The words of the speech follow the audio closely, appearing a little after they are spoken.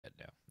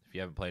If you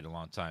haven't played in a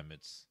long time,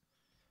 it's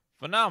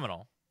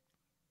phenomenal.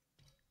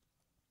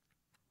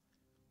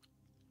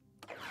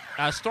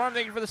 Storm,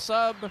 thank you for the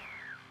sub.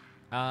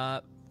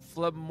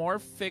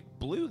 Flumorphic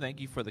Blue,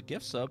 thank you for the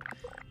gift sub.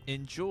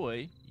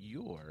 Enjoy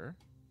your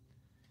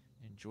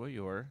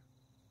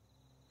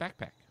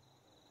backpack.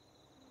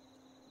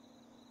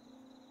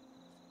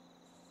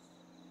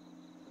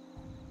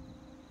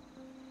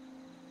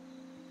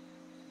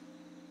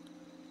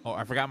 Oh,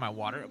 I forgot my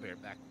water. I'll be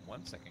right back.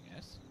 1 second,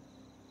 guys.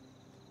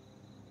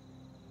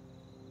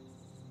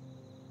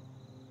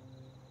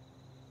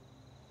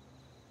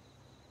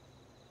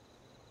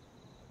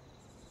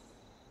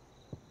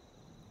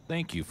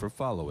 Thank you for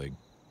following.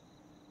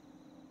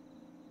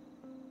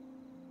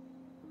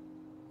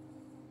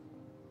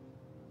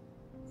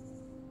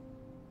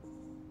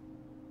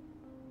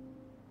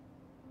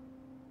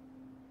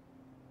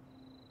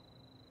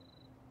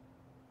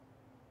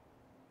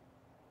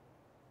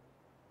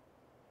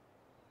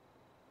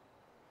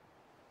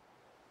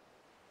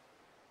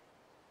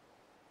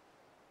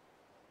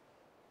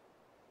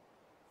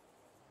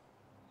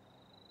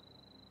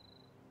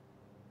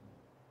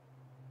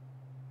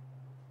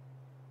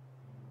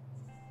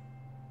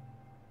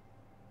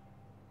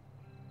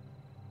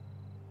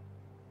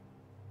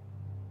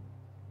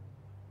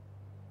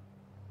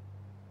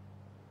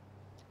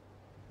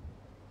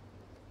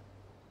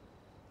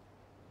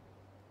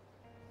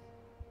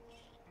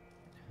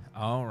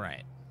 All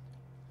right.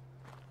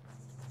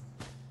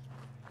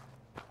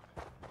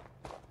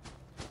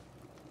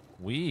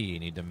 We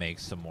need to make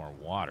some more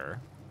water.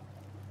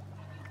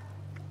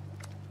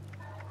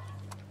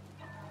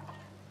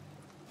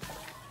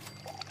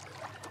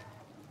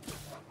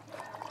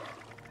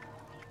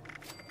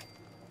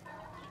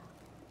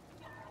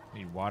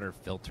 Need water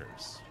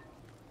filters.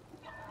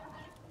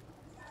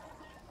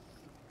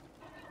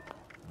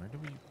 Where do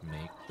we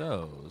make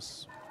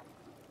those?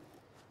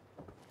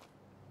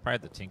 Probably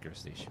at the Tinker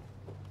Station.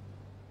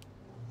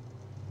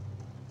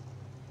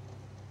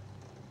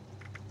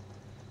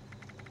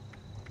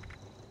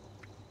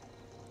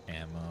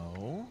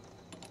 Ammo.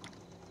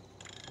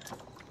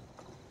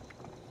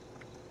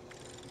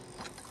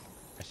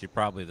 Actually,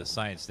 probably the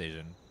Science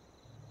Station.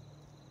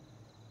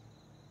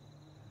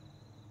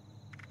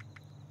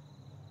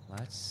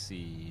 Let's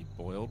see.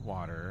 Boiled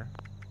water.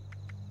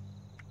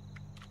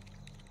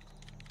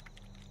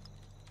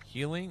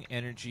 Healing,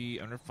 energy,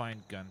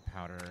 unrefined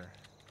gunpowder.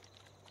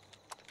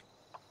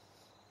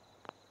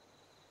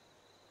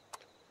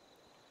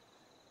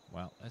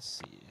 Well, let's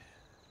see.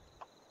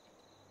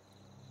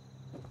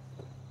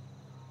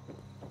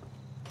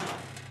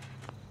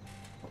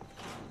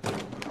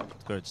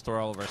 Let's go ahead and store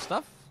all of our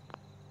stuff.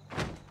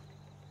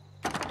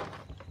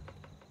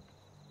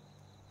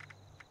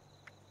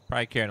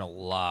 Probably carrying a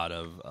lot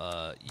of,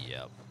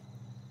 yep.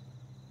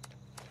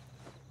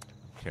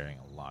 Carrying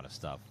a lot of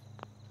stuff.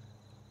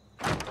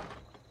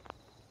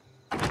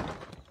 Let's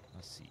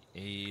see.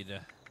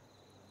 Aid.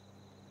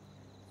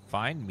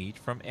 Find meat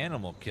from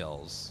animal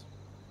kills.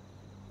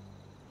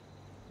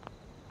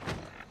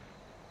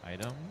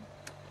 Item.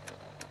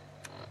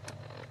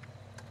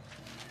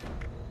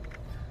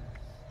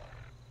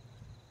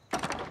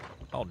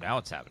 Oh, now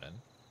it's happening.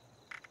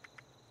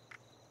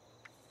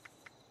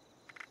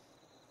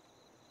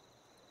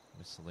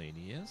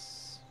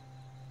 Miscellaneous.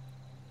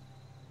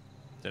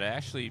 Did I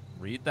actually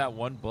read that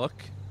one book?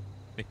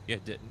 Maybe I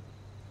didn't.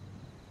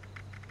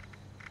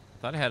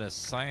 Thought I had a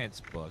science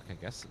book. I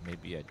guess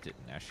maybe I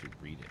didn't actually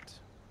read it.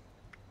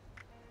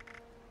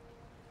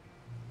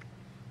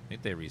 I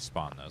think they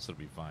respawn though, so it'll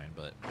be fine,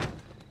 but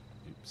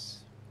oops.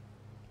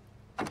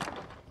 Okay,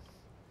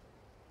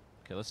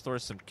 let's store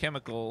some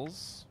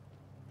chemicals.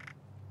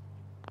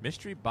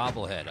 Mystery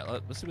bobblehead.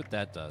 Let's see what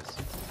that does.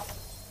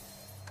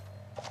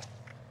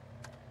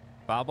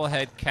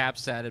 Bobblehead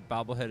caps added,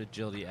 bobblehead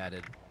agility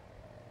added.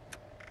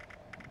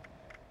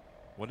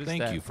 What is that?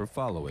 Thank you for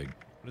following.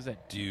 What does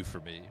that do for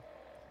me?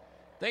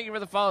 Thank you for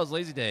the follows,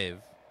 Lazy Dave.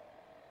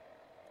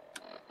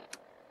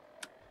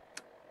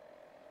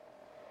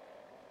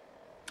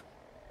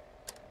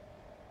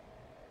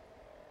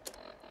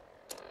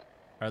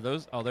 Are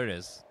those? Oh, there it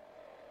is.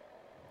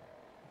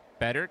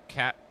 Better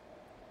cap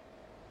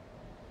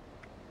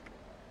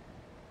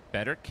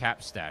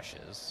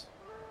stashes.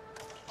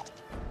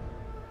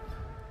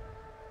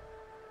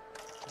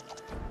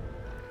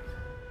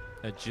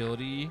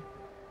 Agility.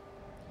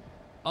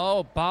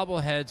 Oh,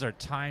 bobbleheads are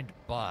timed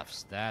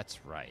buffs.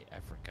 That's right. I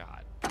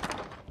forgot.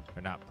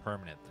 They're not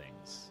permanent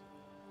things.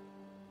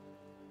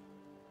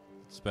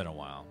 It's been a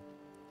while.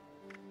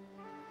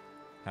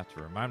 Have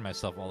to remind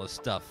myself all this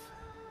stuff.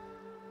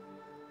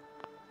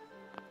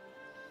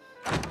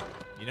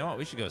 You know what?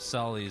 We should go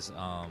sell these.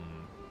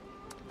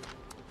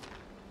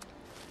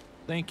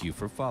 Thank you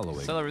for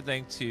following. Sell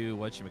everything to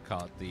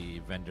whatchamacallit, the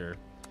vendor.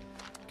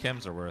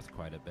 Chems are worth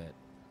quite a bit.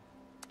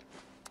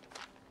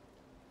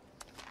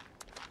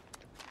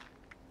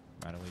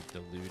 Randomly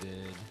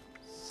diluted.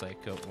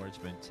 Psycho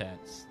Orangeman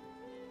Tats.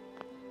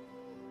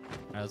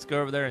 Alright, let's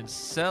go over there and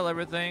sell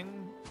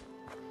everything.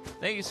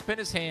 Thank you,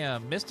 Spinnis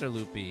Ham, Mr.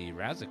 Loopy,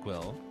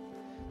 Razaquil.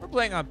 We're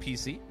playing on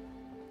PC.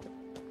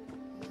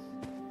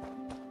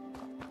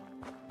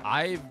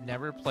 I've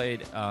never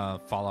played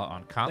Fallout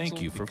on console. Thank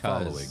you for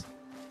because following.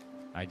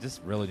 I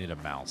just really need a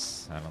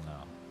mouse. I don't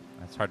know.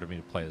 It's hard for me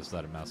to play this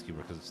without a mouse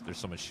keyboard because there's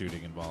so much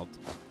shooting involved.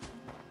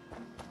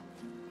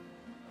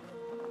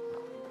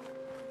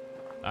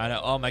 I know.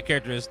 Oh, my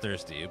character is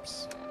thirsty.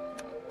 Oops.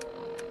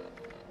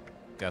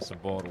 Got some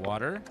boiled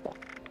water.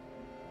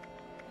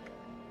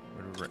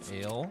 River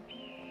ale.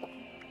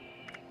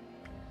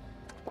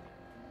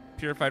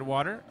 Purified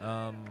water.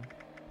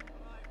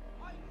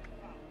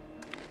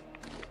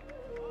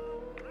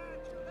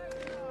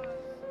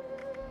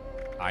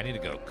 I need to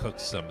go cook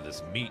some of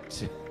this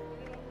meat.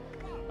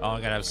 Oh, I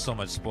gotta have so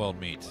much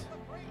spoiled meat.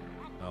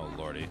 Oh,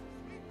 lordy.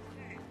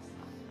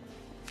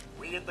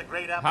 We at the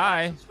Great Hi.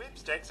 Appalachian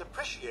Sweepstakes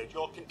appreciate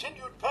your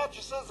continued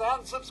purchases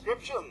and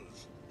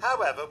subscriptions.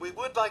 However, we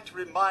would like to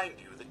remind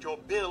you that your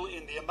bill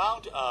in the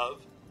amount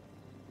of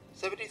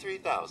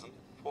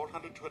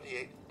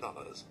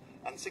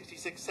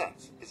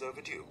 $73,428.66 is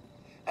overdue,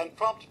 and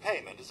prompt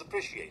payment is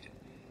appreciated.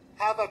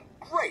 Have a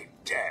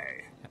great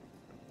day.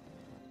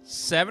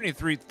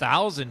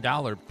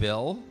 $73,000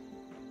 bill?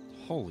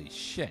 Holy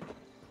shit.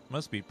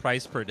 Must be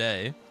price per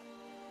day.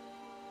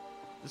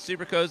 The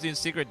Super Cozy and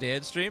Secret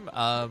Dance stream?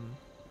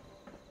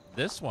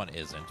 This one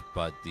isn't,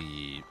 but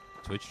the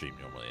Twitch stream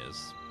normally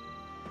is.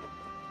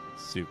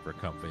 Super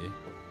comfy.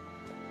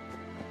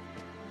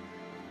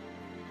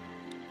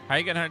 How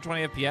you get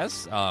 120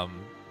 FPS?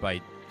 By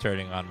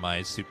turning on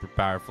my super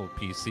powerful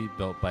PC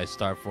built by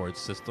Starforge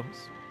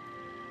Systems.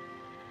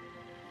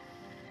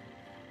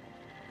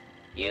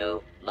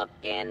 You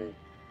looking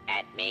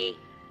at me?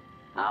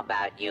 How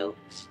about you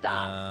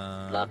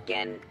stop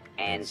looking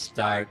and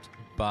start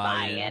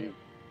buying?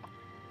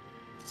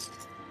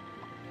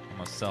 I'm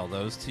gonna sell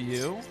those to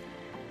you.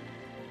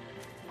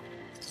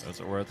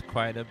 Those are worth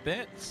quite a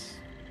bit.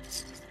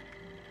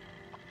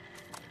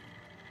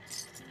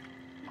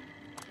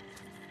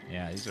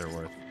 Yeah, these are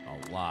worth a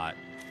lot.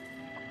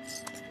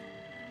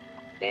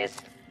 This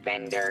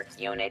vendor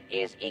unit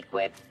is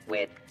equipped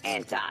with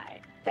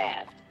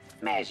anti-theft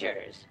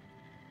measures.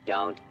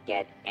 Don't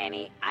get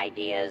any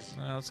ideas.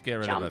 Well, let's get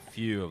rid Chump. of a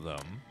few of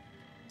them.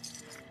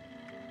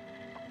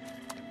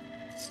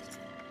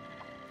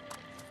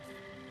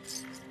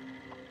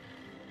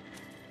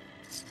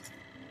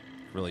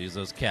 Really use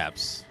those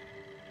caps.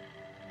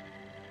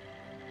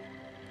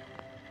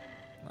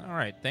 All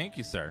right, thank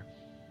you, sir.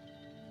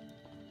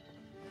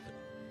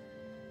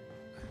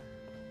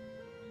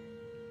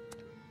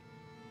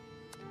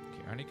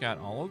 Okay, I already got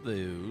all of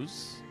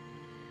those.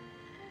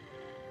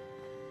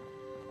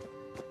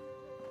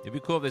 It'd be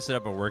cool if they set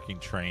up a working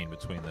train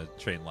between the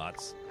train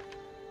lots.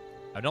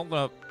 I don't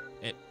know.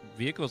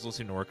 Vehicles don't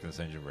seem to work in this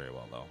engine very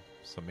well, though.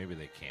 So maybe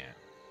they can't.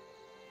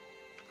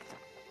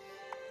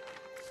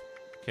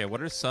 Okay,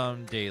 what are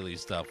some daily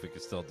stuff we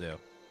could still do?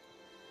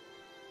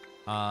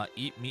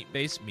 Eat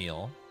meat-based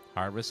meal.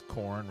 Harvest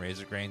corn,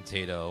 razor grain,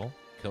 potato.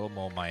 Kill a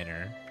mole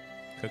miner.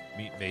 Cook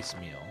meat-based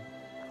meal.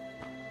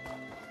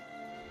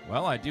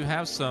 Well, I do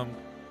have some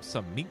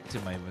meat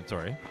in my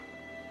inventory.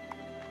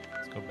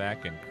 Let's go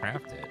back and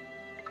craft it.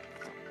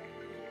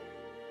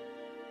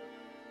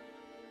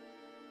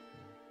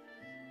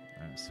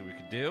 Let's see what we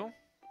can do.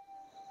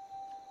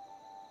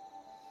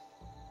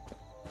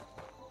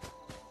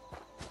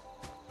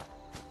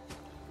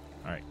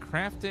 Alright,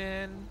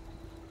 crafting.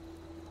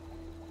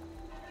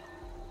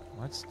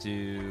 Let's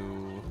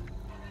do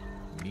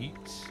meat,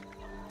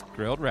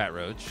 grilled rad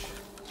roach,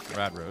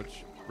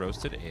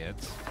 roasted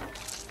ants.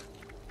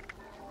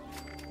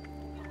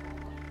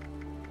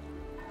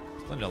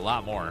 Let's do a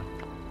lot more.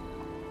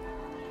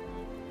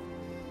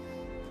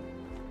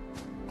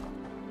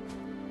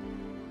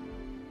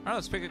 Alright,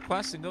 let's pick a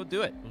quest and go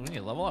do it. We need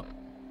to level up.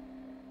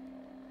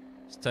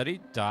 Study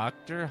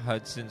Dr.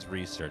 Hudson's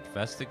research.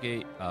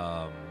 Investigate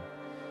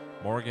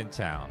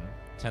Morgantown.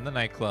 Attend the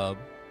nightclub.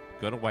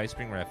 Go to White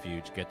Spring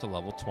Refuge. Get to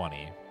level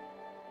 20.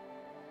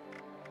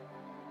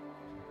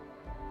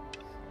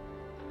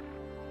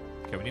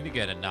 Okay, we need to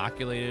get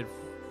inoculated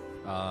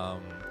to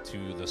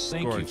the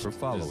Thank you for scorched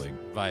following.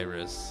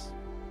 virus.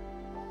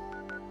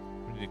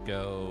 We need to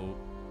go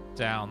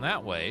down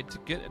that way to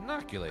get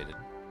inoculated.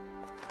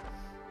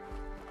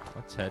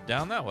 Let's head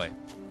down that way.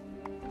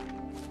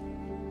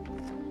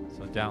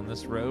 So down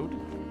this road.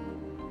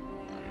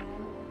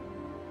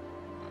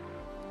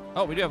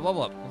 Oh, we do have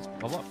level up. Let's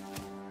level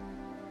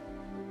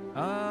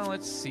up.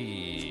 Let's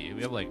see.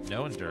 We have like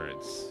no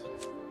endurance.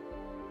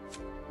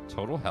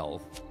 Total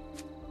health.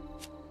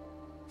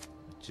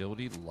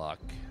 Agility,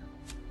 luck.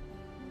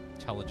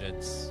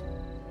 Intelligence.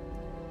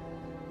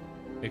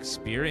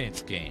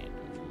 Experience gain.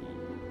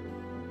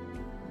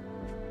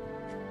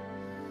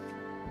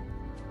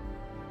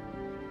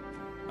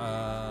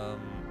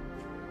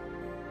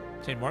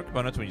 Obtain more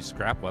components when you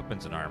scrap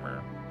weapons and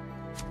armor.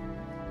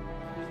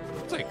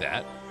 I'll take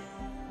that.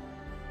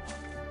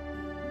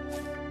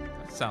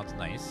 That sounds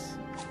nice.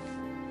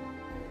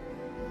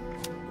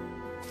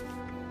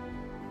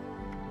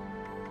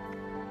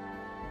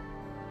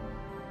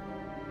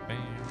 Alright,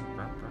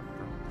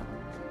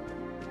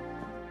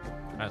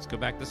 let's go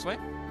back this way.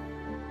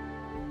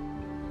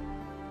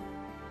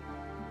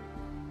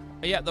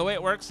 Yeah, the way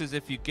it works is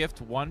if you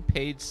gift one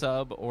paid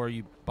sub or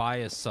you buy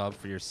a sub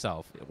for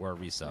yourself or a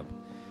resub.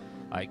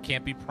 It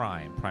can't be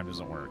Prime. Prime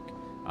doesn't work.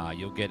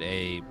 You'll get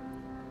a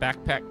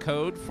backpack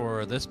code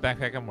for this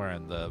backpack I'm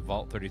wearing, the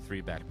Vault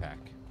 33 backpack.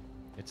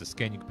 It's a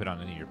skin you can put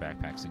on any of your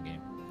backpacks in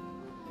game.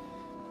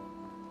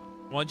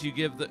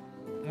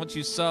 Once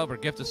you sub or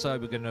gift a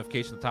sub, you'll get a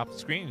notification at the top of the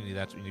screen, and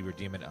that's when you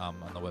redeem it on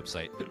the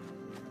website.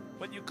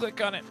 When you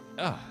click on it,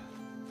 I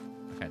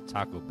had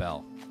Taco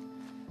Bell.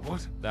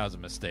 What? That was a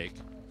mistake.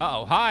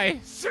 Uh-oh, hi!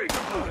 Say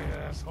goodbye,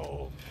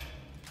 asshole!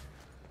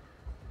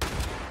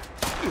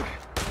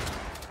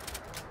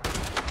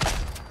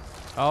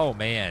 Oh,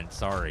 man,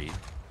 sorry.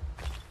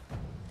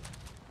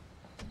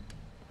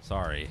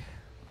 Sorry.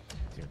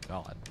 Dear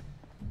God.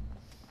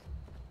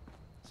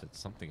 Said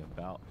something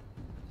about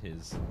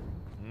his...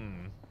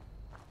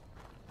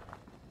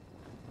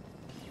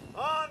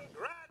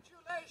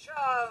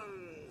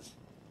 Congratulations!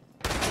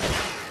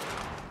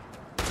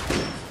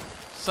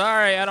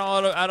 Sorry, I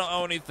don't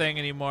owe anything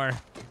anymore.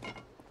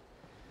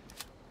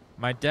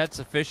 My debt's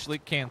officially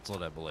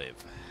canceled, I believe.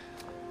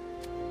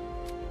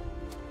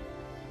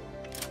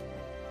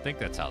 I think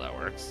that's how that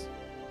works.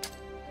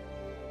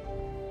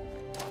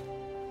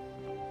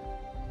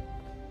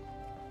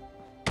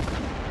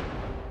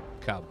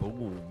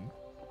 Kaboom.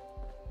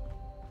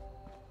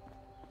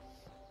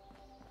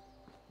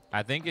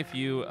 I think if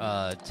you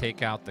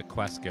take out the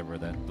quest giver,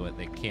 then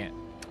they can't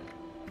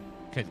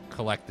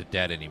collect the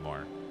debt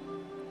anymore.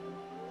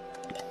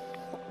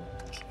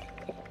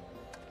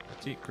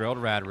 Let's eat grilled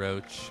rad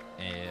roach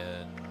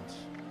and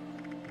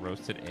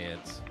roasted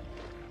ants.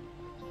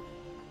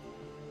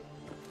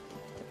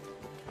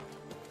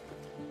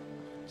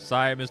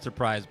 Sorry, Mr.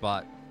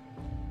 Prizebot.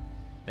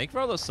 Thank you for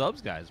all those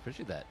subs, guys.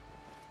 Appreciate that.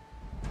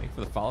 Thank you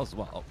for the follows as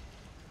well.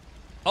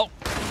 Oh!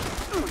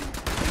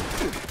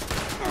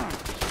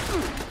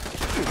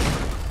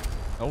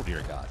 Oh,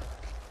 dear God.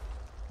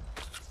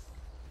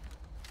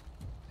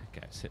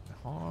 That guy's hitting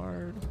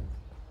hard.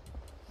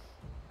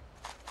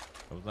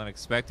 I was not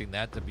expecting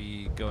that to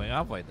be going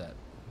off like that.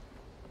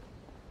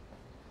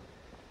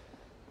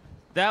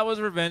 That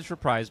was revenge for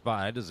Prizebot.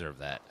 I deserve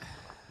that.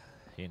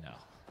 You know.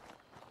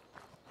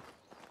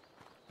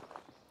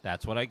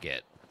 That's what I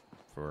get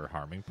for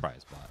harming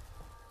Prizebot.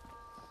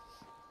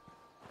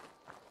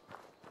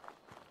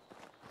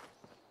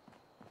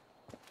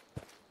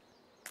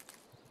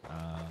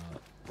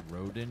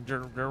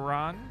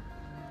 Rhododendron?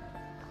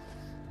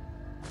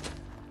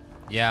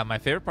 Yeah, my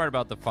favorite part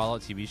about the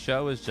Fallout TV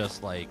show is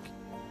just like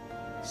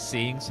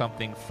seeing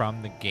something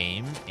from the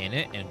game in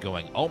it and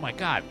going, oh my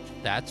God,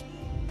 that's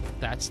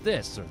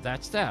this, or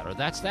that's that, or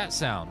that's that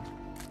sound.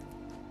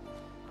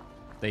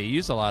 They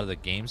use a lot of the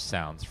game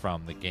sounds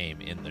from the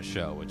game in the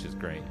show, which is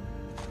great.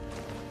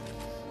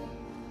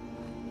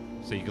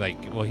 So you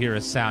will hear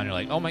a sound, you're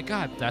like, oh my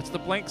God, that's the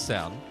blank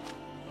sound.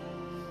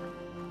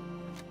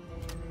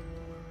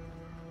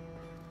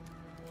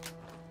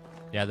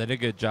 Yeah, they did a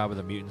good job of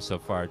the mutants so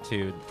far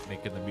too,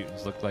 making the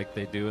mutants look like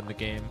they do in the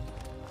game.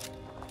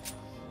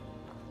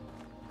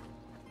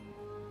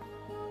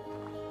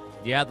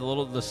 Yeah,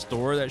 the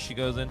store that she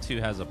goes into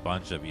has a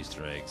bunch of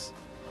Easter eggs.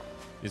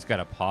 You just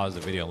gotta pause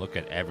the video and look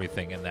at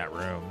everything in that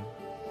room.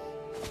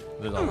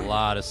 There's a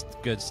lot of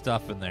good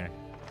stuff in there.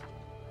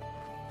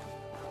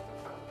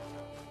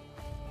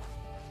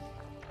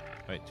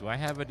 Wait, do I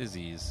have a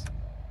disease?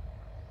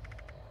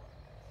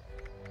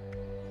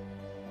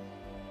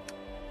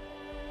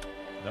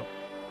 Nope.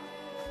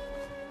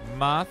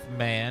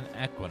 Mothman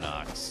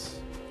Equinox.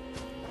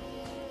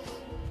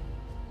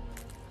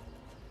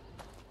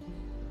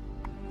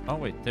 Oh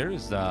wait,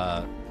 there's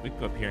we can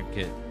go up here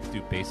and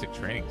do basic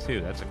training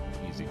too. That's an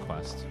easy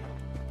quest.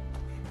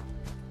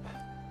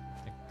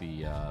 I think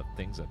the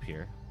thing's up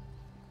here.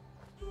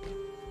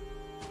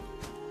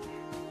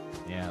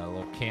 Yeah, a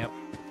little camp.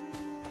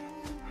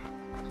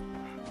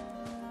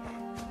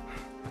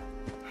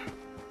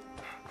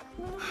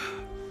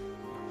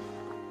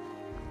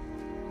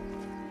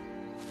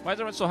 Why is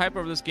everyone so hyped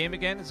over this game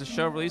again? Is the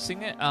show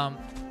releasing it?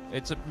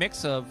 It's a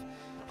mix of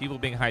people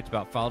being hyped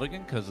about Fallout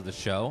again because of the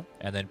show,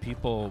 and then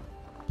people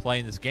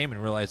playing this game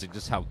and realizing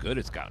just how good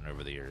it's gotten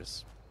over the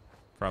years.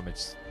 From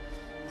its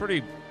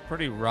pretty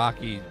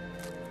rocky,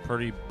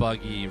 pretty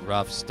buggy,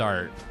 rough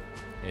start,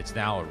 it's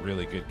now a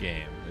really good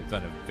game. They've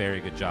done a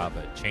very good job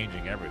at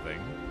changing everything.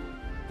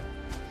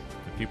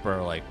 And people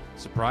are like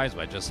surprised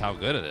by just how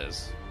good it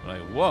is. They're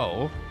like,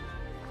 whoa.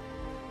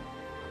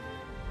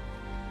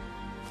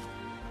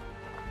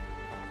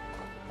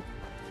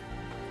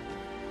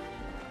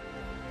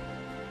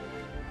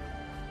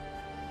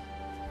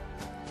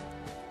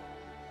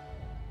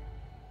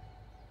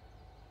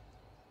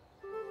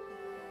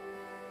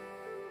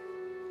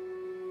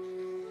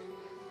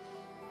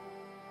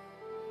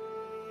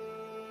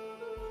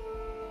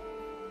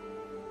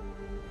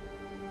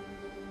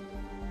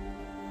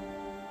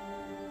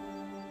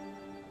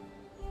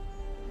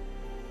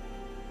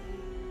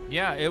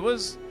 Yeah,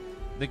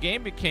 the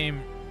game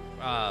became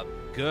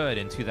good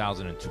in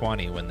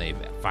 2020 when they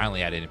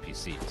finally added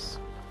NPCs.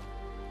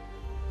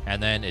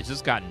 And then it's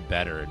just gotten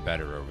better and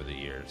better over the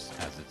years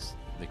as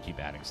they keep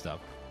adding stuff.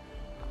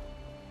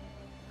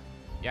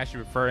 You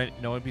actually prefer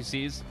no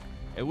NPCs?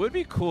 It would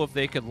be cool if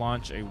they could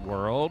launch a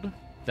world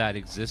that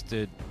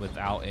existed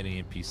without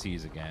any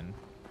NPCs again.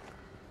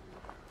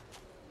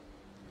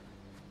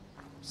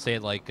 Say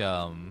like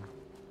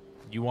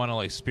you want to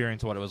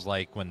experience what it was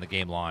like when the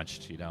game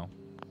launched, you know?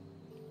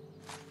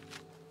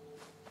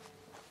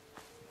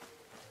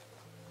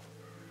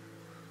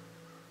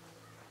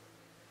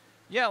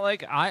 Yeah,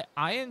 like I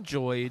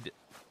enjoyed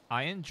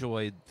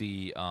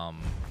the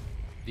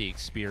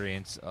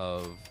experience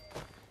of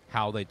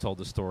how they told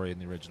the story in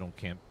the original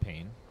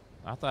campaign.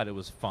 I thought it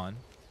was fun.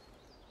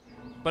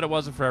 But it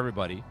wasn't for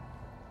everybody.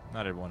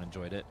 Not everyone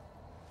enjoyed it.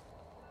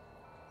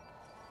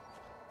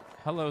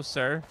 Hello,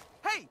 sir.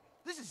 Hey,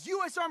 this is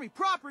U.S. Army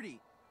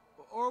property,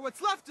 or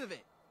what's left of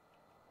it.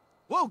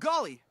 Whoa,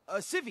 golly,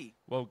 civvy.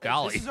 Whoa,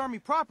 golly. This is Army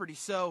property,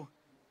 so...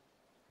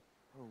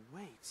 Oh,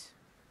 wait.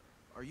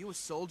 Are you a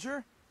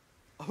soldier?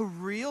 A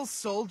real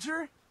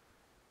soldier?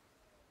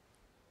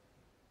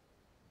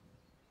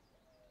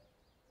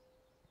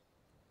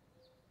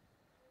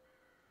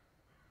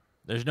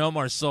 There's no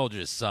more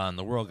soldiers, son.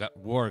 The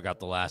war got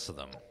the last of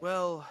them.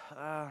 Well,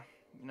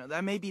 you know,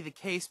 that may be the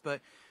case,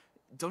 but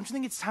don't you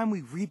think it's time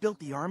we rebuilt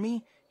the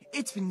army?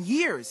 It's been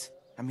years.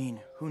 I mean,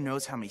 who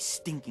knows how many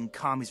stinking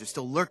commies are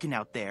still lurking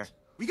out there.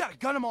 We gotta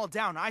gun them all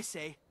down, I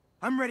say.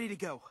 I'm ready to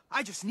go.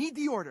 I just need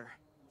the order.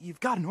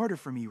 You've got an order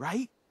for me,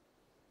 right?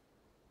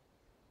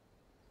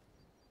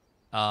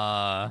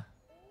 Drop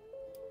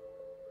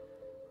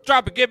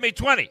it, give me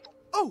 20.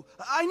 Oh,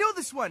 I know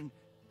this one.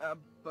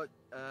 But,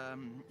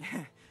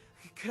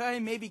 could I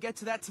maybe get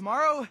to that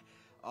tomorrow?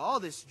 All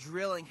this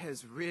drilling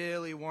has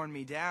really worn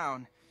me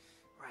down.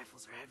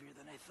 Rifles are heavier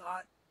than I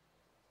thought.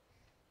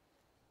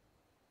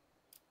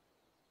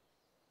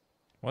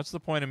 What's the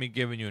point of me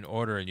giving you an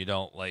order and you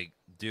don't, like,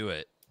 do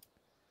it?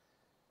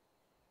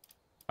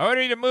 I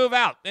order you to move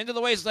out into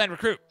the wasteland,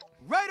 recruit.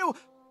 Righto.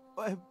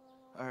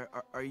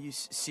 Are you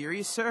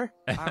serious, sir?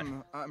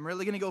 I'm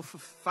really gonna go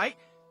fight?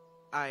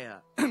 I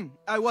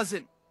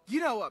wasn't.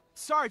 You know,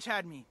 Sarge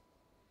had me.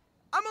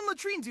 I'm on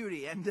latrine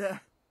duty, and,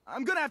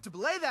 I'm gonna have to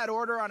belay that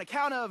order on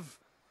account of,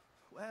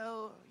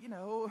 well, you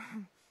know...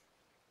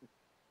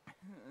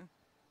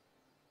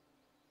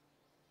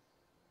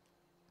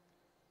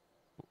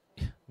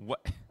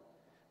 What?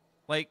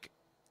 Like,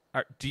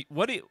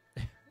 what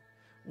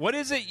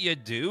is it you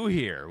do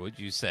here, would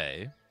you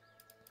say?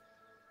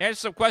 Answer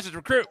some questions,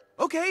 recruit.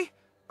 Okay.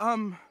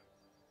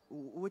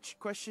 Which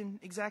question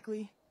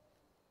exactly?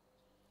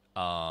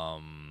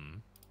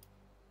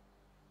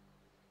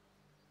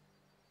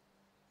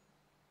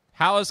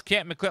 How is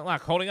Camp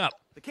McClintock holding up?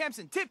 The camp's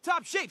in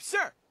tip-top shape,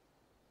 sir!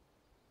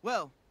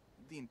 Well,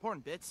 the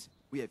important bits.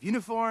 We have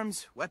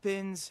uniforms,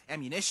 weapons,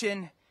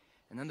 ammunition,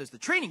 and then there's the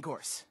training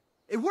course.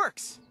 It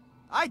works!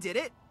 I did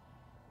it!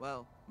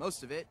 Well,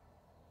 most of it.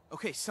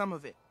 Okay, some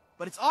of it.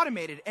 But it's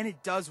automated, and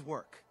it does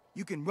work.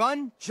 You can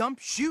run, jump,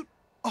 shoot.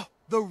 Oh,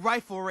 the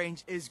rifle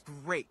range is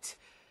great.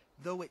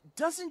 Though it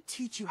doesn't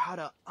teach you how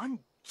to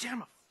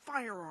unjam a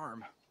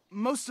firearm.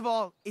 Most of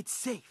all, it's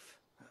safe.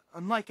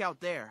 Unlike out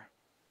there.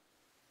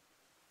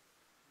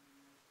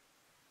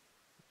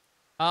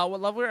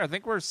 What level are we? I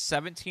think we're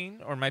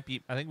 17, or might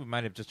be. I think we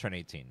might have just turned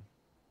 18.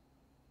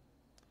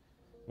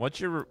 What's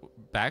your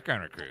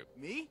background, recruit?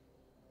 Me?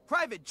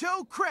 Private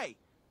Joe Cray.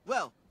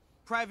 Well,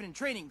 private in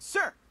training,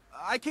 sir.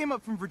 I came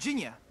up from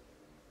Virginia.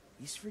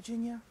 East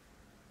Virginia?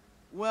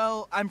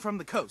 Well, I'm from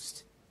the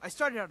coast. I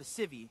started out as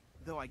civvy,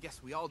 though I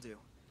guess we all do.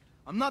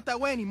 I'm not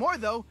that way anymore,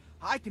 though.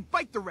 I can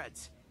fight the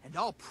Reds, and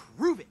I'll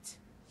prove it.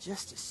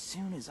 Just as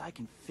soon as I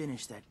can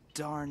finish that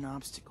darn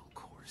obstacle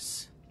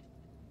course.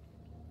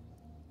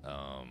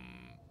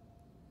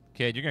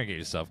 Kid, you're gonna get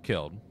yourself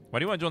killed. Why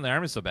do you want to join the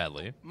army so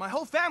badly? My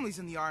whole family's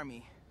in the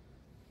army.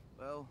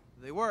 Well,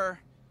 they were.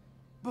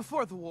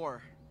 Before the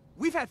war.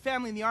 We've had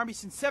family in the army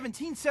since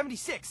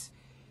 1776.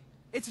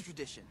 It's a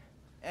tradition.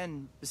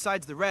 And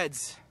besides the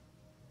Reds,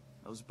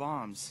 those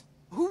bombs.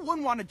 Who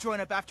wouldn't want to join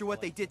up after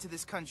what they did to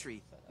this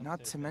country?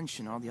 Not to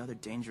mention all the other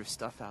dangerous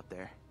stuff out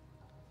there.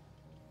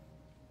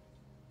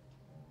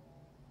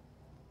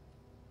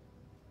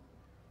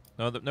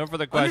 No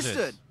further questions.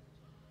 Understood.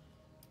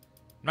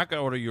 I'm not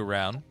gonna order you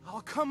around.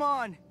 Oh, come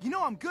on. You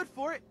know I'm good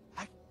for it.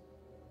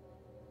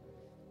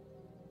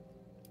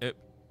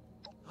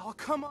 Oh,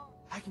 come on.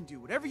 I can do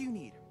whatever you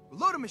need.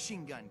 Reload a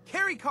machine gun,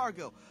 carry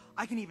cargo.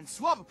 I can even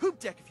swab a poop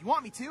deck if you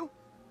want me to.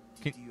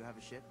 Do you have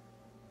a ship?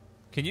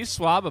 Can you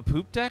swab a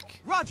poop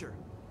deck? Roger.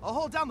 I'll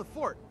hold down the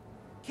fort.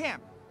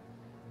 Camp.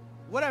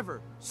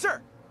 Whatever.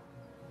 Sir.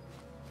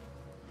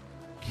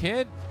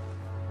 Kid?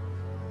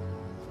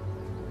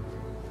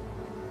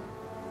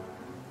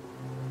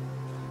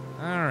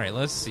 Alright,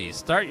 let's see.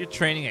 Start your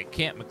training at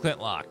Camp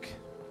McClintock.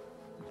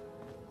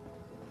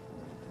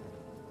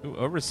 Ooh,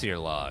 Overseer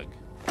log.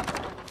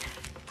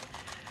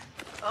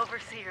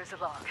 Overseer's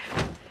log.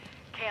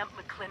 Camp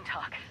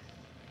McClintock.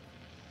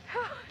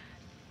 Whew.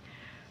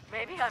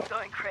 Maybe I'm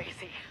going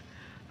crazy,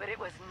 but it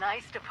was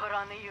nice to put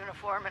on the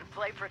uniform and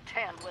play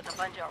pretend with a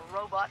bunch of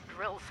robot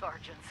drill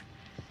sergeants.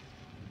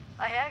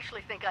 I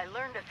actually think I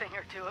learned a thing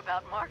or two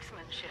about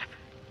marksmanship.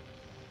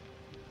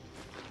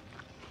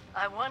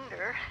 I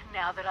wonder,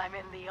 now that I'm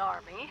in the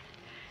Army,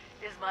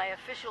 is my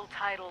official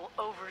title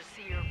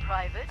Overseer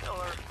Private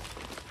or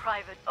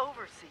Private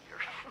Overseer?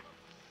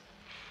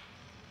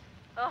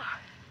 Oh,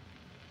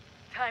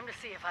 time to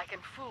see if I can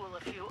fool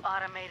a few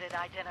automated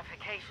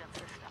identification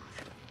systems.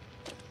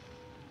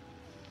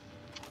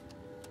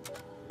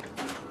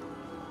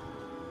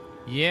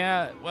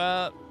 Yeah,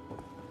 well,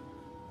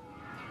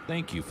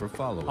 Thank you for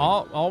following.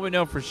 all we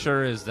know for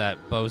sure is that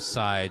both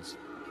sides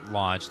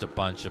launched a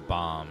bunch of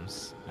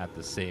bombs at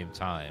the same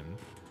time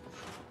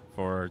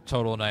for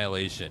total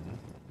annihilation,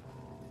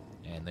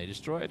 and they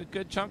destroyed a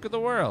good chunk of the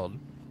world.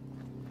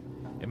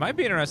 It might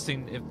be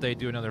interesting if they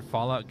do another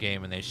Fallout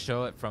game and they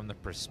show it from the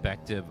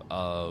perspective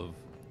of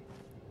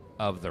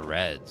the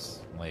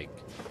Reds, like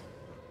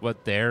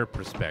what their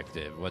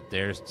perspective, what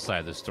their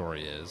side of the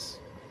story is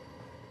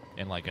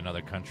in like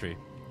another country.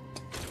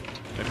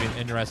 It'd be an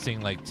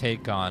interesting like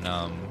take on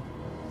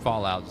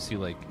Fallout to see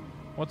like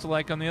what's it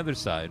like on the other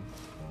side.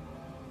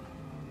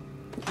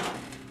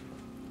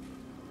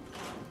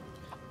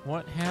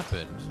 What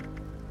happened?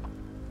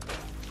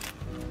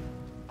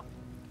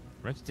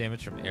 Prevents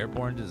damage from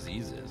airborne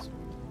diseases.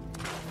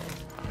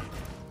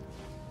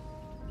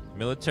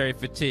 Military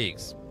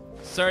fatigues.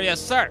 Sir, yes,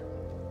 sir.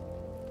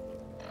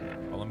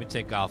 Well, let me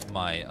take off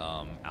my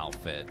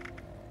outfit.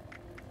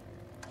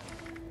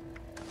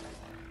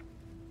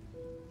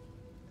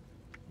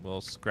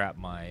 We'll scrap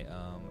my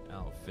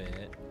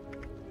outfit.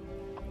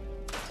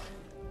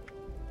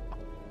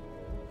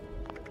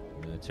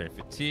 Military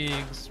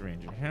fatigues,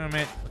 ranger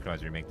helmet. I can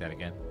always remake that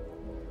again.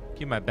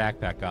 Keep my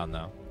backpack on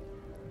though.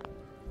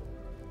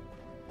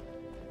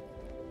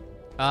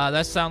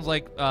 That sounds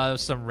like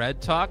some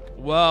red talk.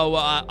 Whoa,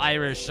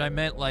 Irish. I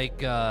meant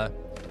like,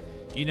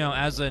 you know,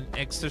 as an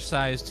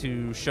exercise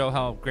to show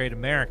how great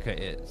America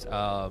is.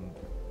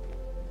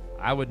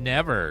 I would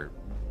never.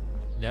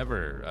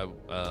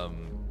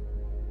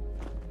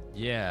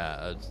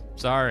 Yeah,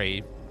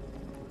 sorry.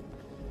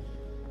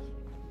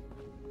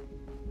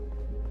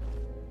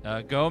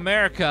 Go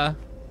America.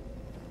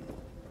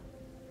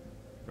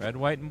 Red,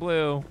 white, and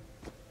blue.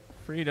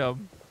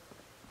 Freedom.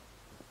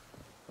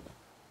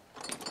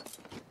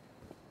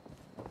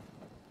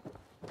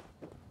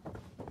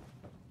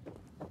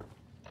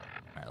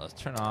 Alright, let's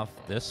turn off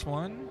this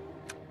one.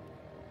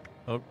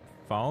 Oh,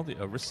 follow the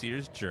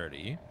Overseer's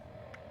journey.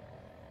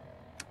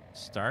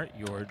 Start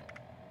your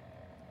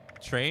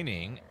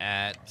training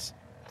at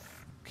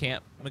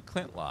Camp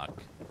McClintlock.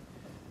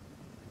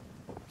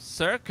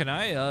 Sir, can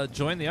I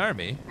join the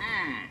army?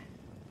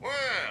 Well,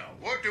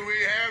 what do we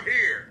have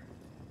here?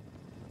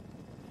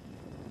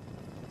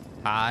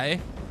 Hi.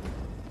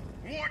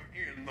 What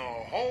in the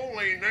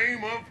holy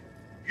name of...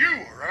 You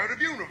are out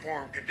of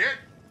uniform, cadet.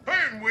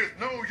 And with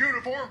no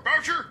uniform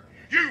voucher,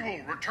 you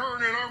will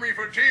return in army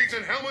fatigues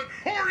and helmet,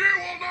 or you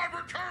will not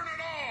return at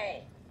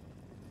all!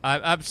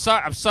 I'm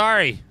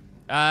sorry.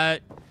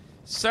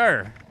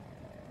 Sir.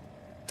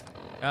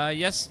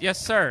 Yes,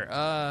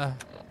 sir.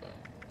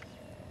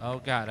 Oh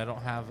God, I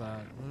don't have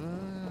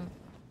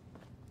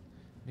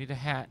need a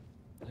hat.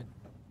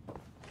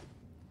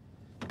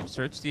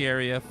 Search the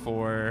area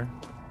for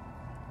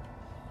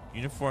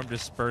uniform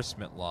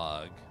disbursement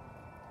log.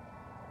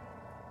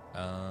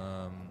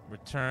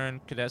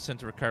 Return cadet sent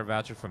to recover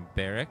voucher from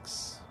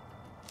barracks.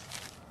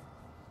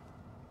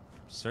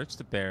 Search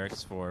the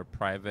barracks for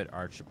Private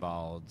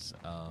Archibald's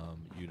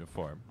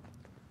uniform.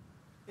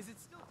 Is it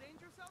still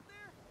dangerous out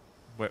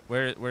there?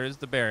 Where is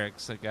the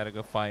barracks? I gotta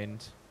go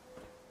find.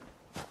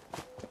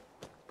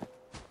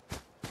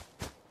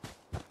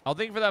 I'll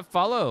thank you for that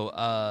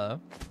follow.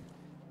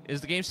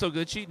 Is the game still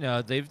glitchy?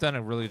 No, they've done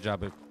a really good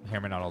job of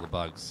hammering out all the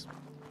bugs.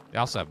 They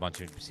also have a bunch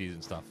of NPCs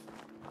and stuff.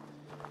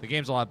 The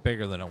game's a lot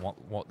bigger than it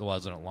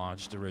was when it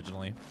launched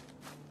originally.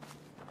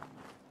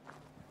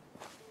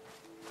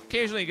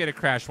 Occasionally you get a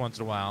crash once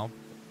in a while,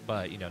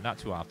 but, you know, not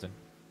too often.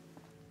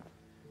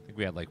 I think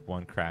we had, like,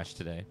 one crash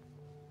today.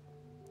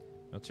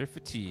 Military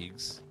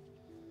fatigues.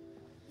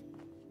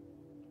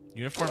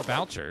 Uniform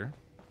voucher.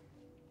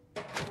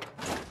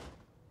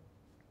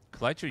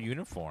 Collect your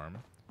uniform.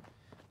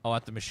 Oh,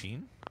 at the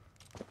machine?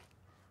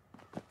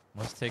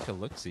 Let's take a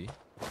look-see.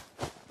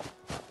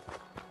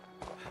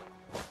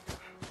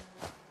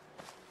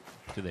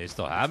 Do they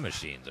still have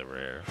machines over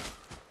here?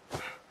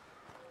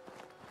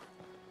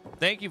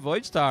 Thank you,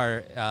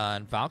 Voidstar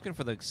and Falcon,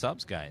 for the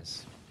subs,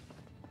 guys.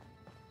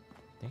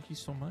 Thank you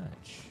so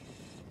much.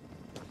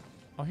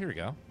 Oh, here we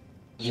go.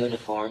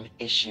 Uniform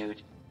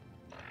issued.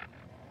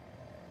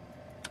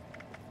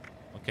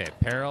 Okay,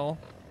 apparel.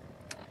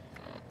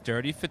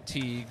 Dirty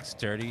fatigues,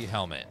 dirty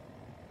helmet.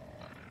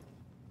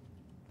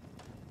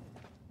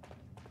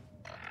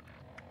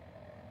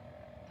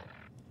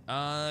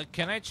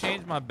 Can I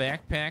change my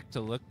backpack to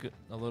look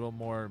a little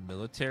more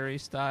military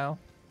style?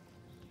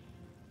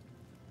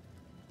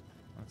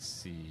 Let's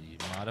see.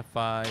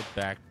 Modified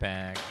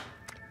backpack.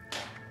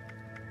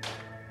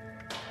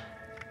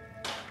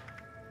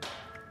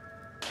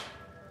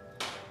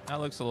 That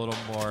looks a little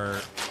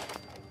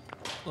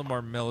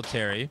more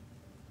military.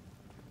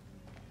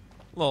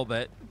 A little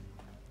bit.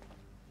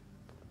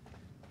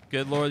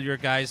 Good lord, your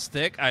guy's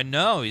thick. I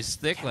know, he's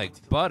thick like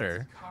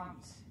butter.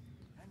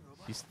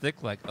 He's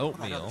thick like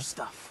oatmeal.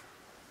 Stuff.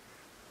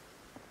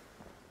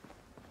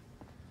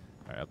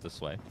 All right, up this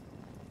way.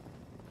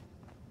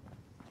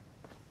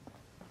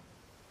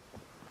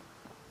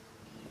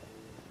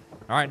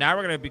 All right, now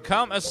we're going to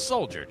become a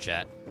soldier,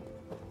 chat.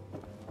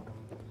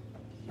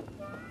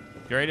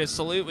 You ready to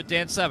salute with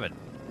Dan 7?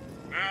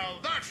 Now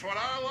that's what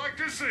I like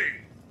to see.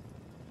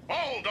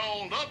 All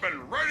dolled up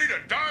and ready to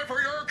die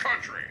for your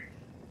country.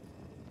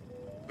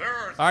 There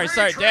are All right,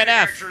 sorry, training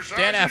Dan F. exercises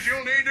Dan F.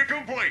 you'll need to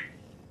complete.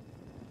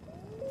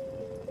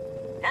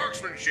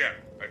 Marksmanship,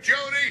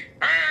 agility,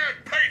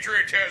 and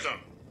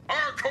patriotism.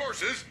 Our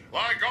courses,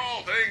 like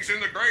all things in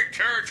the great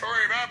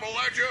territory of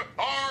Appalachia,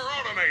 are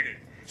automated.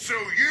 So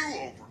you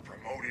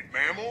over-promoted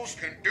mammals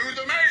can do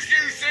them as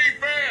you see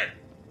fit.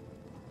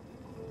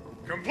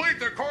 Complete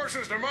the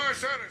courses to my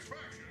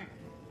satisfaction,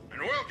 and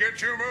we'll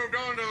get you moved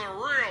on to the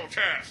real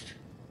test.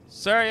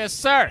 Sir, yes,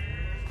 sir.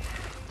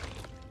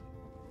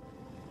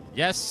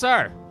 Yes,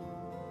 sir.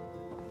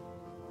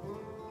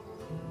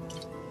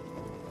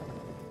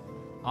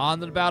 On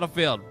to the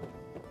battlefield.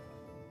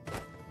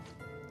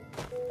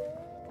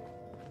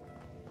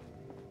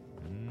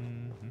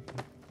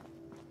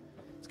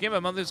 This game a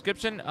monthly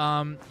subscription.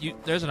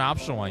 There's an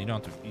optional one. You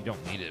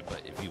don't need it,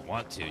 but if you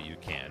want to, you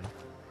can.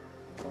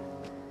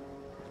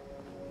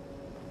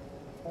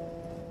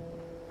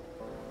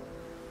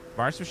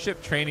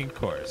 Marksmanship training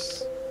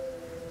course.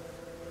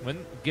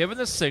 When given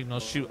the signal,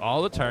 shoot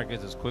all the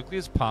targets as quickly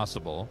as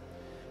possible.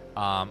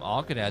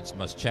 All cadets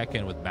must check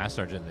in with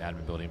Master Sergeant in the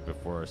admin building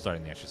before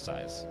starting the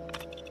exercise.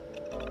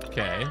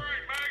 Okay. All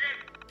right,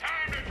 Maggot.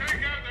 Time to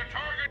take out the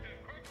target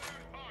as quickly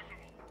as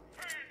possible.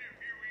 And if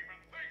you even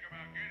think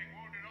about getting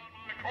wounded on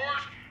my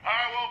course,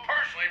 I will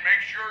personally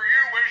make sure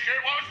you wish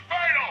it was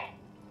fatal.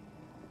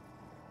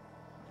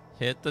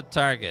 Hit the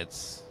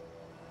targets.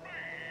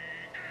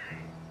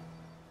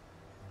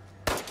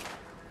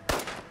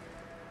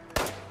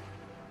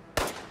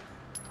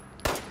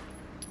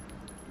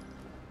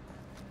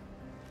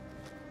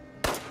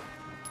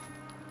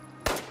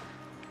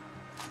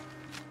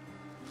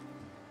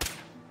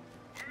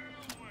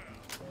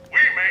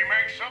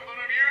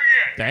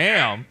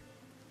 Damn.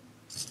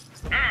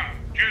 Now,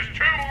 just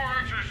 2 more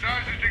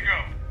exercises to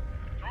go.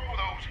 Throw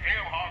those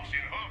ham hocks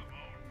in hoof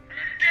mode.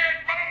 Get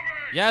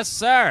moving! Yes,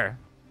 sir.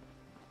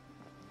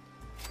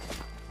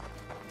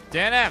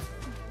 Dan F.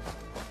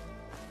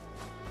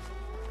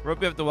 Rope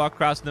you have to walk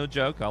across, no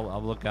joke.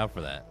 I'll look out for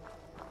that.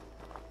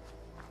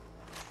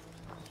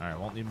 All right,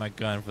 won't need my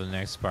gun for the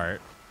next part.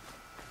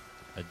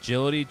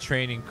 Agility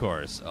training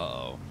course.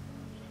 Uh-oh.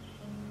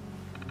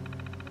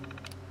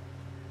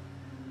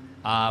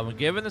 When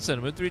given the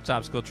setting, move through each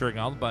obstacle,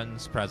 triggering all the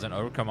buttons present,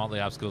 overcome all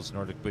the obstacles in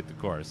order to complete the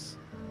course.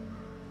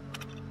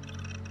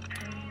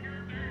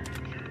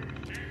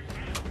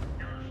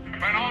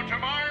 Stepping onto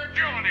my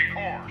agility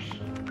course.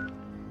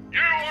 You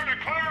are to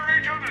clear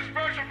each of the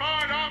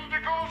specified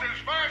obstacles as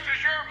fast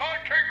as your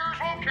mud kickers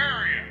will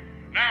carry you.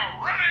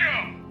 Now, ready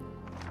up!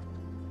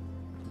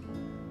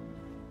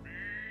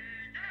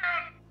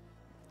 Begin!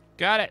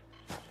 Got it.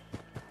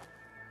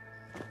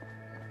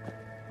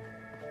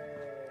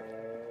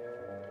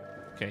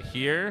 Okay,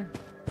 here.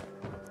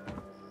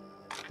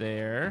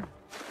 There.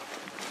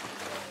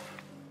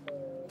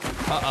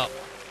 Uh-oh.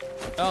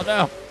 Oh,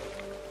 no.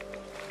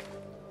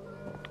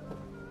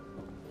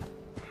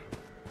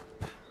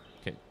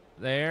 Okay,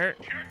 there.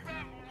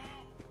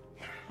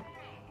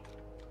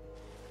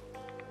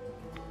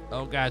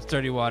 Oh, God, it's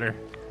dirty water.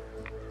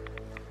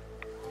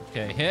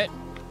 Okay, hit.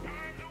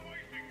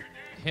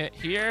 Hit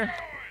here.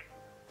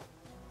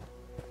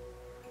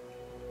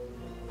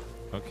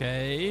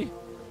 Okay.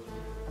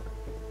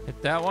 Hit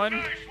that one.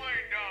 Nicely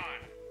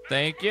done.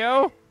 Thank you.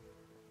 Another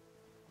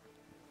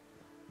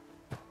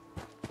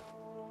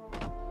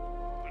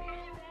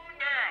one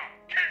down.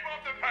 Keep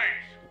up the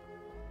pace.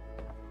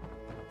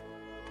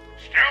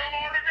 Still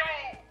more to go.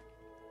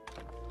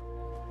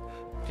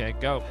 Okay,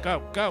 go, go,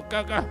 go,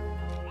 go, go. Last one.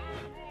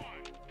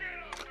 Get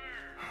up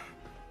there.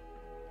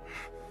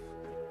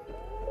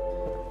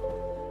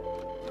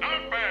 Not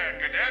bad,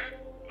 cadet.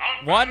 Not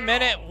bad 1 at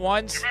minute, all.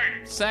 1 You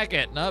made it.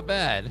 second. Not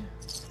bad.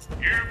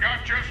 You've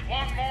got just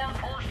one more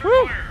course to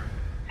Woo. clear.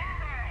 Move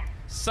out.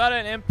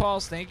 Sudden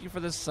Impulse, thank you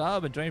for the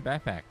sub. Enjoy your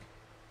backpack.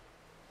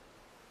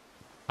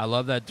 I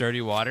love that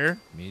dirty water.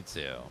 Me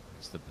too.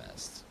 It's the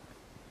best.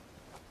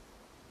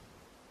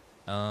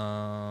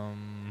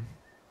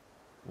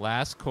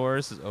 Last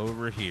course is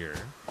over here.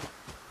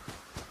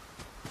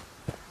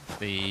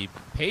 The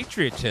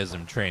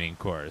patriotism training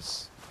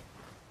course.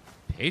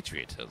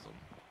 Patriotism.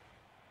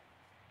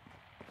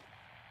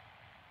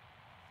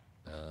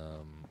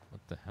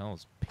 What the hell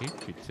is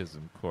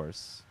patriotism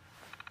course?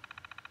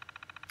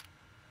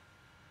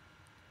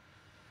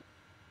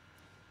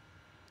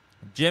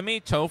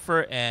 Jimmy,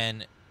 Topher,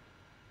 and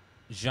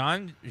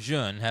Jean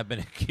Jun have been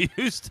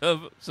accused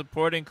of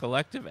supporting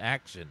collective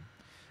action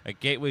a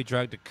gateway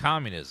drug to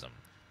communism.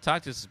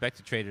 Talk to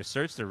suspected traders,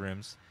 search their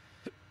rooms,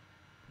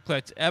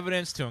 collect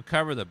evidence to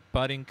uncover the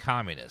budding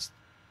communist.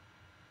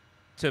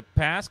 To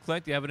pass,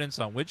 collect the evidence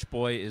on which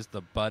boy is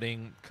the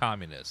budding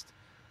communist.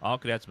 All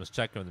cadets must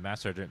check in with the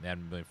master sergeant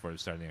and admin before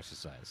starting the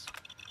exercise.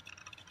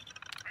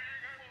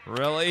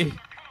 Really? Between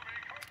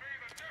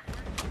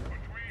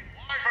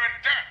life and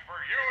death for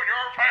you and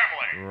your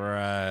family.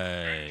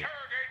 Right.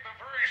 Interrogate the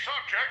three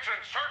subjects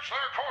and search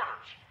their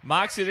quarters.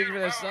 Moxie, thank you for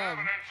the If sub. found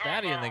evidence of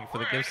Daddy, thank you for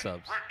the raid, gift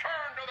subs.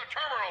 Return to the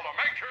terminal to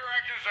make your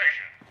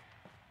accusation.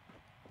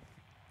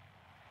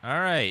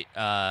 All right,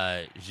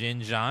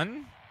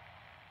 Xinjiang.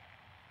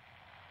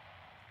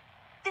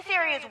 This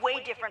area is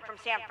way different from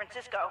San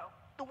Francisco.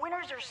 The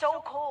winters are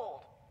so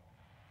cold.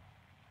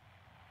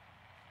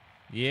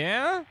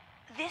 Yeah?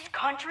 This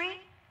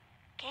country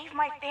gave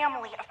my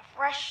family a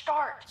fresh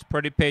start. It's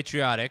pretty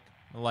patriotic.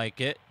 I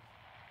like it.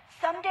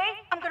 Someday,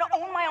 I'm gonna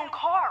own my own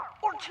car,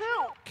 or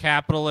two.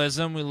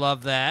 Capitalism, we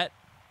love that.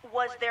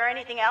 Was there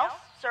anything else,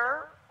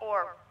 sir,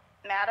 or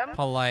madam?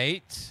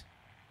 Polite.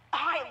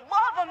 I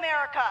love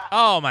America!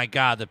 Oh my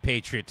god, the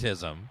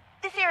patriotism.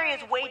 This area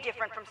is way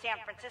different from San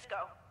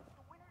Francisco.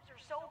 The winters are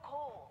so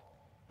cold.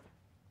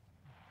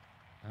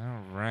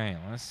 All right,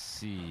 let's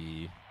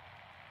see.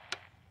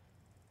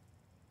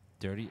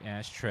 Dirty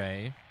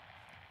ashtray.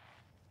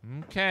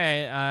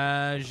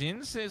 Okay,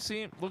 Jin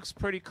looks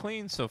pretty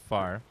clean so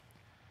far.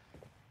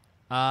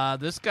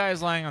 This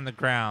guy's lying on the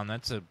ground.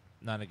 That's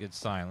not a good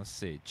sign. Let's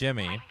see.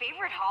 Jimmy. My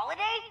favorite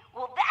holiday?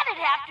 Well,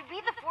 that'd have to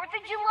be the 4th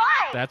of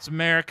July. That's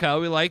America.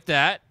 We like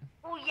that.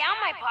 Well, yeah,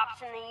 my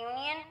pop's in the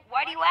Union.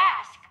 Why do you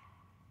ask?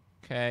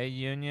 Okay,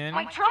 Union.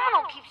 My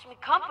terminal keeps me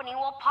company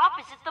while Pop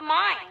is at the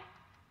mine.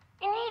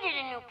 It needed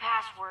a new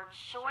password,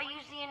 so I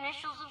used the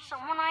initials of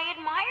someone I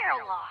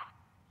admire a lot.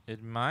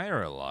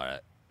 Admire a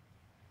lot.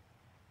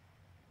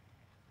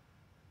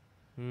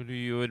 Who do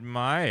you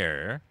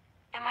admire?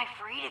 Am I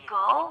free to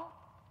go?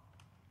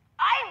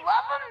 I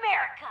love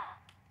America.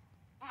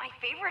 My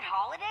favorite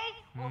holiday?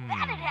 Well,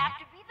 that'd have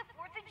to be the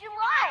 4th of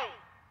July.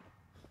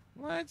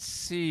 Let's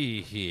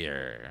see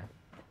here.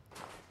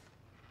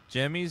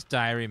 Jimmy's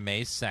diary,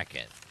 May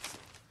 2nd.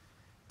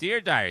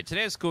 Dear Diary,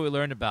 today at school we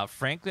learned about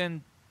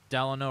Franklin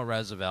Delano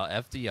Roosevelt,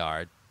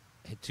 FDR,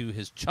 to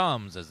his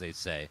chums, as they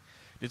say.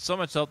 Did so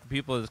much help the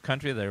people of this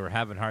country that they were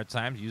having hard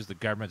times, used the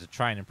government to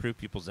try and improve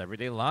people's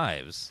everyday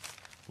lives.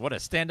 What a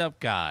stand-up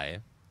guy.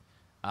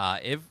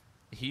 If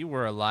he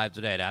were alive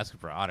today, I'd ask him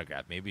for an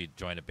autograph. Maybe he'd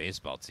join a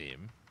baseball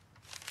team.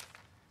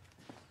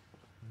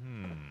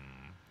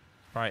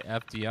 Probably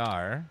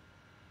FDR.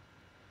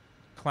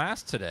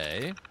 Class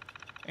today.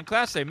 In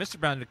class today, Mr.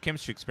 Brown did a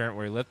chemistry experiment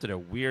where he lifted a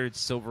weird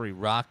silvery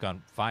rock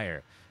on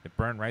fire. It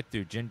burned right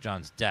through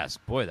Jinjon's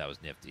desk. Boy, that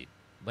was nifty.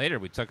 Later,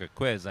 we took a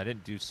quiz. I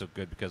didn't do so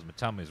good because my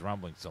tummy was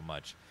rumbling so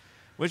much.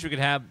 Wish we could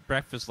have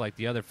breakfast like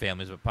the other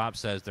families, but Pop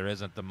says there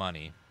isn't the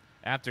money.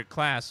 After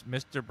class,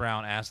 Mr.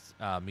 Brown asked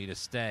me to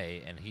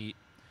stay, and he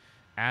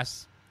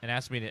asked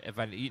me if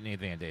I'd eaten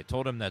anything that day. I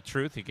told him the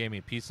truth. He gave me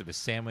a piece of his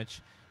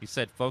sandwich. He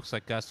said folks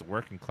like us, the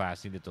working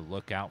class, needed to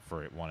look out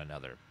for one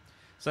another.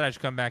 Said I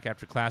should come back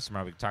after class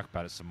tomorrow. We could talk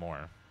about it some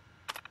more.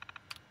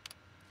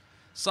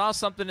 Saw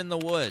something in the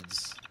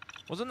woods.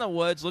 Was in the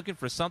woods looking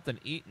for something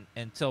to eat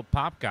until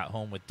Pop got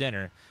home with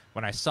dinner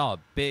when I saw a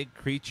big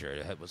creature.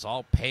 It was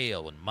all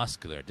pale and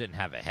muscular. It didn't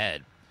have a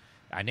head.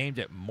 I named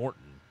it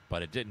Morton,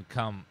 but it didn't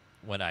come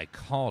when I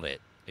called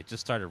it. It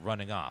just started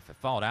running off. I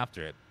followed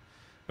after it,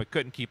 but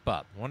couldn't keep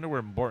up. Wonder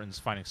where Morton's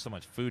finding so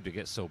much food to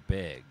get so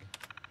big.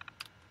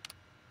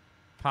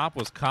 Pop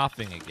was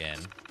coughing again.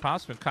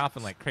 Pop's been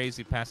coughing like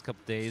crazy past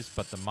couple days,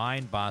 but the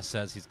mine boss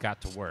says he's got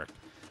to work.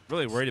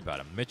 Really worried about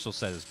him. Mitchell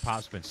says his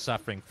Pop's been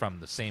suffering from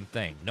the same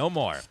thing. No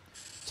more.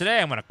 Today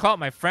I'm going to call up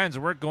my friends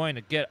and we're going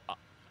to get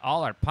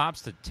all our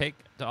Pops to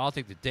all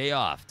take the day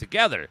off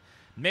together.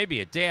 Maybe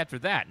a day after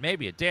that.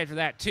 Maybe a day after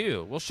that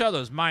too. We'll show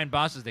those mine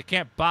bosses they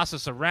can't boss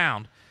us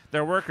around.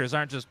 Their workers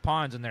aren't just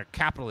pawns in their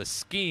capitalist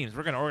schemes.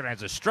 We're going to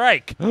organize a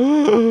strike.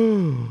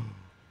 Oh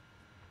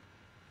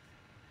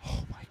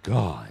my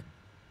God.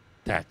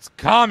 That's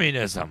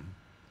communism.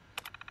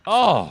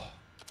 Oh.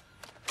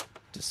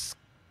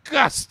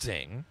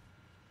 Disgusting.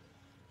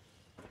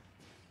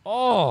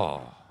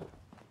 Oh.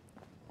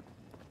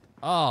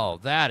 Oh,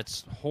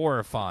 that's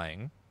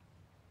horrifying.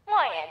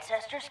 My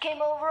ancestors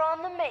came over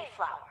on the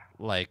Mayflower.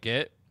 Like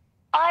it.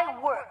 I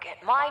work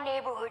at my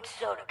neighborhood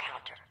soda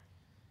counter,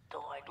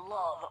 though I'd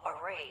love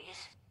a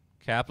raise.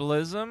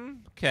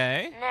 Capitalism?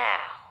 Okay. Now,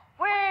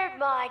 where'd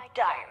my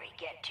diary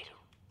get to?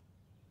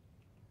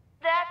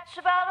 That's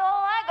about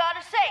all I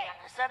gotta say on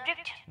the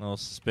subject. A little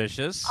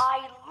suspicious.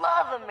 I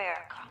love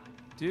America.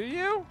 Do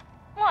you?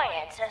 My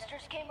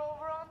ancestors came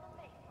over on the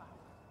Mayflower.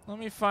 Let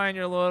me find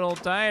your little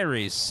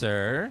diary,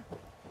 sir.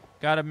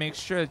 Gotta make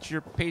sure that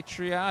you're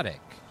patriotic.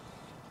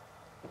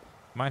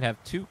 Might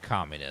have two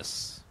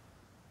communists.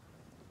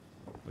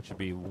 Which would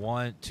be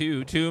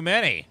two too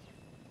many.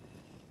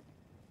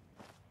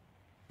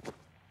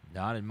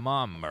 Not in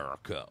my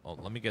America. Oh,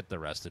 let me get the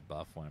rested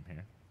buff while I'm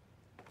here.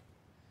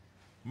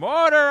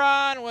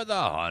 Mortaron with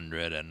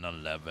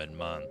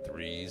 111-month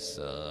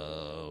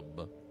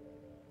resub.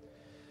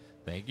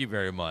 Thank you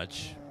very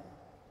much.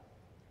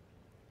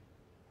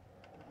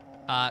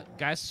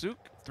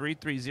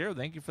 Gaisuk330,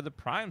 thank you for the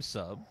Prime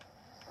sub.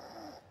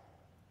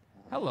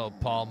 Hello,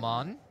 Paul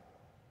Mon.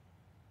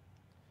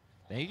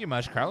 Thank you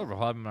much, Carlo, for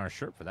having our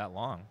shirt for that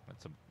long.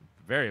 That's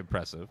very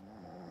impressive.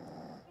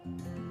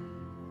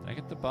 Did I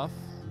get the buff?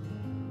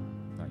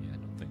 Not yet, I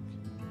don't think.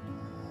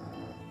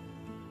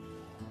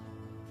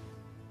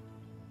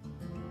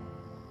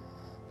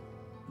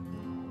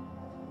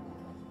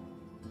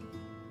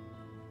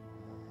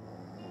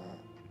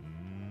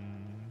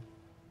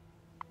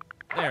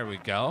 There we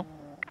go.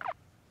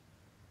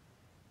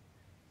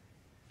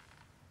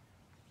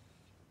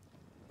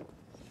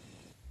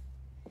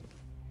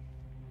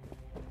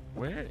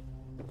 Where?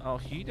 Oh,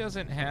 he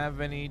doesn't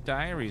have any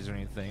diaries or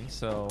anything,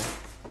 so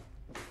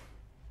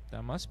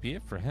that must be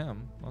it for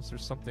him. Unless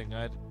there's something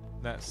I'm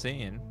not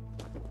seeing.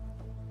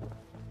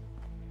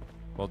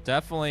 Well,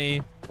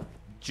 definitely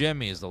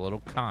Jimmy is the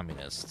little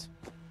communist.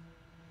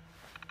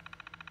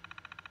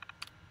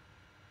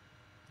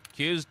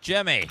 Accuse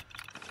Jimmy.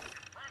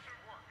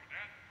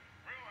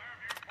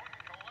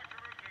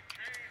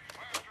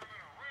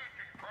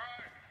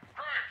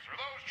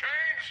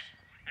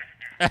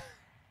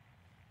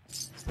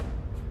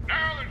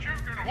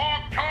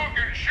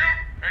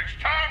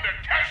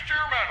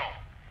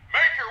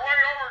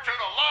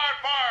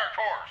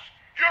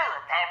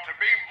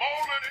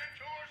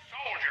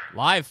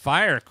 Live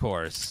fire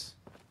course.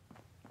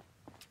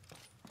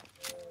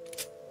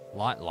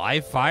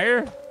 Live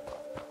fire?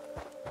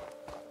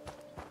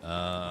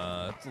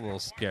 That's a little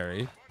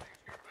scary.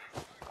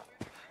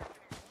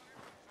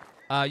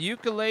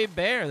 Ukulele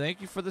Bear,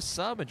 thank you for the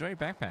sub. Enjoy your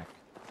backpack.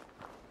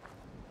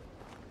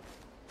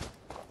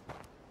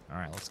 All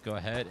right, let's go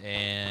ahead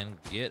and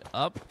get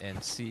up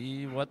and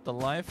see what the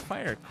live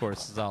fire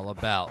course is all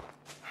about.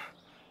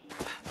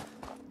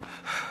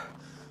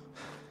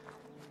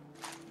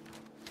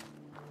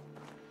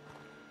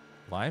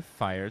 Live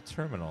fire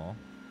terminal.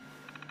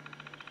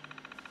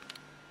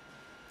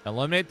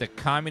 Eliminate the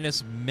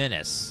communist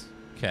menace.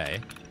 Okay.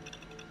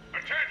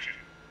 Attention!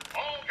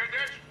 All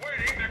cadets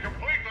waiting to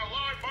complete the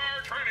live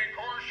fire training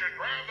course should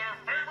grab their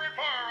favorite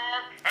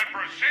firearm and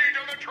proceed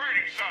to the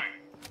training site.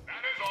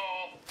 That is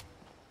all.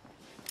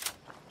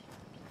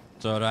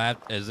 So do I have,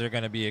 is there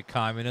going to be a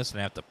communist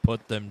and I have to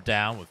put them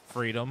down with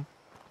freedom?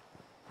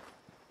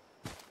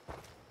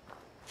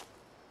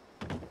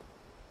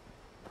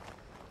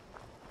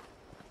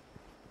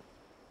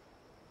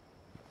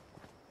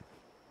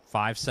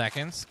 Five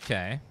seconds. Okay.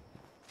 Hands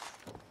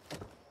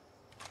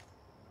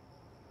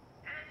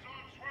on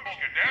swivel,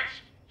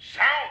 cadets.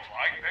 Sounds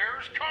like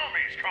there's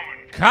commies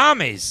coming.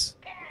 Commies?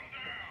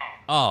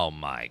 Oh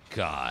my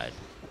god.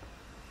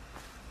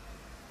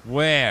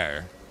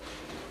 Where?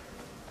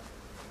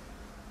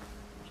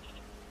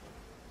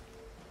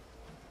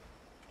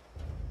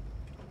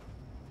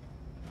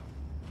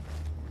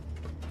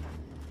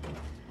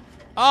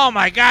 Oh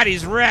my god,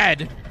 he's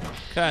red.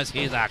 Because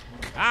he's a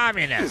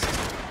communist.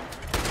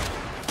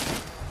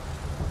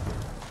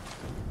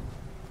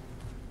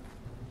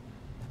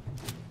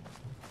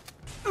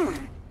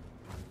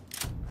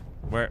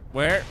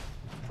 Where?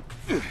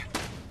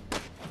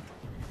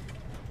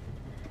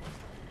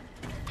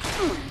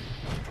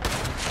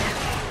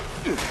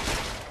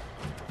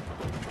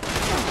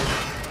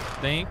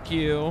 Thank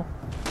you.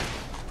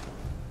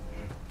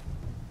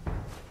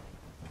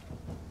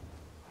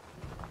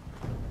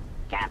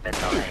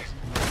 Capitalist.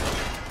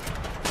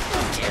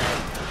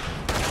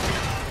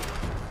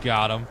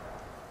 Got him.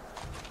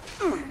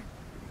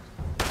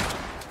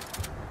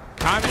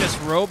 Communist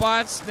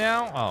robots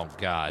now? Oh,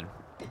 God.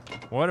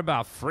 What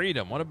about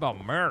freedom? What about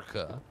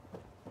America?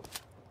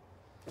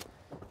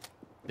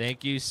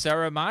 Thank you,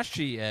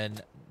 Saramashi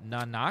and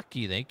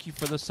Nanaki. Thank you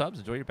for the subs.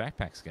 Enjoy your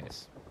backpacks,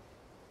 guys.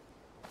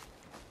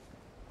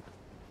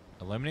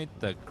 Eliminate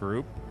the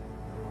group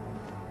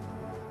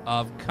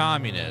of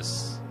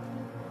communists.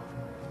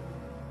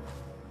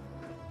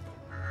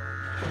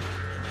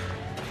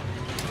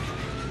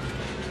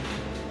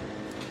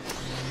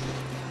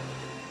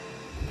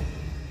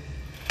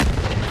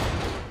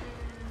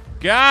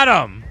 Got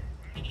him!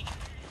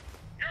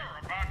 You're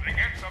about to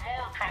get some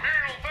more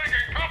communal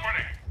thinking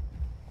company!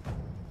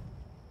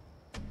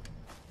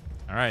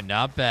 Alright,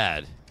 not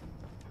bad.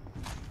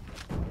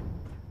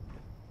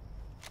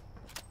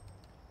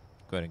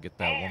 Go ahead and get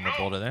that one more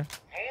bolt in there.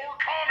 More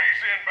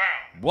commies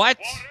inbound! What?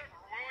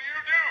 Whatever will you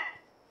do?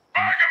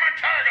 Bag 'em and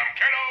tag 'em,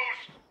 kiddos!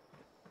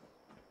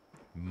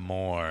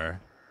 More.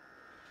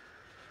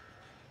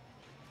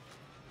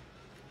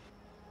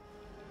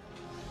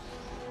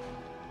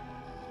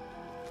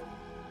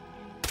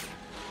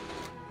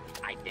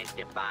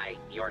 Identify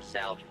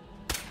yourself.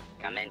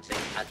 Commencing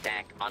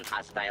attack on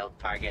hostile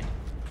target.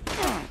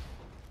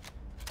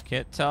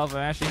 Can't tell if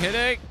I'm actually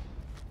hitting.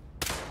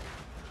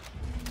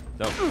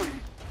 Nope.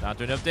 Not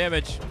doing enough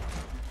damage.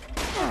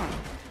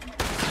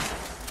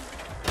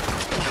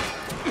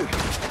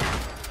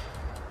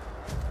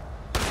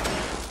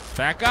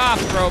 Back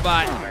off,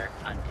 robot.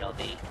 Until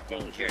the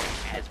danger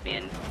has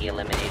been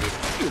eliminated.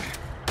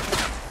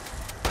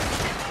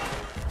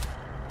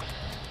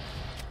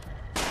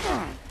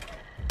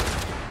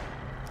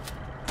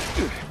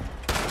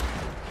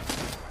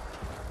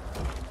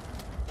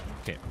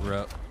 Okay,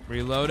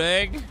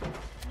 reloading.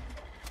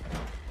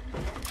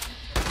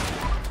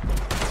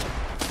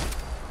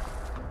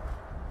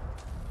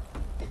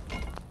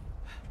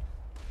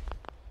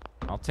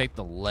 I'll take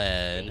the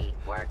lead. The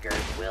workers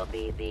will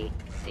be the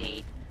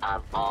seat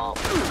of all.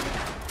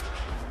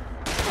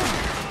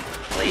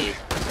 Please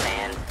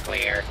stand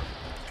clear.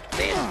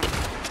 This.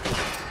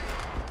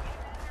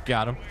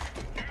 Got him.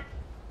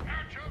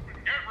 Catch up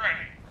and get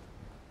ready.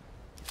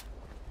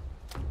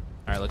 All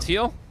right, let's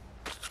heal.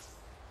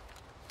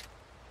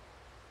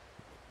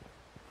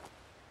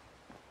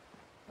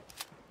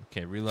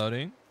 Okay,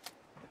 reloading.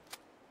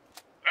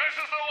 This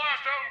is the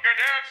last of them,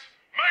 cadets.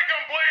 Make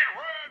them bleed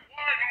red,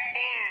 white, and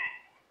blue.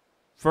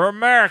 For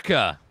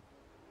America.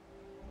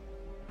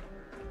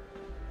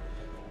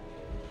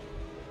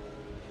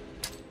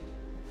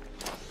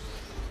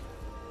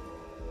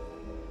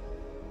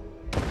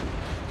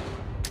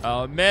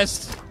 Oh,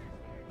 missed.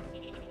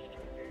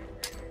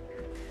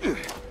 You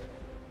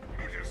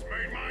just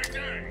made my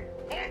day.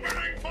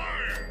 Opening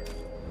fire.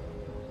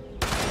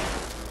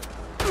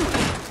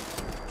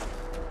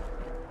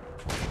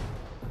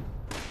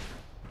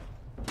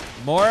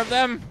 More of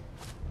them?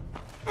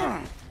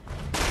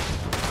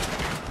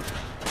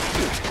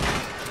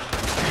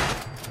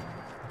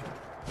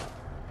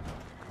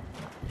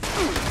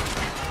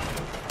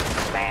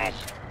 Smash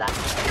the.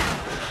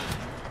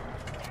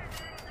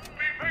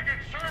 Be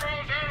picking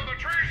servos out of the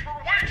trees for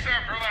weeks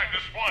after that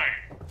display.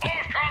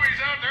 Those commies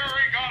out there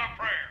ain't got a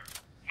prayer.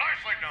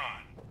 Nicely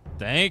done.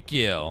 Thank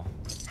you.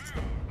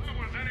 That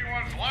was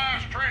anyone's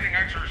last training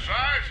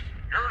exercise.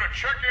 You're to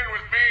check in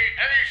with me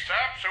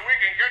ASAP so we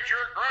can get your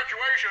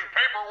graduation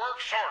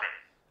paperwork sorted.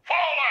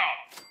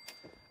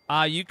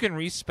 Fallout! You can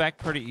respec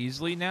pretty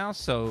easily now,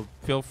 so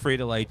feel free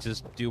to like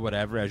just do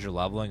whatever as you're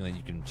leveling, and then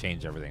you can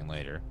change everything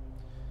later.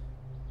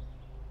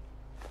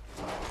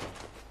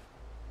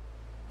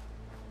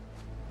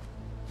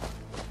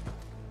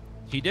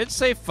 He did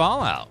say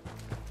Fallout.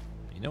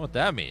 You know what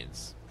that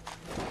means.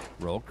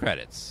 Roll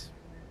credits.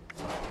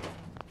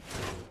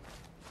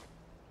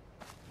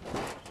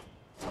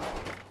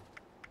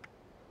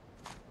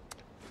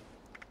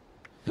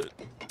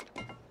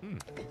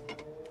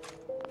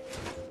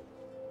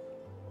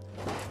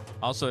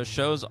 Also, it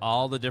shows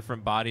all the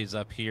different bodies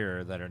up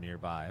here that are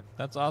nearby.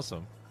 That's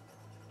awesome.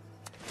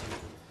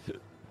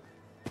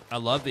 I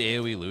love the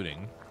AoE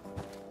looting.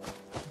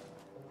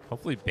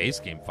 Hopefully base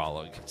game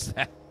Fallout gets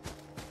that.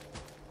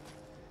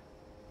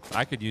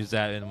 I could use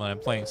that when I'm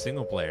playing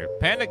single player.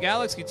 Panda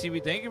Galaxy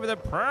TV, thank you for the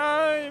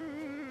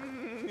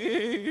Prime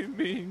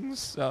Gaming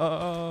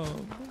sub.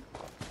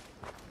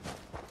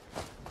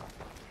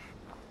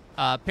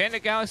 Panda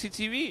Galaxy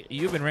TV,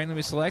 you've been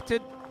randomly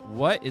selected.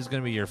 What is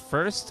going to be your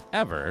first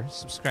ever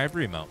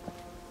subscriber emote?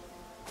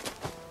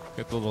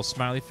 Click the little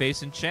smiley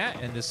face in chat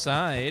and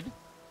decide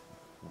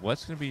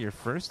what's going to be your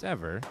first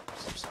ever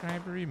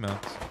subscriber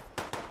emote.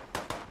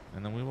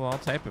 And then we will all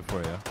type it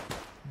for you.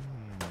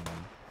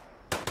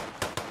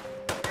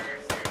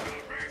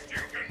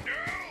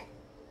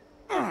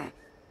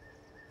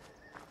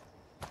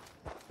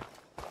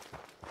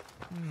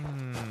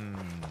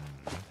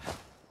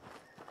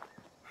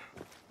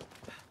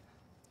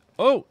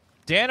 Oh,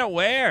 Dana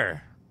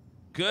Ware.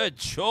 Good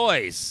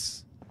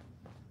choice.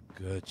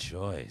 Good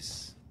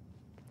choice.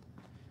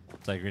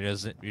 It's like you're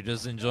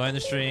just enjoying the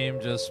stream,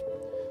 just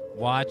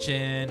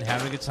watching,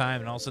 having a good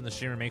time, and all of a sudden the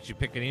streamer makes you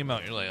pick an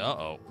emote. You're like,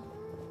 uh-oh.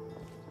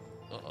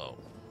 Uh-oh.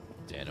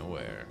 Dana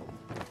Ware.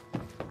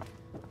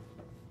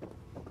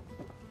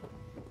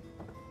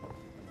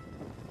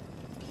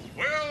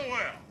 Well,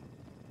 well.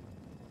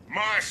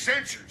 My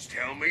sensors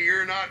tell me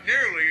you're not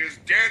nearly as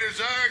dead as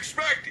I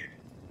expected.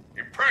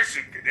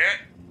 Impressive,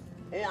 cadet.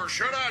 Or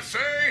should I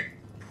say,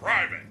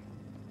 private.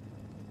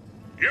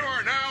 You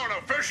are now an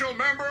official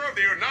member of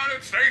the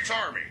United States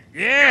Army.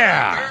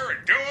 Yeah! Get out there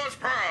and do us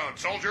proud,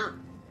 soldier.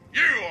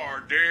 You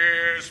are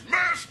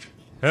dismissed.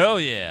 Hell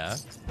yeah.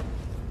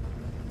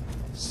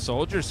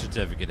 Soldier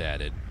certificate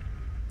added.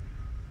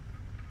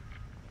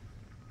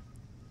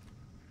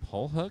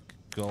 Pole hook,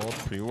 gold,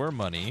 pre-war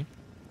money.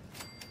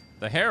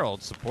 The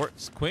Herald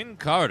supports Quinn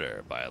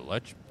Carter by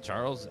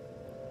Charleston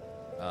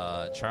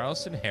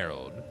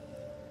Herald.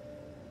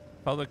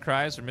 Public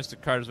cries for Mr.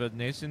 Carter's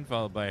resignation,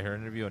 followed by her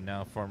interview with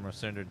now former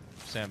Senator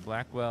Sam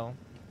Blackwell.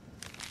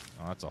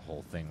 Oh, that's a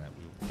whole thing that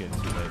we'll get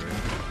into later.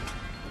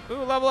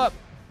 Ooh, level up.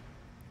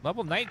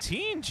 Level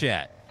 19,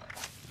 chat.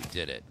 We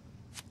did it.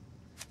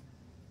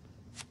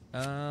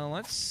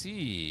 Let's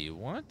see.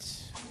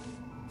 What?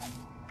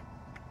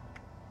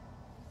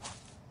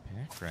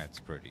 Pack rat's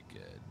pretty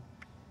good.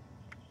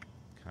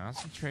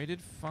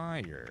 Concentrated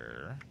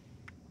fire.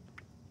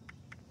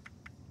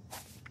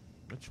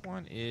 Which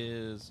one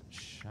is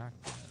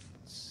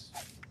shotguns?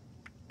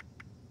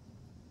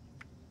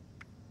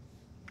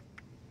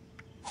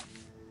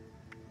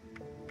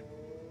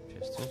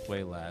 Rifles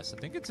way less. I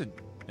think it's an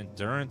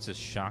endurance is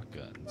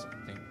shotguns.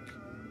 I think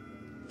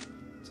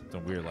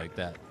something weird like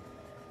that.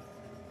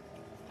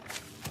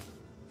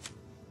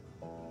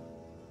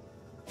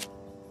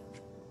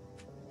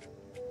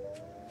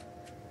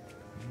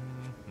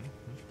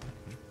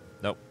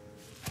 Nope.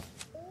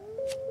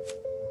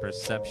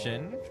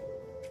 Perception.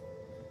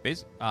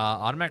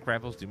 Automatic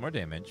rifles do more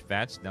damage.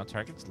 VATS now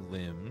targets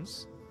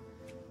limbs.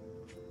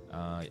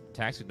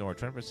 Attacks ignore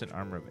 20%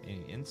 armor of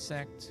any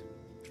insect.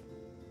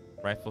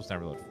 Rifles now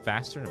reload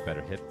faster and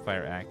better hip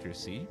fire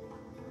accuracy.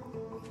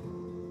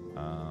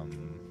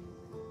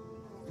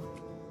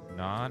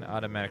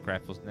 Non-automatic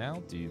rifles now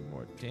do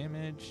more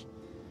damage.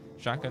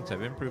 Shotguns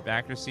have improved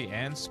accuracy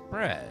and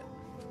spread.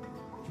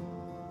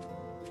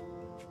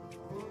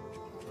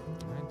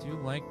 I do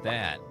like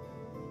that.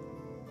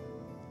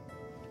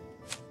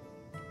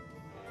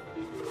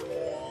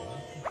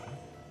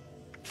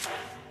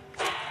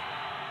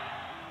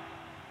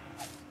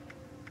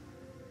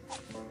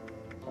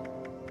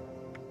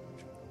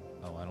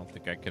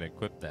 I can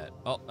equip that.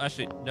 Oh,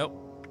 actually, nope.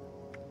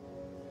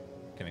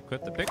 Can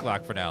equip the big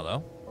lock for now,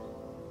 though.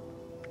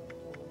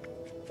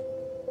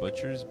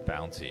 Butcher's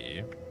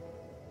Bounty.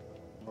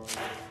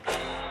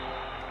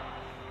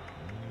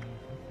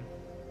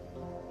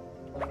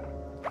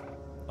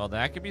 Oh,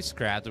 that could be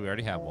scrapped. We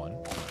already have one.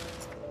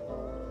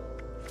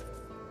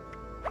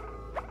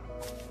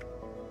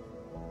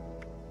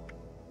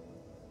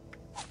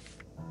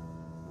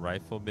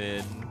 Rifle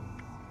bin.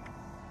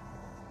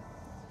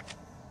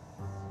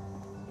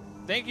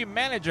 Thank you,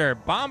 manager.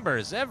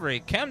 Bombers,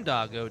 every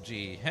Chemdog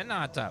OG,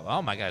 Henata.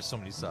 Oh my gosh, so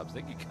many subs.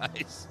 Thank you,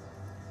 guys.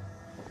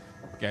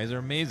 You guys are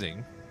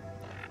amazing.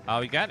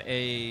 We got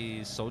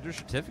a soldier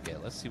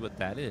certificate. Let's see what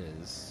that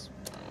is.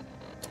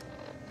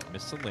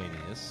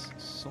 Miscellaneous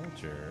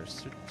soldier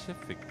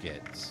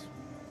certificate.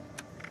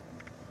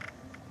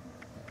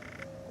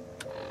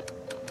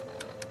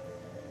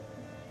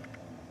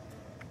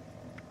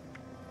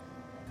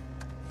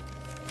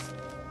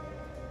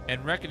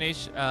 And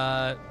recognition.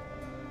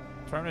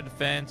 Department of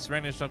Defense,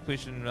 recognition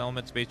completion and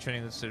elements-based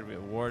training that's to be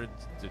awarded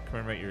to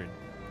commemorate your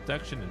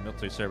induction in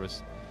military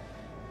service.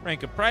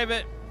 Rank of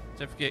private.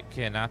 Certificate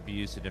cannot be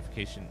used for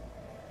identification.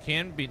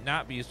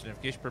 Not be used for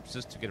identification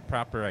purposes. To get a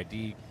proper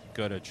ID,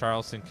 go to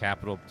Charleston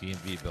Capitol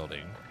DMV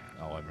building.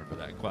 Oh, I remember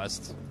that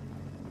quest.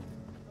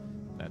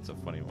 That's a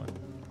funny one.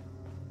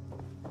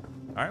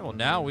 All right, well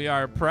now we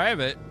are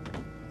private.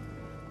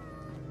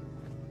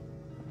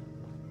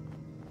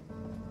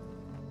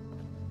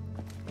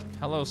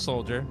 Hello,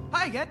 soldier.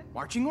 Hi again.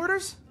 Marching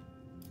orders?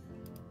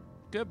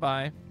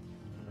 Goodbye.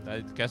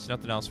 I guess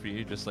nothing else for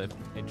you, just like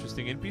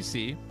interesting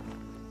NPC.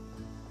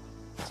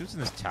 Let's see what's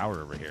in this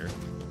tower over here.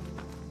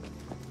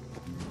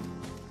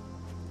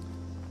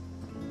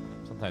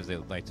 Sometimes they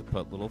like to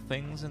put little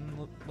things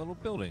in little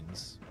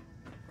buildings.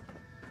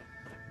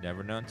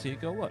 Never know until you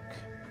go look.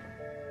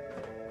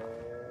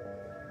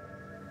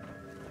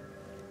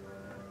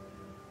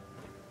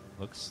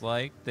 Looks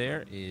like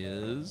there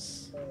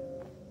is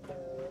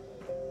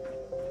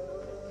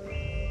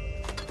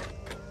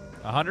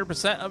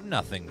 100% of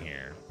nothing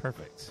here.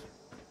 Perfect.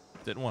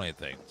 Didn't want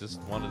anything.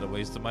 Just wanted a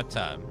waste of my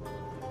time.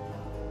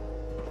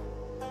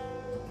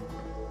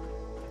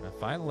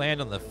 If I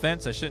land on the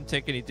fence, I shouldn't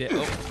take any damage.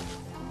 Oh.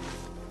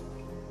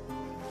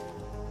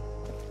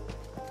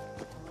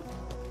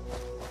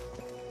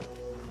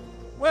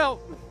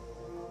 Well.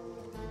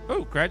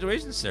 Oh,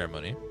 graduation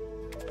ceremony.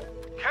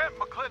 Camp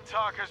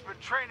McClintock has been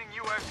training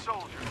U.S.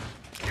 soldiers,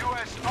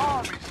 U.S.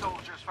 Army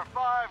soldiers for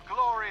 5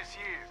 glorious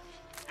years.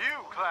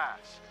 You,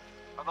 class,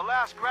 are the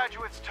last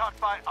graduates taught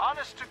by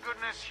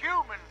honest-to-goodness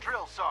human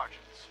drill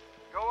sergeants.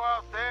 Go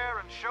out there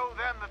and show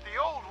them that the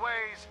old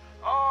ways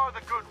are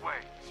the good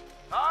ways.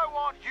 I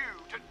want you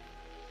to...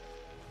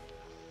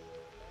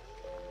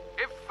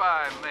 If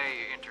I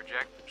may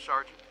interject,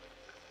 Sergeant,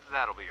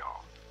 that'll be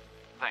all.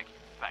 Thank you,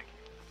 thank you.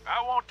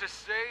 I want to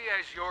say,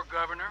 as your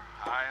governor,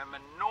 I am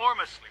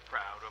enormously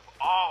proud of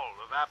all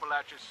of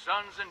Appalachia's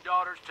sons and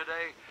daughters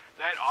today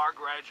that are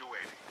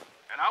graduating.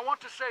 And I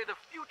want to say the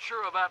future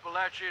of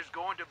Appalachia is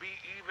going to be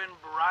even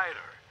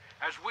brighter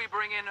as we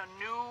bring in a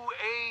new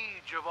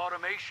age of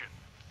automation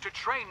to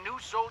train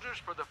new soldiers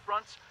for the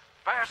fronts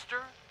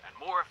faster and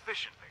more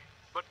efficiently.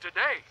 But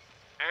today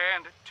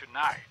and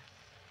tonight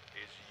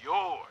is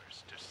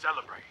yours to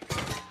celebrate.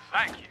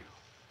 Thank you.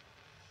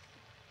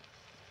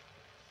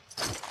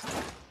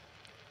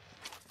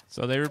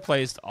 So they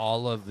replaced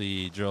all of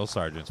the drill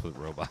sergeants with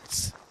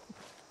robots.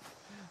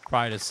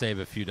 Probably to save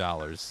a few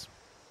dollars.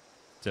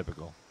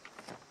 Typical.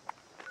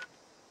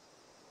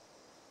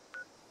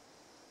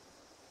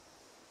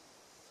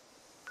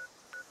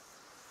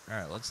 All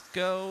right, let's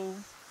go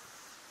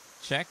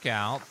check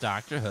out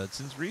Dr.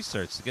 Hudson's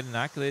research to get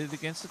inoculated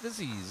against the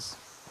disease.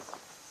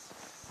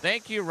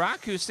 Thank you,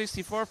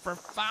 Raku64, for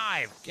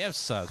 5 gift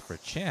subs for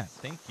chat.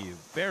 Thank you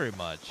very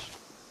much.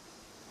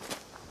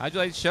 How'd you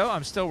like the show?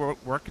 I'm still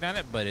working on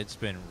it, but it's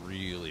been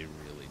really,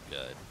 really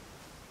good.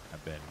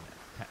 I've been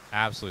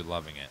absolutely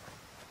loving it.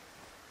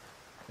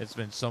 It's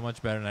been so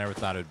much better than I ever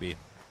thought it would be.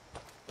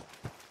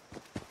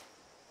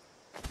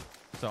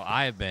 So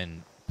I have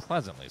been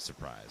pleasantly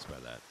surprised by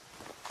that.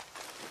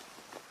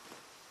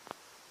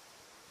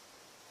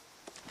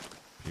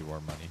 Pre-war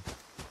money.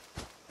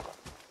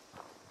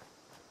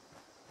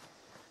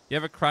 You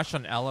have a crush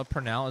on Ella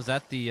Purnell? Is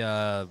that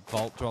the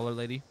Vault Dweller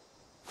lady?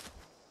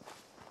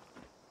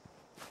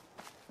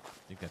 I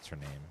think that's her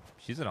name.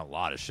 She's in a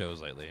lot of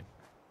shows lately.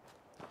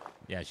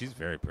 Yeah, she's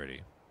very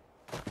pretty.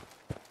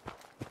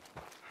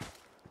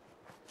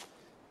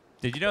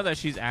 Did you know that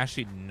she's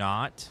actually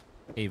not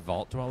a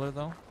Vault Dweller,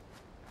 though?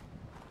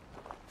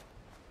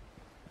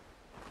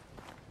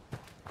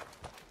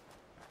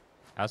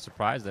 I was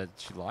surprised that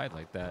she lied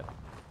like that.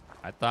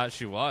 I thought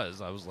she was.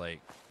 I was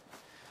like,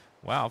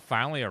 wow,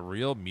 finally a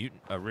real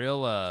mutant, a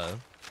real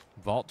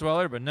Vault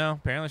Dweller, but no,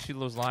 apparently she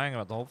was lying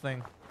about the whole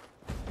thing.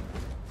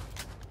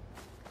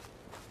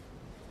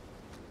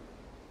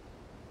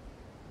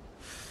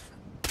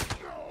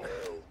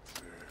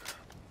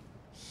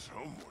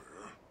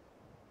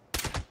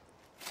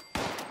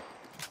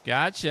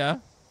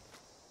 Gotcha.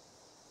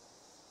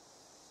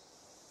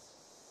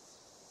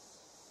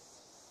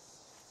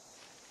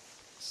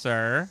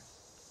 Sir.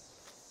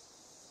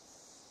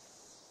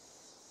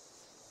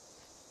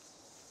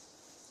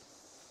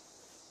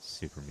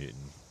 Super mutant.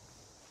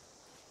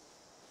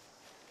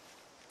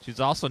 She's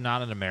also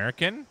not an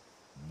American?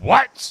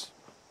 What?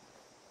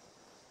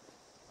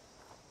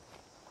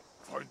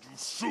 Find you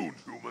soon,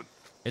 human.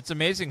 It's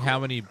amazing how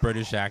many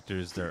British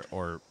actors there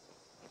or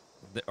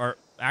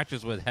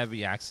actors with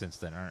heavy accents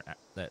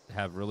that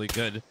have really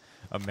good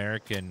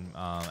American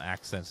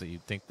accents that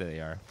you'd think that they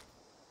are.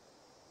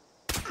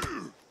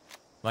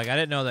 Like, I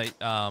didn't know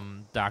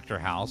that Dr.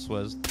 House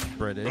was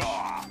British.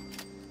 I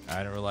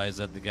didn't realize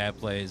that the guy who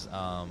plays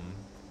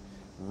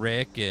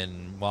Rick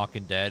in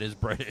Walking Dead is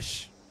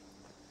British.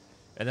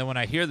 And then when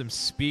I hear them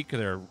speak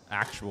their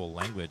actual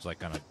language,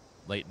 like on a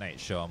late night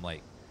show, I'm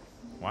like,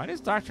 why does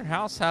Dr.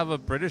 House have a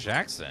British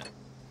accent?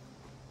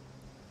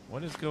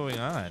 What is going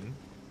on?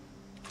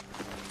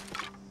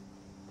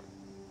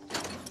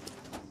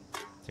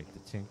 Take the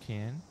tin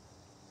can.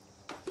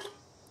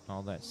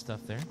 All that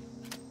stuff there.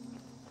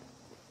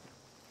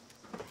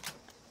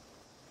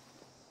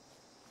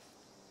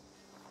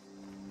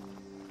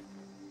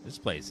 This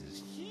place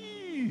is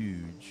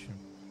huge.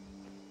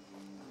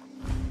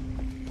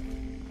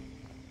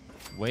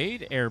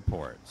 Wade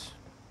Airport.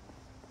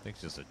 I think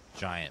it's just a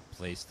giant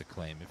place to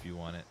claim if you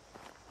want it.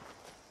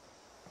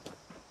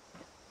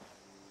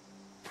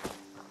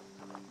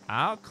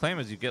 I'll claim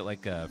as you get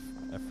like a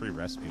free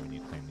recipe when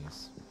you claim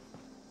these.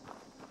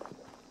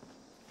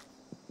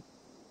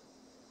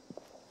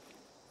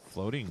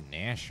 Floating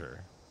Nasher.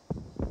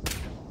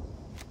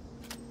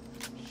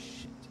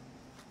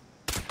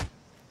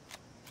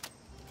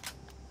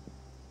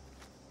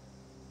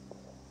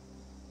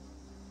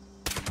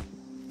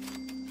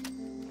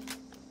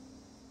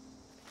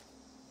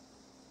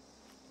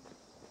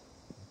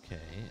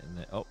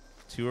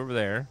 Two over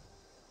there.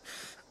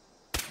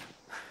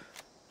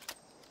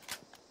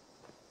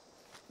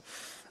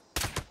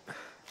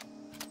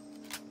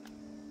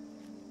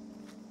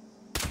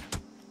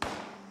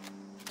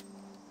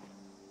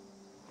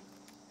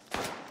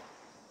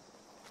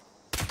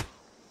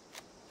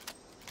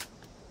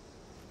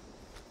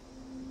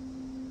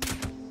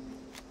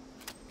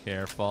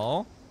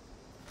 Careful.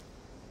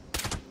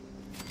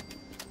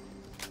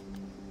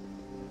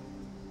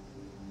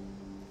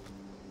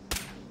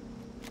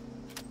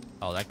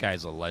 Oh, that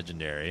guy's a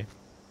legendary.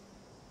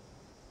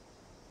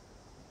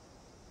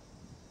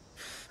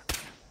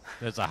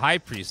 There's a high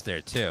priest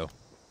there, too.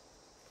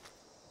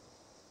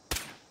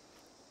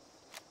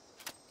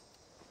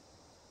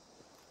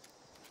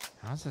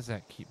 How does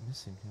that keep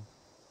missing him?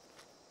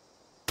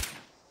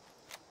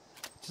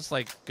 Just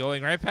like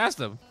going right past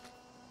him.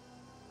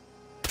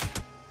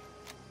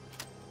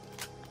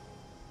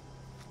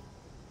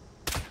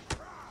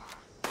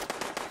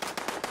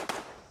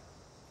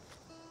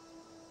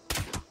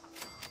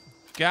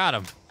 Got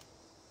him.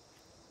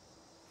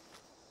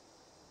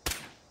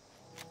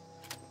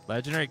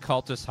 Legendary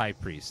cultist high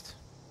priest.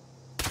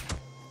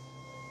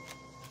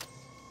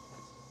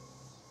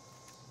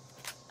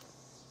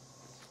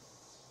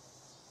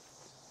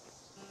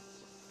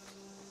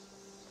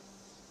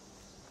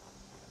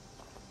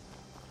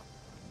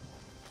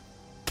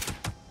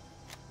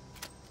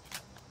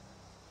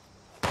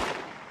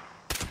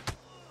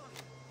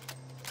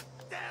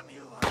 Damn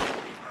you,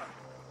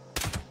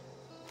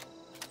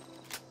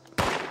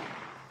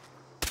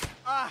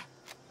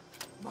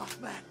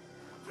 Mothman,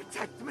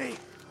 protect me.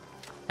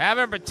 Have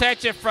him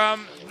protect you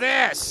from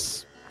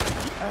this.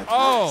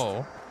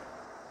 Oh.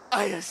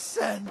 I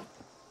ascend.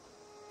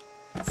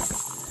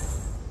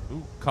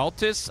 Ooh,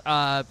 cultist,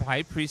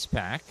 high priest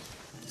pack.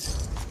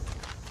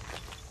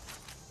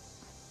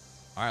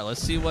 All right,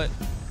 let's see what.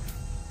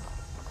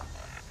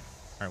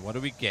 All right, what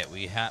do we get?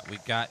 We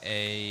got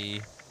a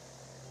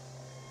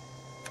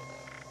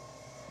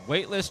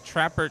weightless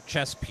trapper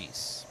chest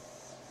piece,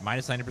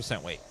 minus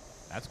 90% weight.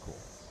 That's cool.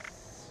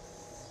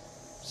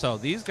 So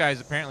these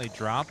guys apparently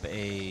drop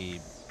a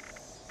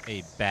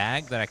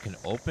bag that I can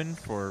open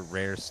for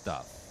rare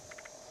stuff.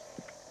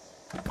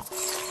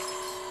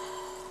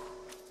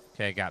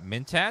 Okay, I got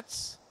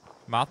Mintats,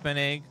 Mothman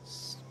Egg,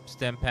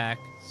 Stem Pack,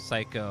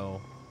 Psycho.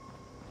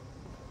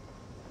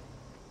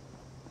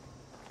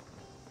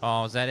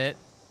 Oh, is that it?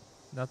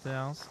 Nothing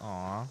else?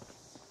 Aw.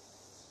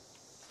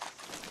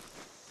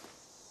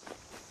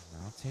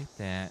 I'll take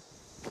that.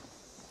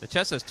 The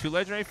chest has 2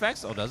 legendary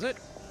effects? Oh, does it?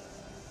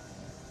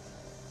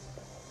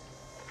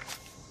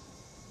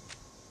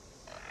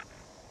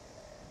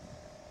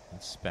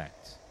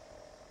 Inspect.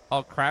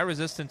 Oh, cryo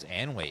resistance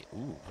and weight.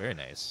 Ooh, very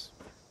nice.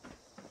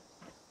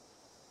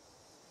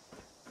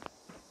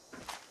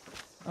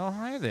 Oh,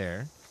 hi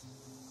there.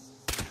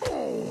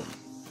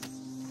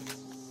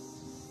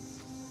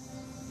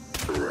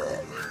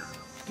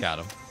 Got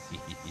him.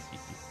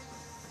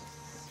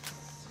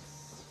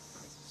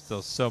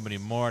 Still so many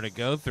more to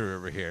go through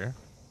over here.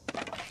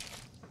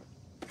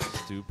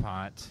 Stew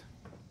pot.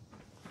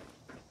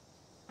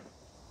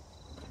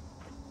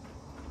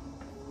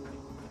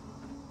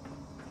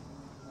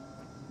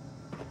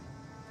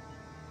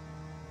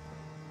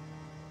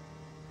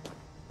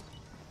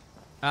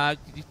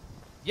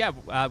 Yeah,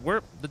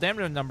 the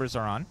damage numbers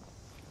are on.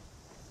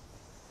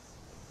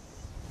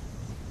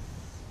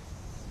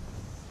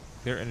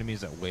 Clear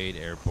enemies at Wade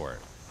Airport.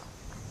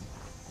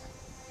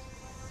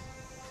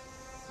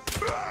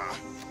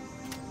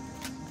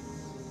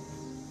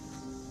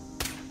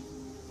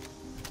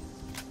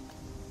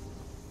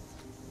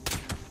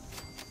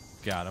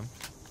 Got him.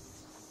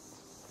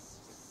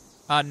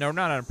 No, we're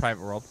not on a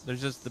private world.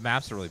 There's just, the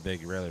maps are really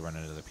big. You rarely run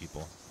into the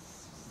people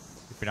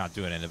if you're not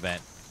doing an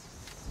event.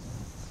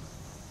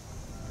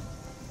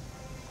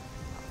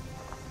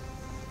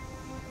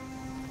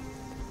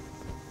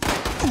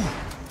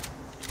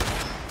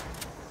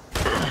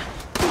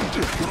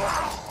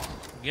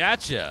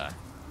 Gotcha.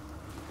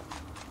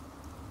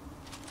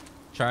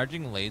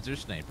 Charging laser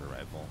sniper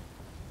rifle.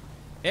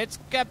 It's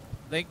Kep.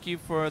 Thank you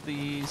for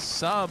the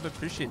sub.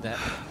 Appreciate that.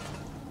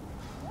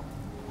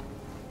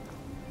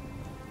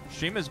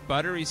 Stream is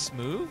buttery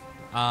smooth.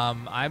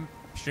 I'm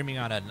streaming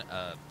on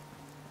a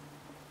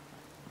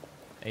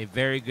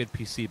very good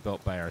PC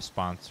built by our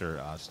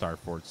sponsor,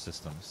 Starforge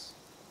Systems.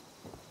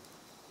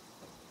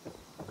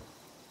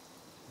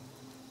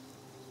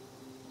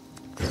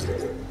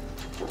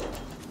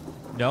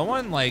 No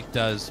one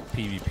does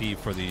PvP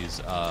for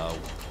these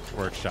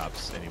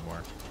workshops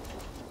anymore.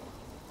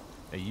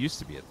 It used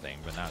to be a thing,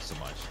 but not so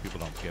much. People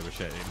don't give a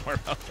shit anymore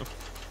about them.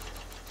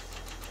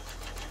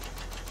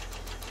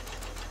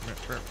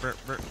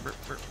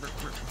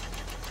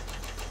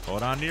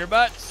 Hold on to your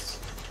butts.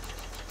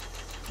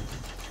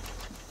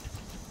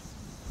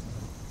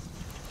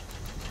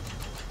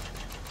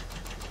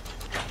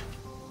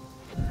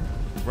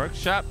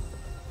 Workshop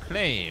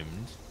claimed.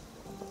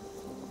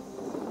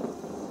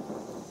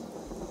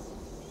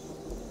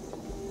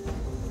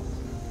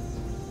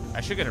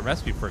 I should get a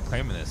recipe for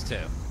claiming this too.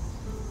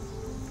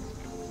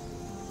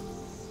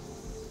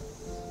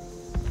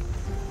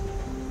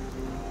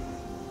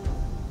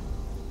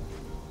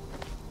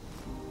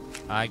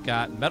 I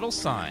got metal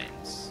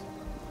signs.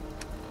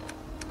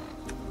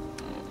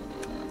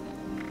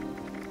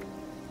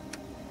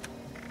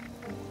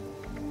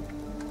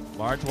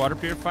 Large water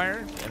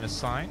purifier and a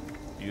sign.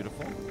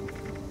 Beautiful.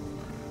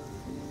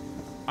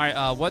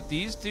 Alright, what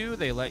these do,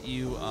 they let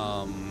you,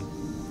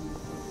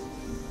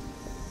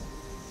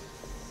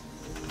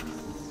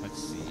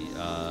 let's see,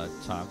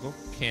 toggle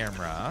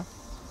camera.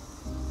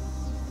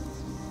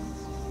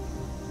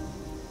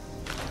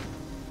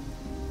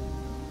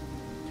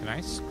 Can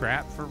I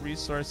scrap for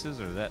resources,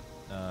 or that,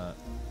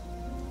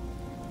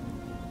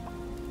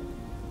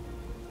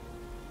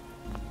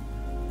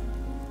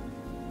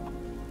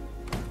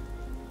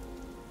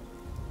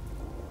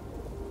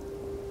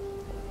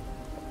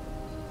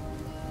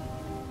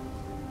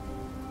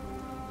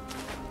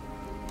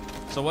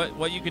 So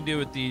what you can do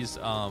with these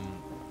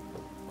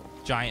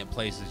giant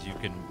places, you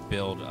can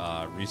build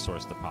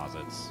resource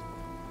deposits.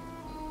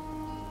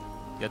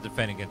 You have to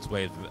defend against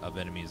waves of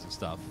enemies and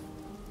stuff.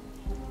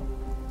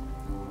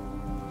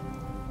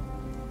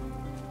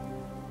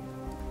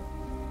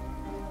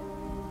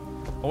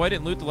 Oh, I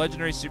didn't loot the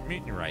legendary super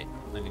mutant. You're right.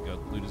 I need to go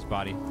loot his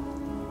body.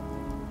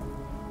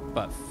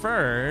 But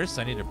first,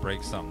 I need to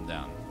break something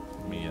down.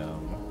 Let me,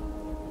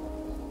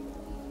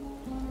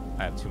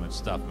 I have too much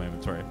stuff in my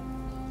inventory.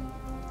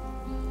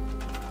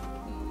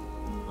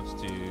 Let's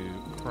do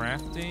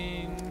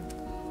crafting.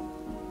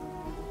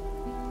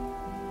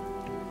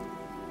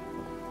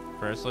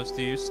 First, let's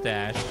do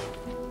stash.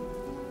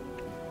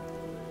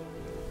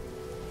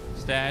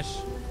 Stash.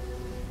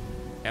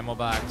 Ammo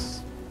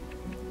box.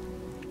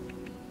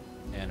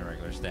 And a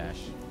regular stash.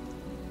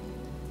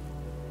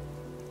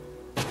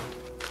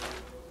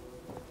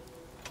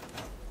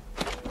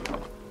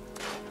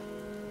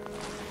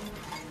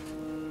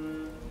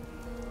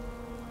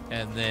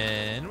 And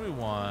then we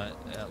want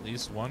at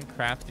least one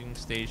crafting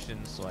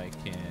station so I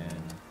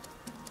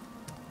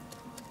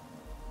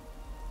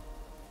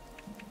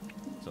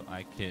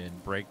can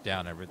break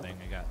down everything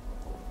I got.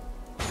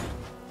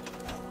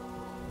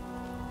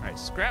 All right,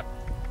 scrap.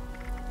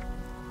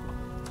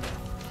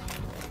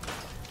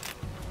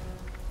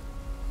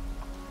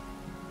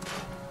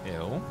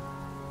 Ew.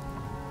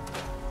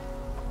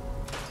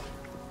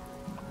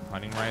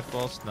 Hunting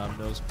rifle,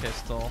 snub-nosed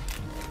pistol.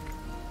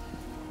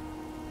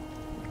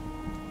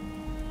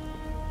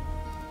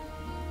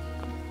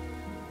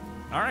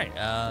 Alright,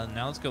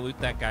 now let's go loot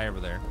that guy over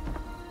there.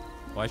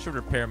 Well, I should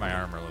repair my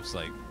armor, looks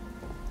like.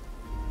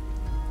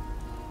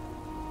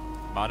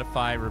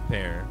 Modify,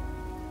 repair.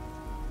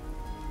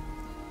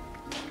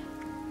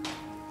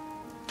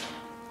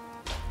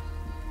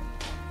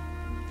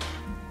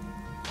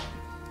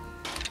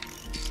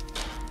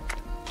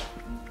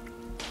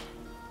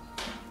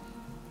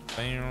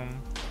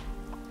 Bam.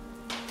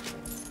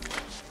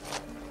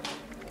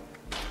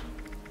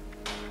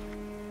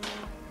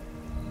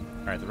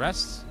 Alright, the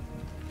rest.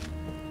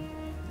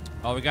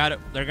 Oh, we got it.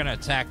 They're gonna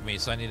attack me,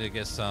 so I need to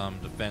get some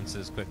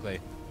defenses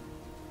quickly.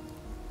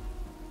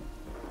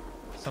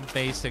 Some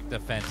basic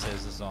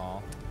defenses is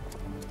all.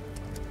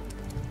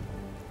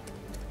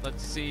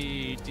 Let's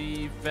see.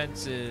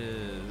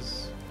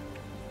 Defenses.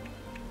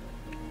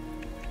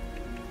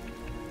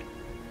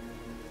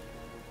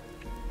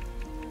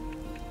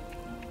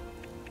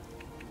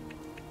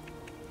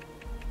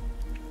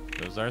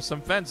 Those are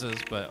some fences,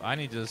 but I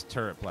need just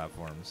turret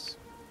platforms.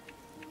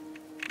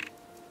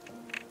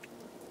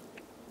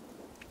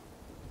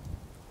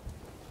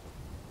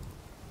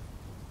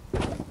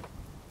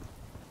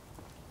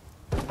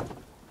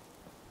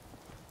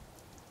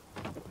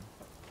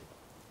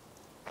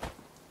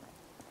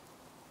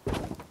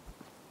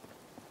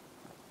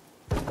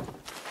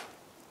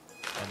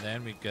 And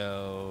then we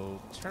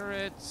go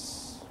turrets.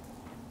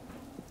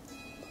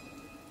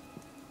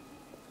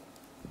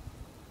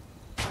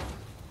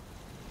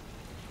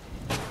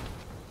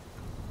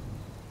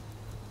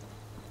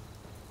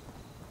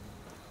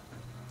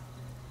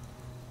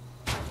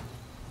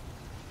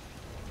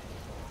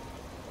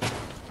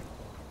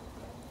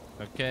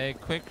 Okay,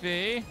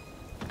 quickly.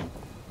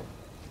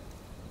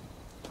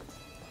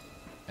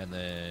 And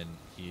then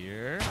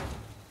here.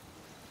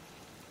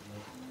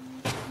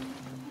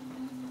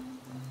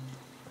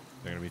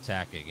 They're gonna be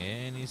attacking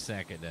any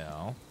second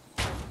now.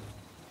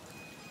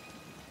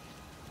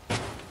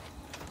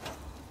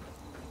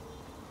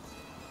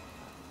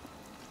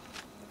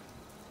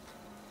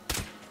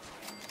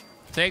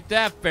 Take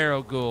that,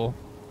 Pharaoh Ghoul.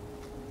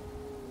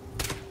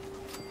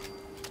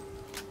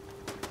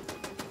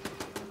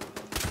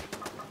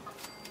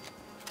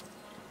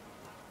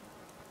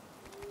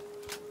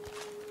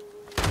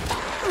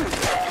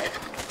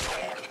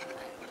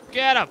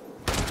 Get him!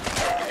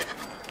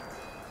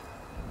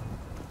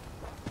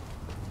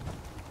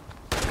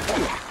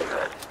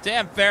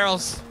 Damn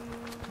Pharaohs!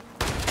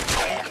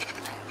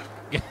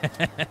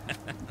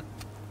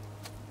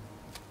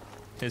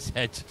 His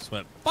head just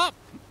went pop!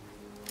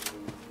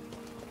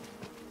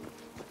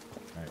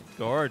 Alright,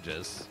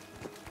 gorgeous.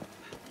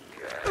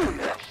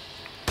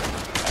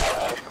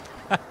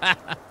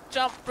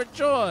 Jump for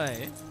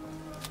joy!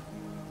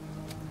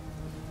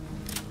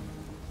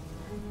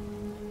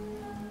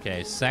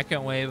 Okay,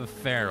 second wave of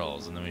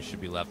ferals, and then we should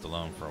be left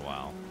alone for a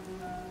while.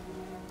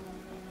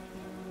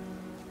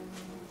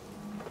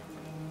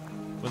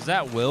 Was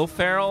that Will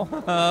Ferrell?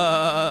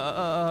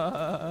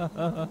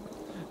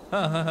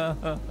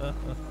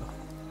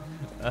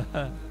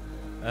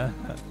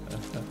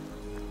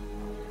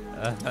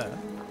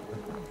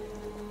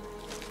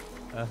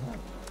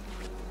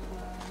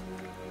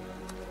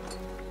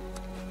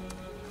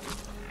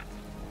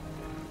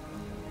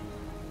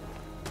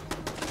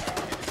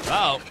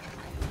 Oh.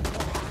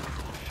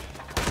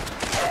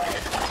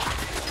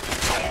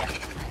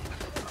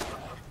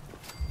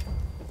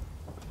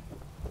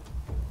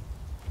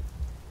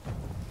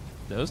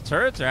 Those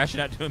turrets are actually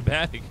not doing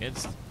bad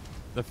against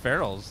the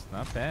ferals.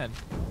 Not bad.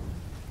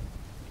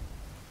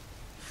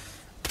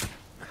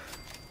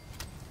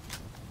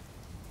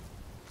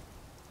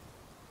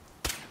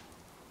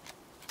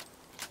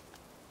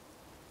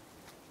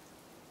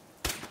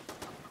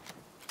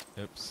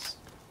 Oops.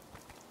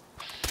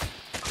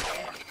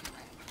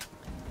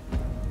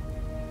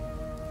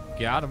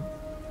 Got him.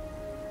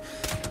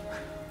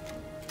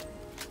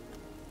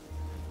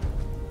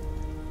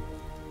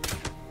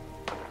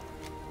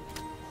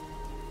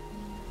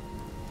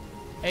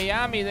 Hey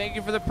Yami, thank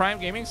you for the Prime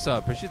Gaming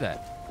sub. Appreciate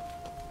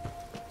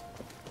that.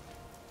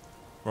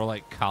 Or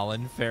like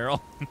Colin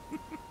Farrell.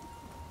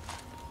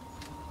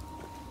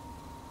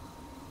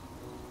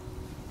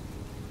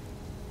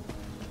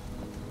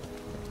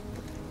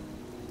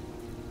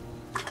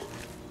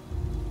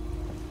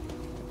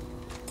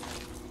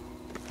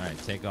 Alright,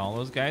 take all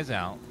those guys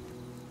out.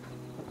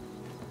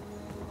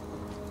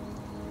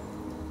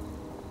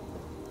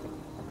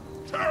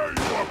 Tear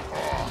you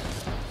apart!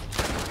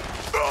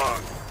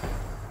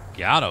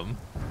 Got him.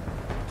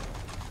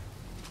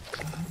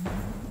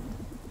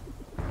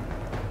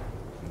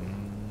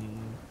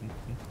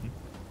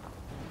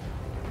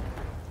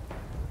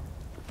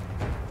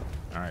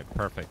 All right,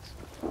 perfect.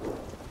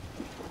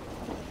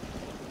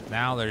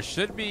 Now there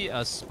should be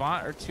a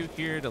spot or two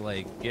here to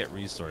like get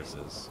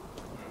resources.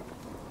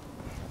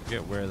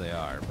 Forget where they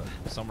are,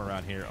 but somewhere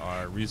around here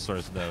are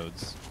resource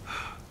nodes.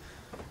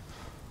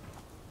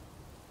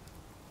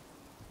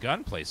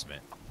 gun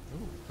placement.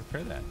 Ooh,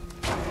 prepare that.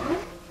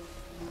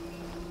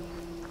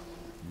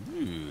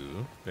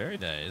 Ooh, very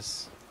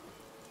nice.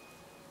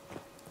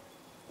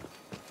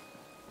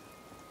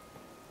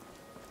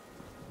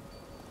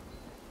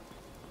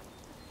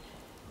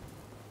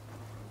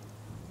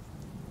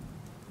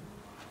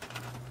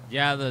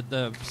 Yeah,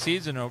 the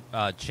season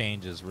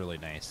change is really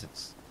nice.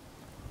 It's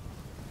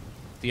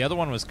the other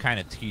one was kind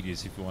of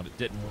tedious if you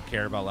didn't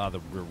care about a lot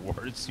of the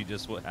rewards. You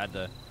just had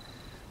to,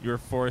 you were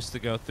forced to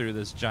go through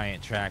this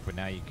giant track, but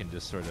now you can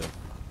just sort of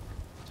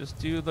just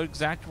do the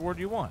exact reward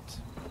you want.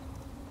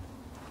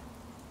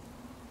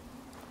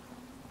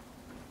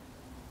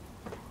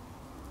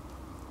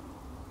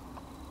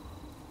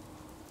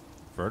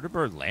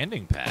 Vertibird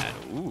landing pad.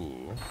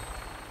 Ooh.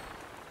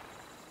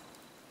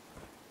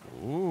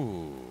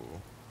 Ooh.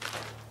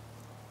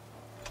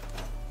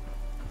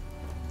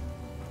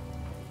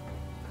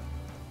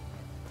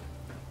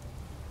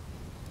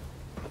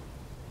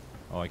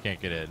 Oh, I can't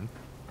get in.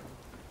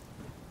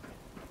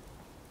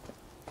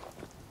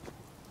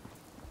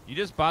 You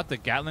just bought the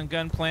Gatling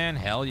gun plan?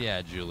 Hell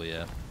yeah,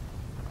 Julia.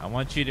 I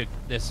want you to...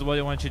 This is what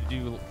I want you to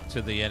do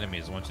to the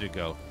enemies. I want you to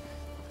go...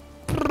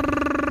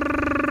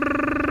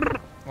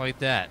 like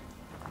that.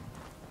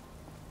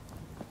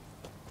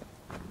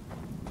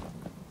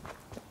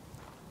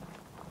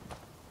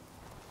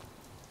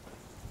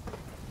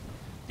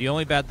 The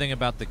only bad thing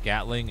about the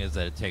Gatling is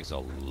that it takes a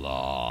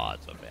lot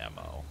of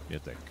ammo. You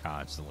have to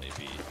constantly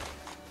be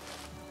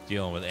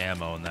dealing with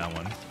ammo in that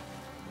one.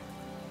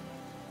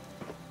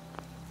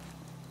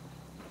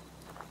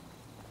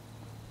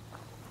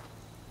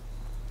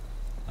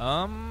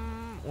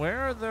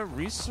 Where are the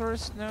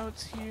resource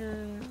notes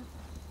here?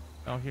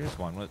 Oh, here's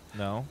one. What?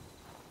 No.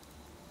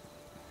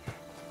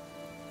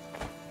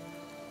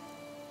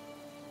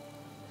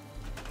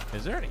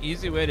 Is there an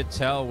easy way to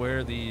tell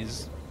where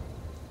these...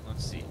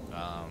 Let's see.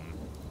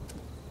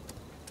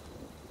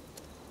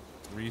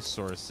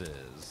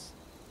 Resources.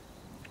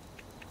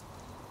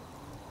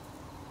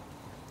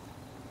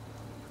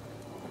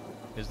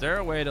 Is there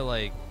a way to,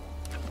 like,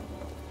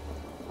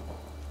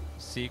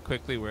 see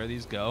quickly where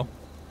these go?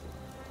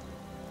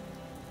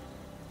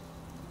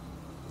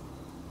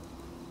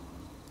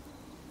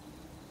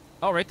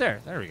 Oh, right there.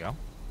 There we go.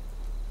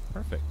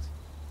 Perfect.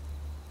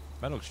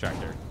 Metal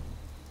extractor.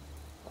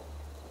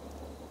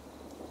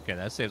 Okay,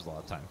 that saves a lot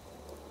of time.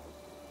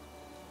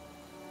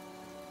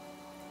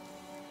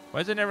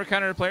 Why is it never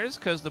counter players?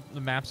 Because the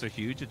maps are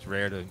huge. It's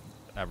rare to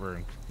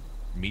ever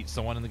meet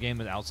someone in the game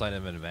outside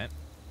of an event.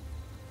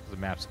 The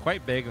map's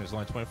quite big, and there's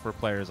only 24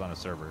 players on a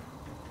server.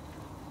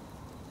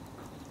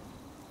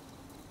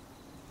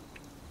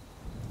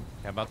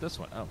 How about this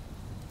one? Oh.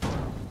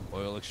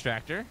 Oil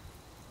extractor.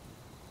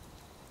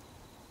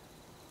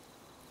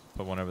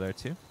 Put one over there,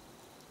 too.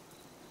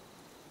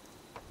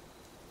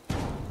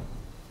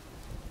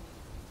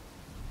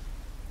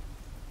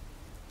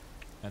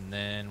 And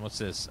then, what's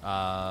this?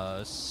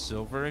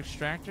 Silver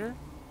extractor?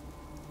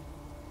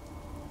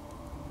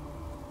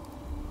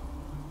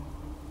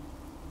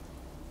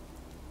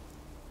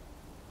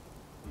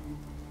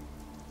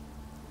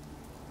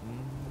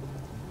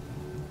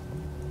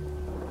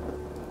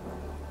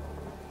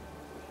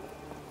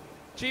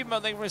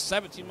 Achievement, thank you for a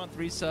 17-month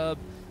resub.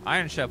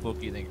 Iron Chef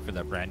Wookie, thank you for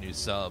that brand new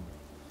sub.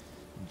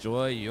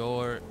 Enjoy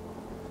your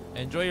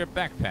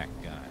backpack,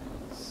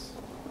 guys.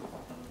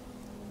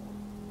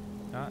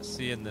 Not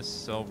seeing this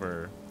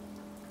silver.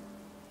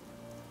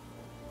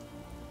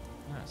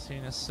 Not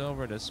seeing a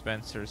silver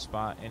dispenser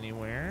spot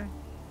anywhere.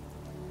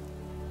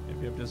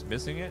 Maybe I'm just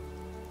missing it.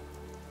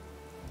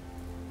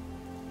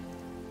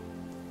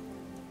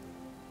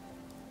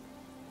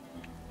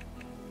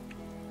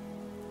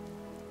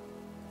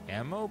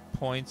 Ammo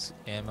points,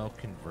 ammo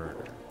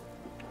converter.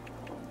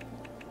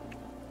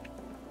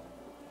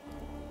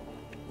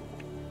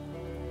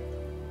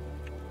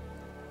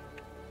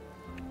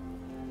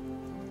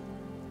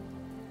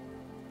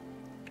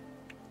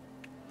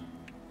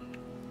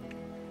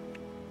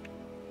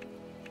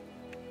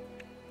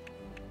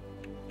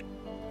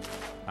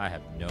 I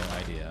have no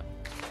idea.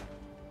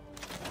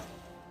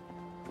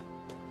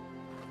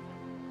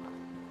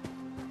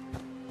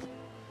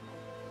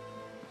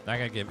 I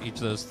gotta give each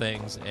of those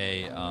things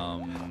a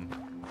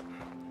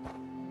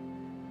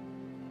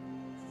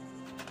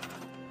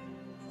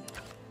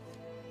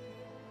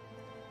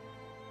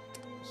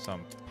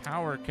some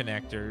power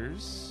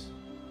connectors.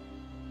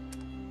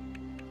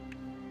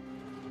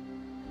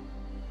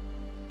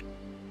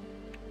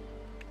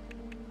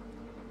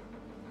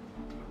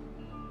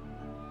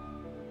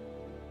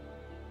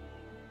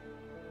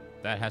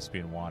 That has to be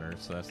in water,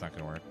 so that's not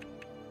gonna work.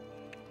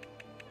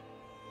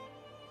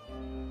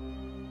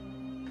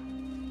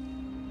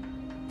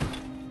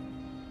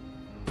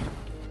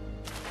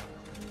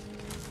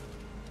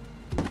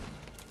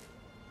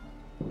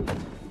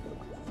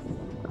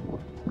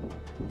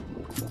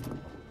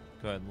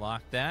 Go ahead and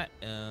lock that.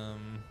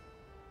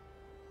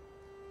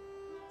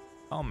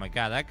 Oh my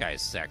god, that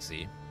guy's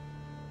sexy.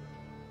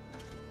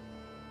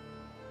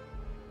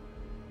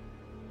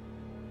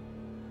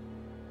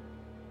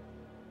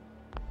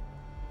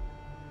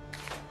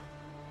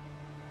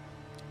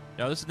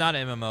 No, this is not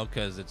an MMO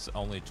because it's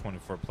only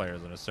 24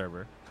 players on a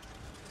server.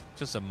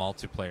 Just a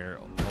multiplayer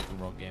open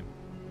world game.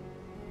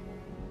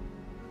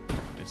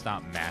 It's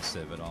not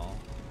massive at all.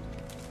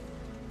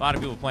 A lot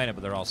of people playing it,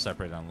 but they're all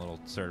separated on little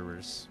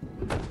servers.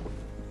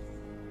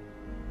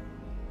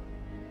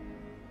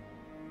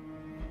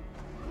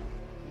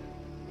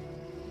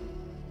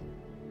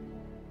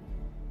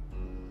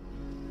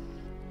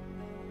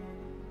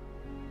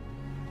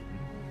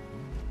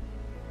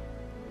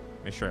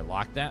 Make sure I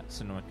lock that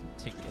so no one can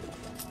take it.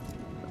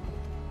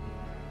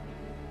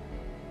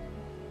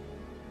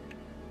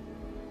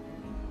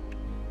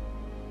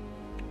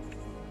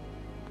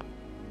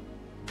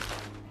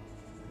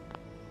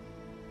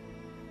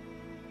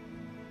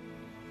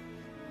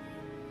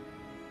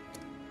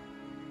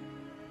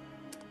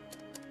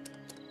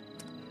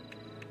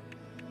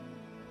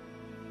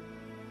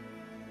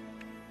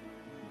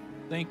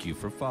 Thank you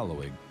for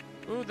following.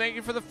 Ooh, thank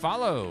you for the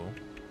follow.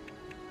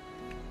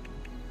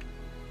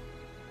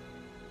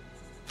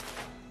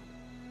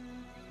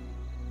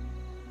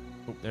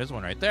 Ooh, there's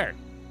one right there.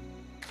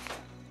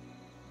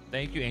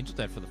 Thank you, Angel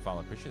Dad, for the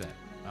follow. Appreciate that.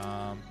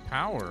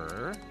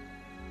 Power.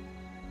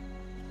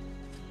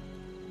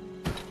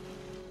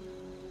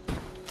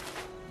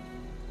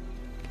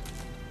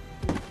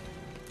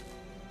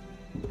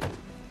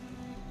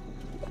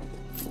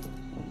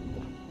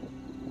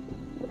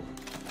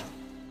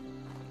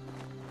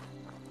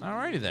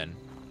 Alrighty then.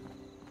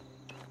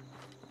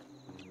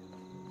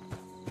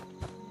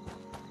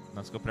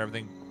 Let's go put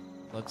everything.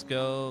 Let's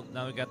go.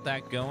 Now we got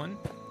that going.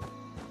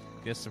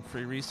 Get some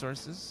free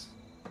resources.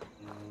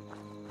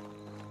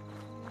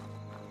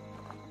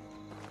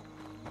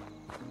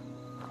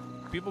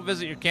 People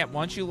visit your camp.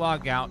 Once you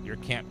log out, your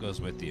camp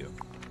goes with you.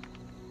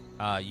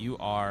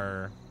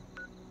 Your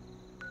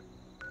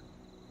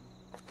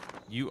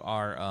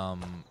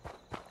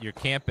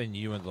camp and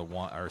you and the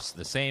one are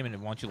the same, and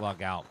once you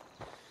log out,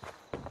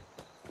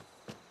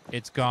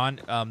 it's gone.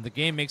 The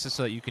game makes it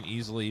so that you can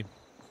easily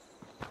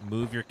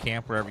move your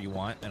camp wherever you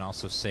want and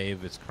also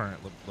save its current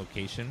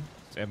location.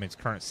 I mean, its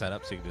current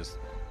setup, so you can just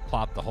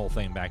plop the whole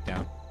thing back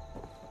down.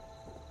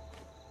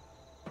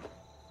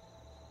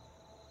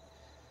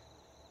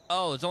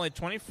 Oh, it's only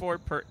 24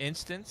 per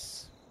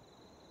instance.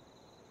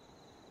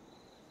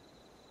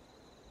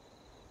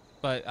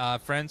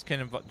 But friends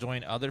can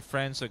join other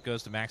friends, so it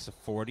goes to max of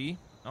 40.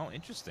 Oh,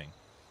 interesting.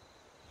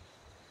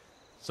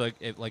 So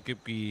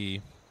it'd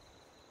be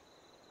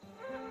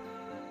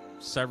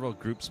several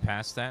groups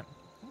past that.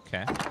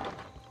 Okay.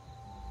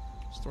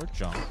 Store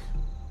junk.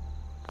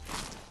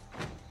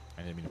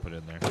 I didn't mean to put it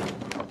in there.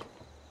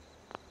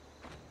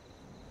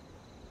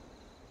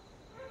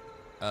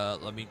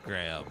 Let me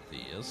grab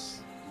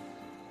these.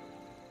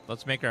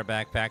 Let's make our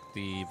backpack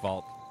the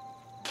vault.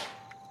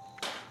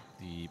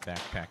 The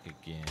backpack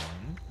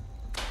again.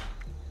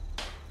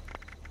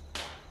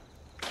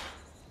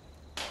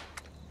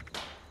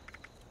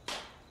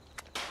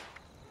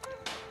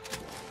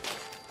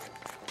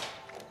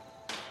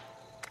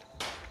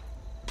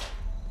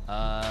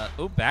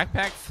 Oh,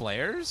 backpack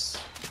flares?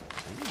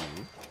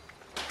 Ooh.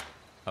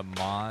 A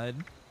mod.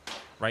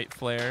 Right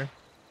flare.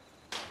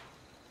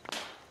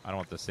 I don't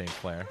want the same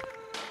flare.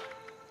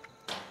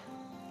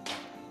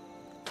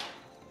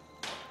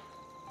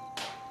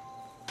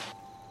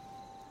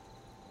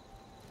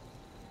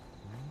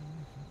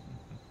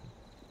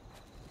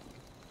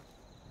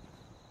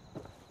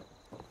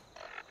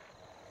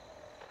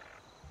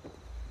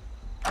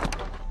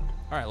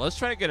 Alright, let's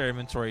try to get our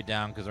inventory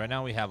down, because right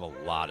now we have a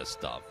lot of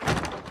stuff.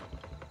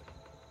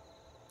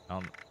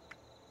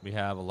 We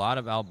have a lot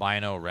of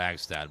albino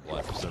Ragstad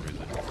blood for some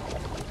reason.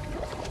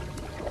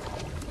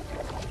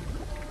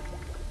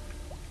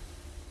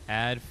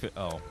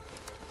 Oh.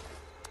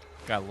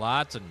 Got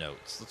lots of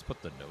notes. Let's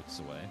put the notes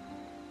away.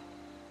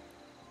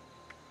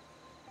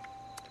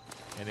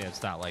 I think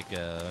it's not like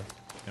a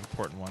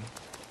important one.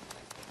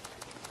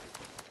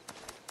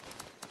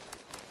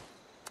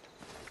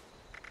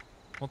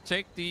 We'll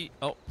take the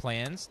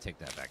plans. Take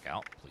that back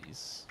out,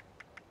 please.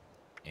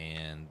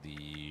 And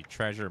the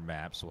treasure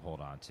maps we'll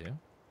hold on to.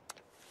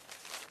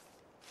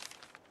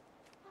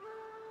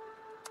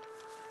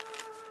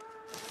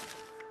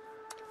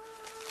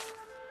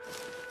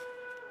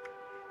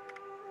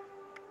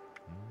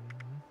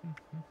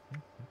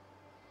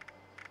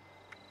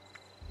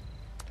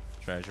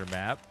 Treasure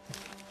map.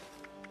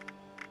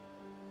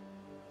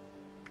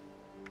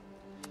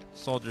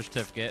 Soldier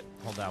certificate.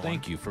 Hold that one.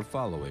 Thank you for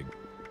following.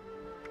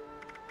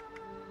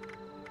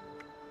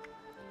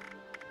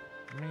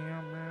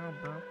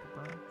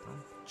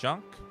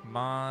 Junk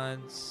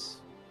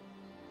mods.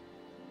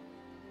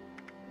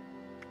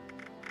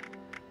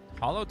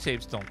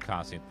 Holotapes don't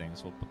cost anything,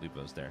 so we'll leave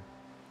those there.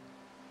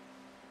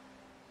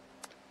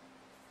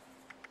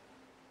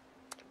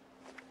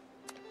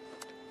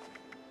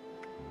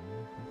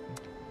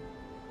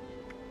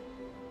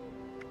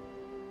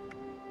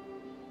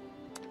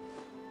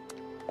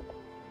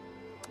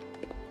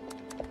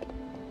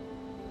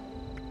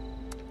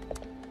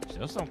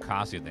 Those don't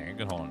cost anything. I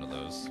can hold on to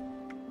those. I'm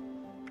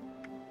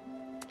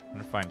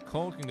gonna find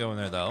coal can go in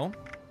there though.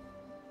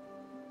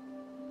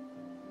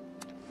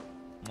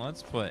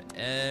 Let's put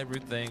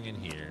everything in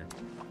here.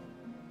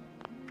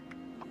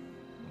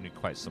 Don't need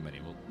quite so many.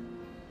 Ooh,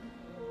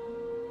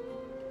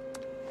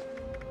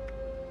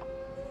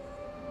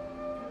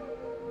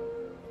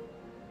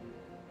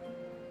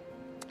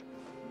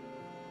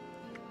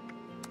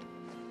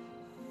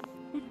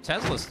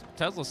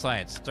 Tesla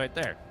science. It's right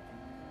there.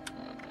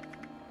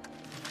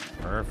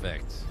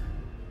 Perfect.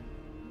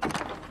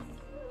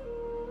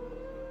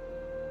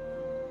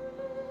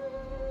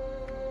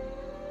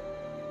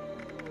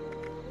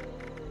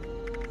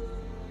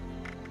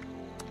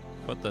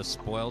 Put the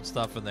spoiled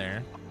stuff in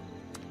there.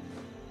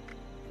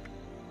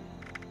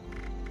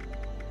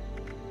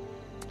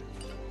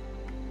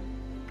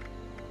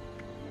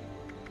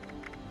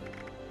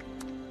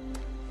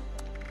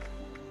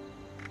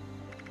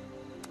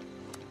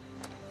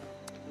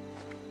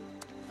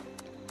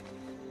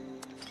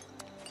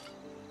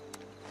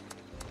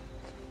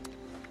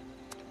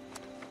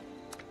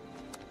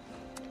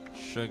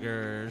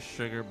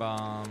 Sugar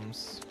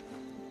bombs,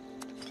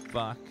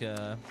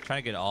 vodka. Trying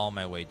to get all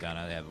my weight down.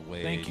 I have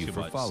way Thank you too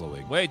for much.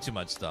 following. Way too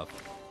much stuff.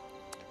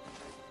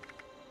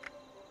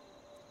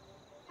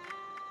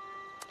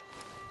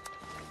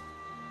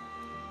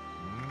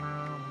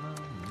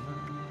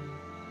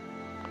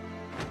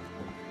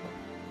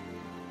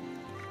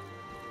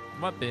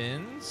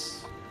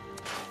 Weapons.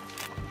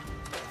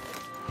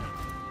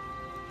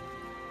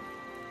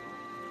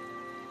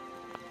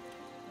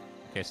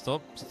 Okay,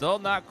 still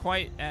not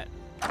quite at.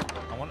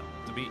 I want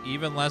it to be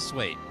even less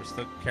weight. We're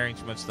still carrying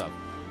too much stuff.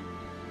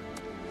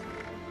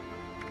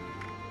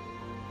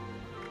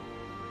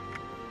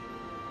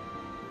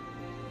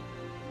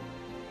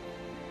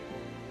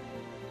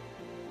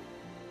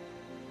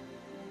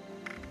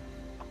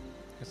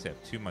 I guess I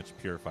have too much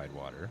purified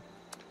water.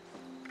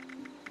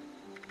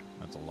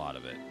 That's a lot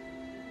of it.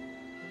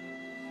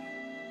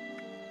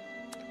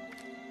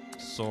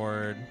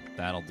 Sword,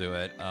 that'll do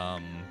it.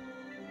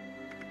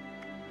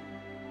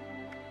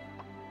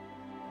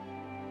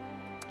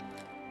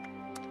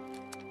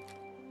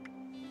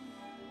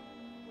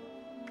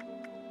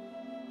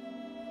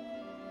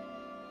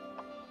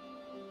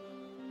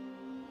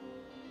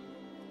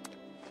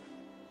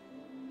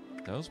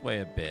 Those weigh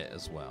a bit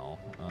as well.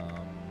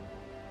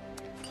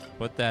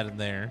 Put that in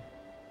there.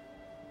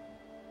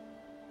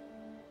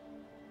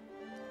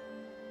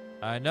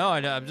 I know.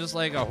 I'm just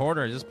like a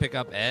hoarder. I just pick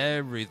up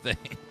everything.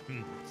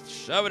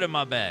 Shove it in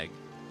my bag.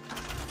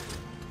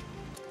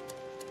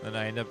 Then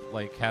I end up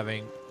like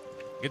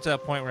get to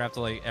that point where I have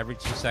to like every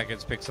 2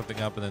 seconds pick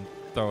something up and then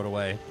throw it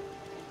away.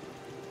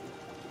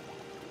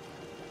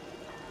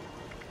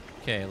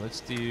 Okay,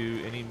 let's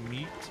do any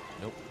meat.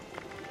 Nope.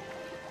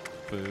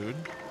 Food.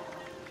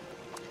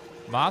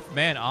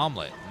 Mothman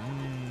omelet.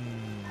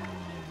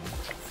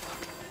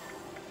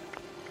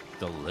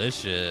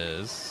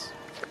 Delicious.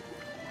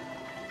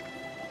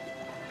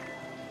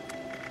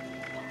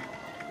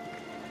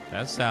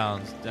 That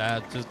sounds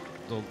just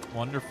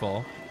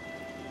wonderful.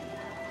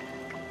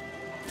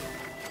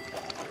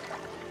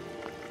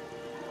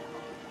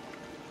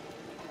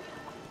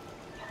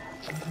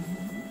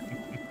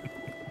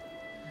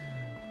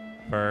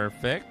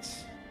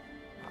 Perfect.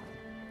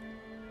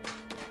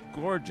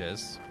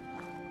 Gorgeous.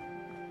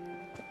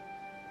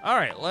 All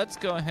right, let's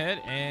go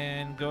ahead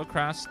and go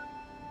across.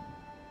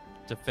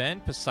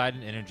 Defend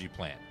Poseidon Energy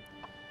Plant.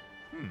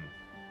 I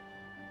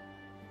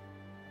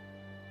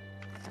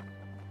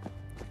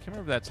can't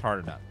remember if that's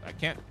hard enough. I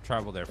can't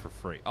travel there for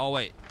free. Oh,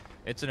 wait.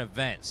 It's an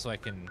event, so I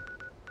can...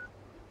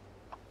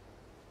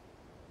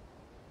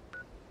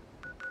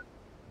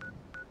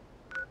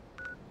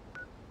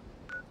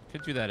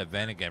 Could do that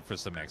event again for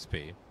some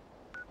XP.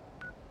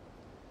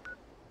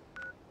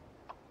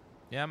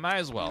 Yeah, might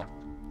as well.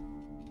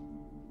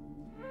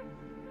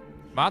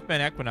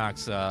 Mothman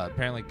Equinox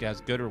apparently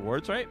has good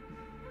rewards, right?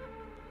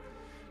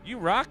 You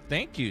rock.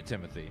 Thank you,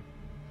 Timothy.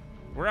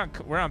 We're on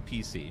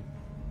PC.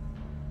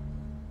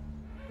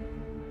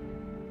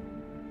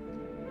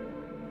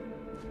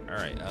 All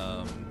right.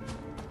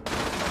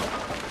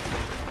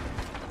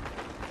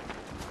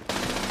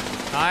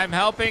 I'm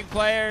helping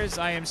players.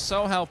 I am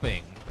so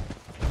helping.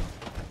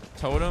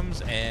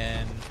 Totems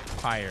and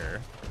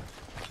fire.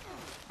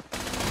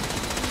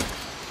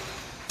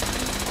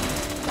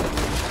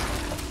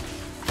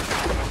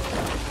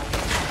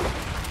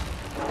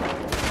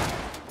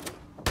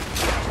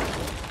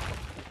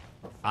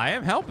 I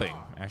am helping,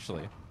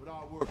 actually. But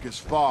our work is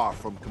far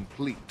from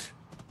complete.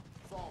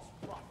 False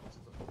prophets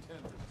of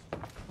attendance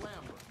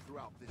clamor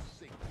throughout this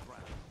sacred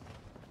ground.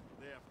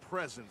 Their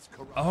presence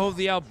corrupts. Oh,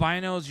 the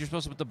albinos, you're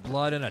supposed to put the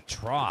blood in a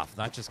trough,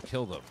 not just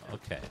kill them.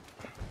 Okay.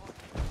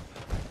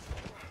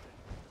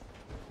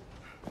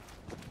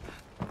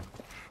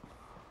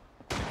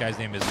 The guy's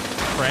name is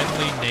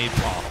Friendly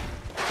Napalm.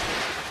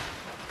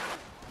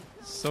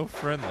 So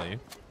friendly.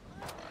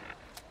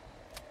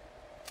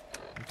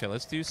 Okay,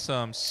 let's do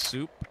some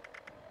soup.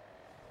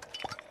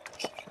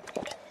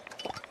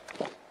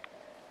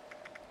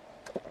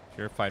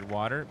 Purified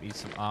water. Eat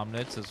some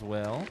omelets as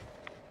well.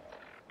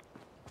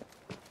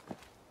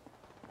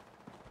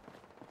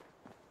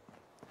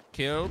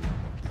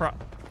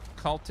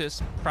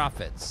 cultist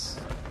prophets.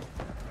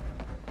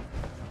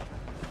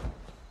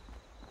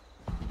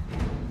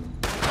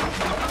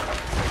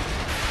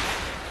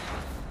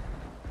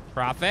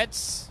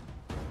 Prophets?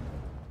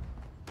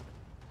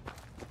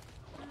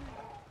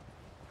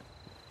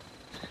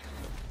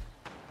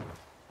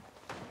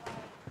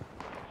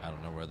 I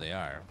don't know where they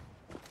are.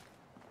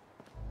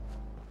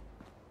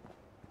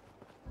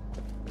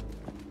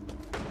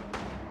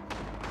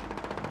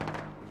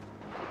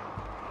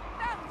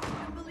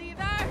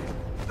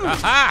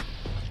 Aha!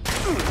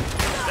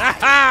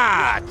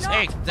 Aha!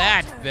 Take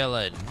that,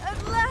 villain!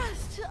 At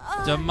last,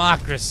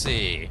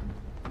 Democracy!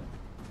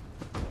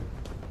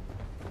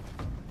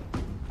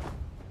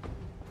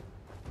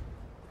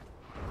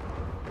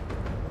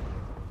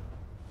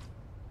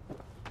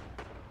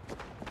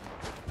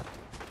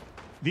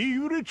 The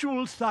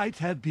ritual sites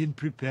have been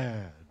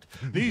prepared.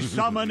 The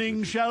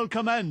summoning shall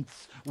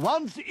commence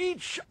once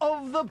each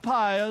of the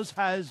pyres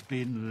has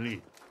been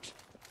lit.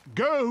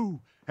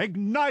 Go,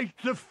 ignite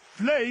the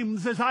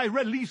flames as I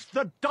release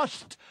the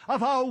dust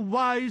of our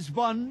wise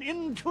one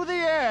into the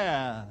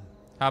air.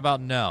 How about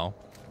no?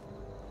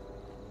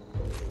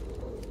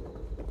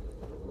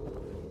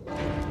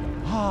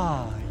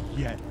 Ah,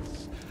 yes.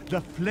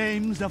 The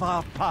flames of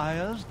our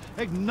pyres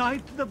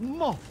ignite the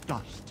moth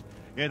dust.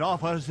 It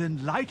offers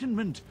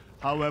enlightenment,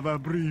 however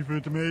brief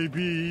it may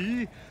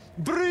be.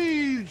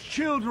 Breathe,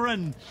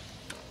 children!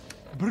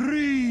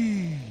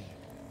 Breathe!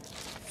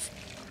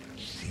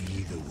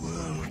 See the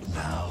world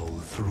now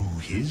through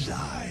his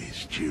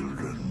eyes,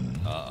 children.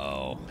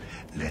 Uh-oh.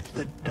 Let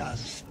the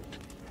dust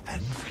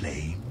and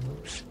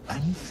flames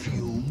and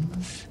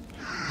fumes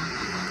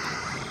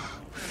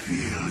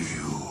fill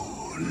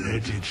you.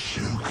 Let it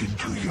soak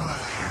into your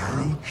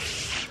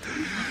throats.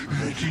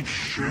 Let it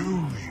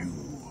show you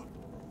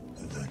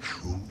the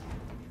truth.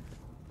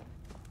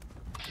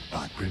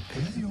 But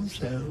prepare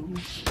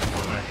yourselves,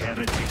 for the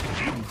heretic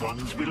Jim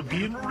ones will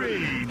be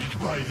enraged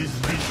by this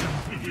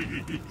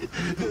vision.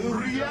 The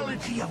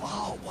reality of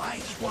our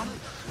wise one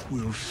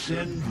will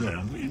send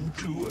them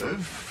into a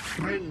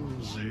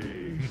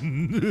frenzy.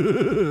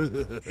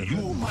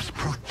 You must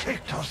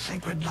protect our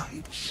sacred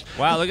lights.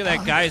 Wow, look at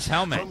that guy's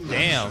helmet. From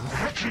Damn. those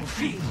wretched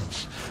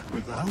fiends.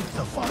 Without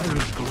the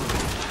fire's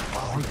glow,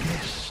 our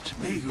guest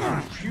may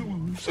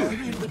refuse our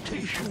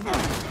invitation.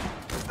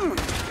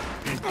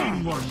 The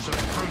dim ones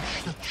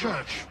approach the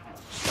church.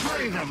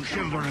 Slay them,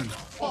 children.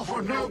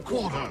 Offer no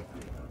quarter.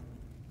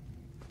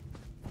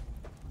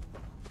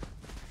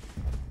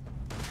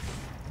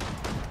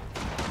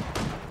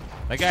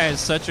 That guy has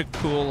such a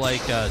cool,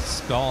 like,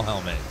 skull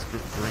helmet.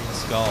 It's green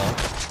skull.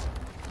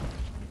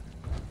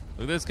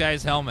 Look at this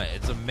guy's helmet.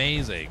 It's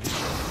amazing.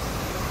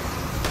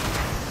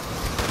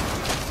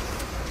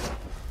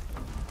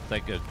 It's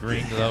like a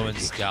green glowing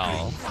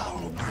skull.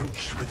 Foul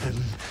brutes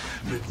within.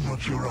 Let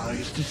not your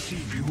eyes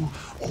deceive you.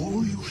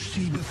 All you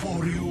see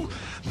before you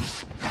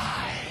must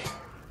die.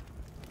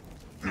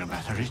 No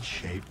matter its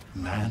shape,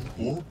 man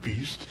or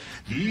beast,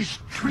 these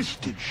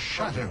twisted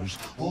shadows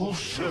all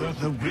serve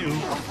the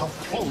will of the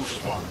false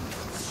one.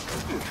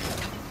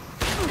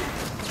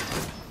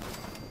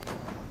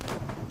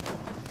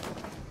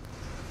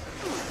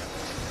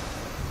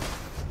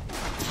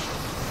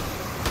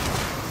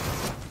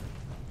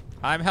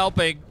 I'm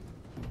helping.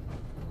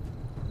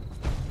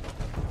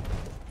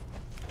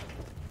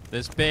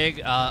 This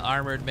big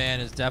armored man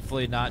is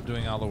definitely not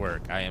doing all the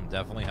work. I am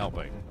definitely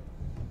helping.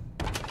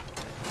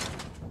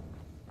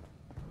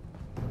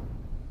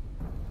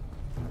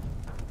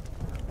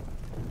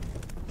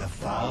 The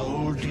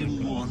foul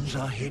dim ones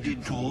are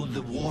headed toward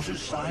the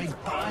waterside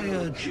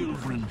pyre,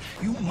 children.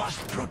 You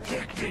must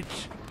protect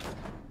it.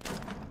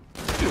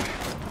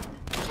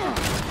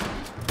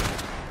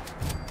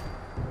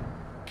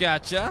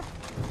 Gotcha.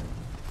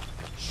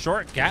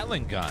 Short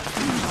Gatling gun.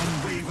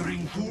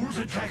 Unwavering fools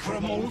attack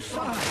from all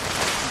sides.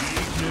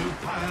 Leave no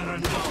pyre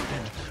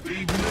unguarded.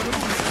 Leave no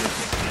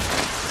sickness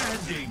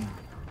standing.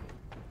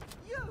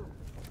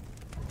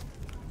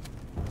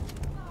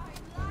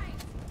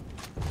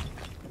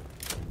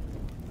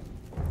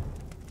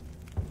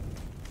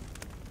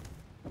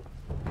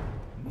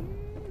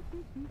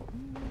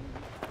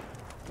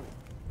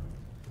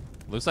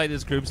 Looks like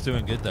this group's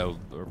doing good, though.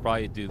 We'll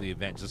probably do the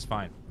event just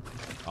fine.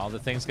 All the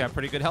things got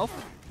pretty good health.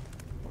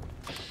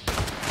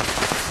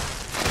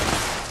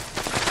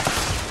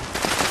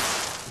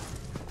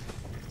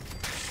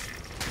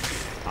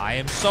 I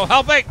am so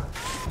helping!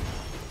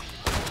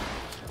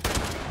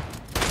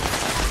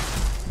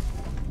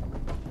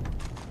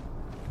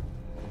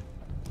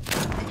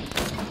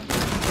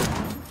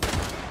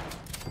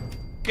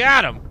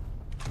 Got him!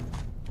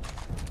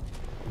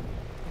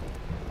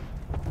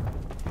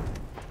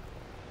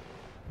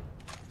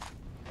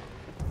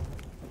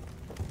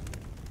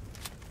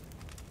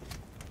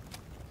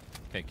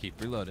 Okay,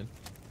 keep reloading.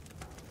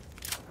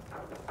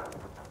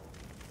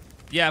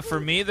 Yeah, for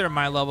me, they're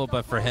my level,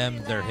 but for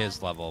him, they're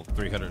his level,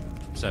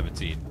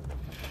 317.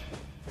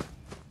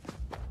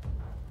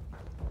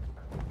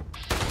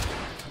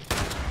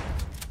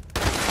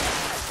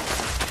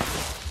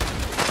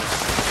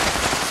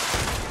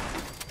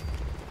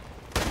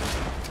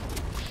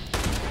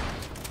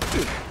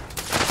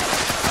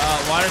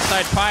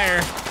 Waterside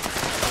Pyre.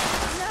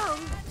 Down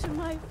to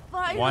my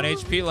fire. 1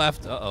 HP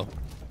left. Uh-oh.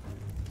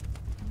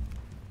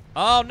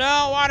 Oh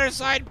no,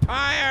 Waterside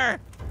Pyre!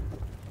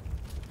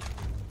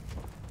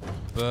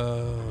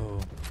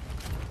 Boo.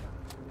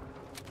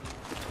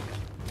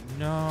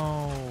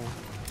 No.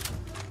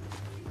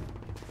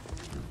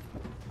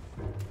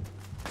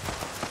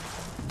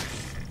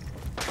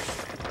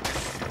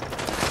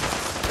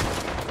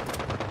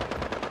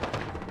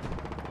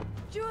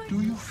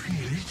 Do you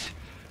feel it?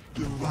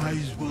 The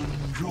Wise One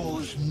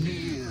draws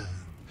near.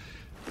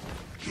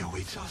 He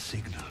awaits our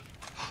signal.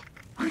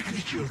 Quickly,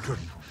 children.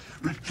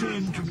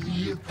 Return to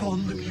me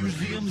upon the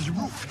museum's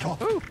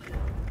rooftop. Ooh.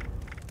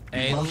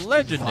 A We must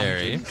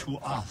legendary. invite him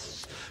to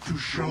us to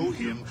show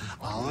him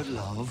our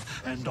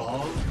love and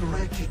our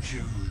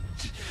gratitude.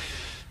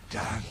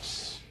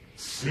 Dance,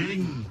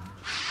 sing,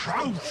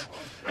 shout,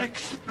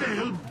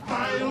 expel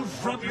bile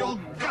from your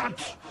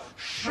gut.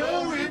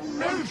 Show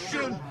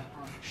emotion.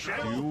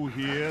 You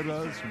hear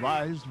us,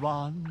 Wise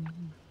One?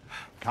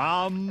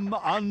 Come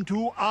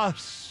unto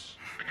us.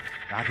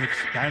 That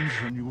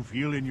expansion you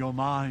feel in your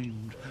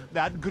mind,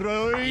 that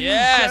growing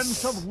Yes!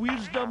 sense of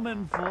wisdom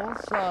and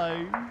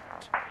foresight.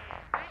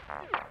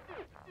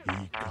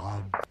 He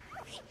comes,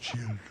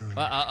 children.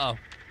 Uh-oh.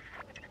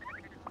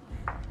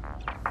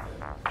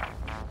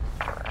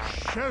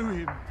 Show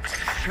him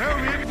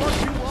what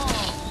you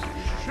are.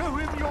 Show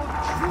him your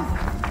truth.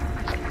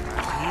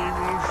 He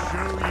will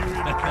show you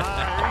in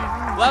kind.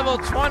 Level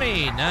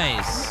 20.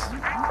 Nice.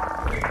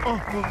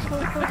 Wise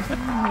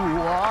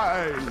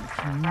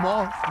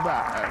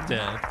Mothman.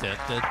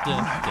 Accepted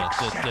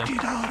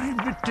our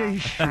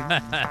invitation.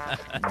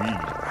 We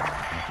are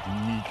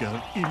meager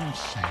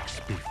insects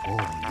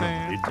before your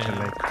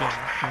intellect.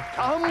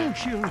 Come,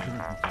 children.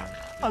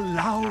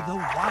 Allow the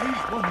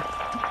Wise One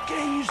to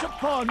gaze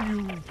upon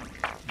you.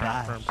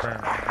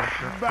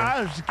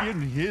 Bask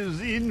in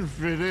his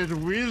infinite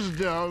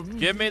wisdom.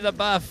 Give me the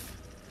buff.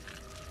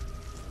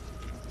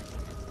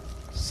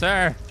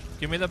 Sir,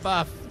 give me the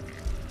buff.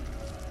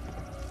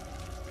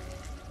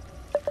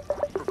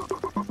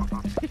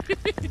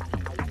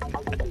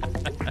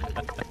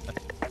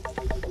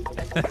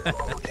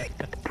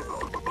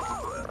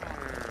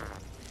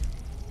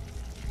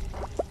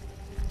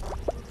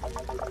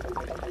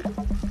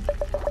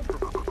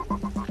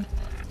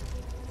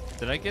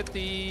 Did I get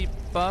the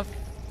buff,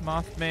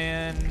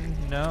 Mothman?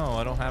 No,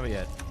 I don't have it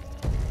yet.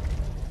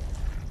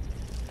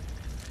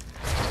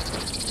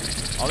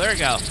 Oh, there we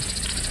go.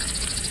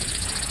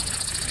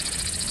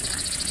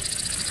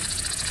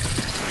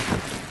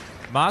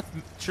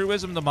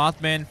 Truism the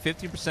Mothman,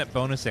 15%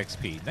 bonus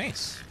XP.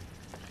 Nice.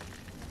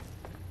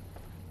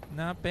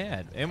 Not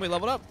bad. And we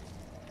leveled up.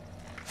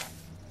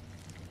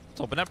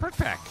 Let's open that perk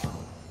pack. Let's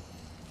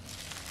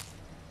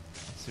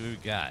see what we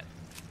got.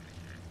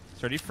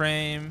 Sturdy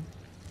frame.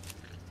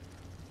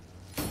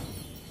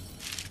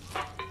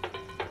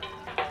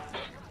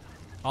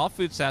 All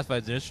food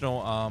satisfies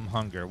additional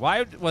hunger.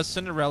 Why was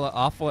Cinderella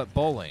awful at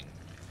bowling?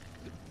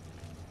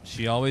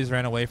 She always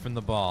ran away from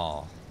the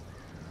ball.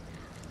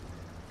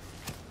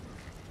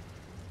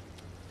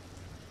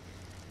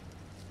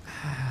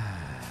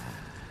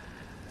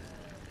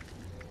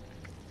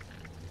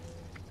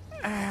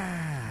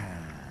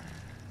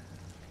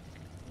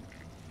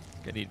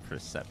 I need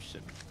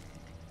perception.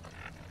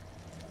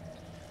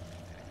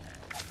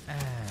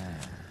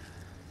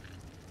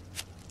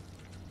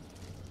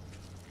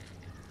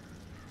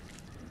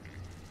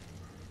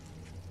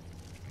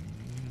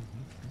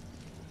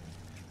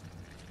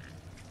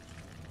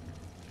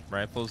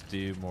 Rifles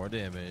do more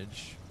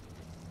damage.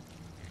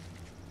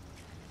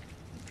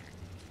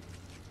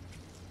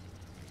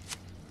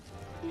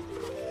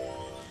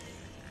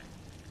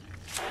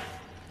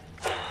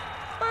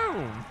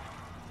 Boom.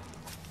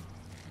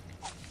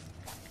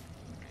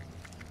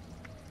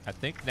 I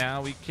think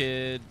now we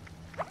could...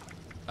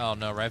 Oh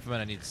no,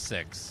 Rifleman, I need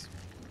 6.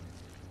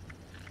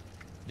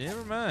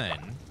 Never mind.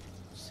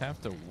 Just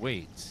have to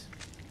wait.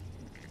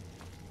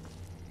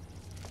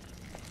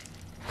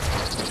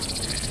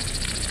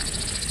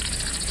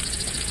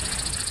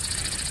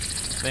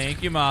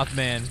 Thank you,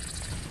 Mothman.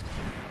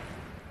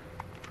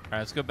 Alright,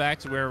 let's go back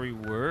to where we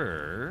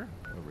were.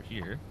 Over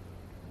here.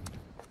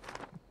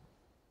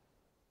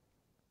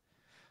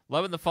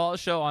 Loving the Fallout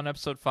show on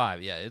episode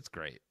 5. Yeah, it's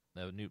great.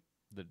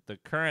 The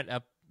current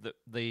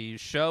the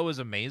show is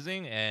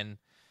amazing, and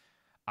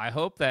I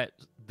hope that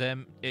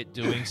it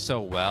doing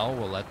so well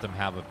will let them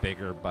have a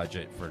bigger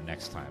budget for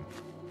next time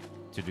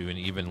to do an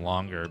even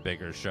longer,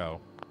 bigger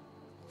show,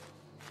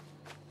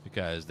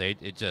 because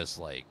it just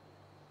like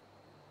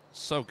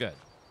so good.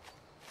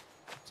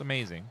 It's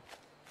amazing.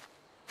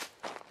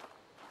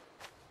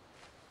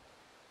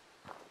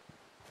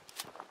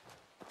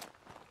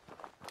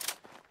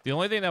 The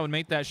only thing that would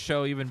make that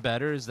show even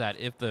better is that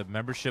if the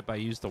membership I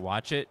use to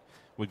watch it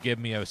would give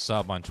me a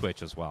sub on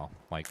Twitch as well.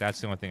 Like,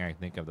 that's the only thing I can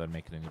think of that would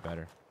make it any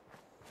better.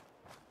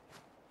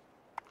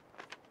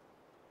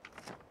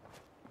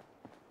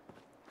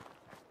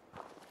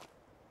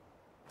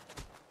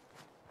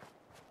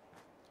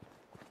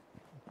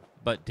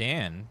 But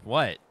Dan,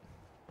 what?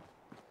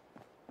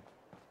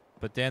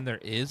 But then there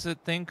is a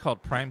thing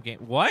called Prime Game.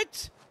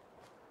 What?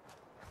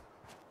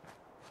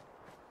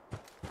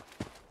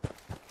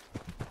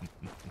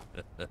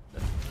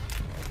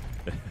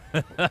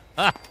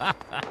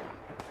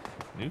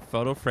 New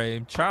photo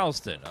frame,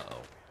 Charleston.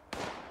 Uh-oh.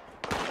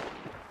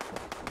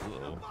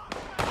 Uh-oh.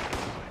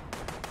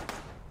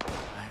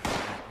 I've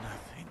got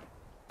nothing.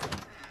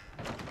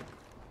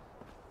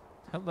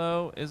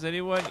 Hello, is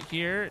anyone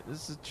here?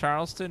 This is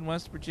Charleston,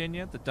 West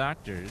Virginia, the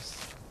doctors.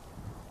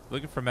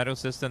 Looking for medical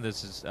system.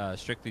 This is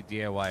strictly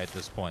DIY at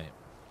this point.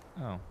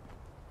 Oh.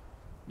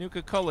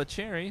 Nuka-Cola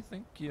Cherry,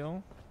 thank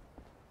you.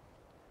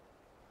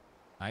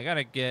 I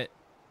gotta get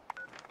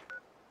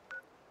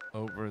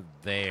over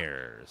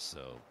there,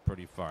 so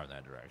pretty far in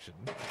that direction.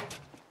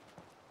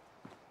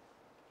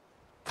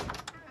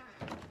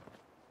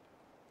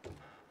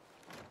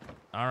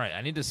 All right,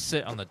 I need to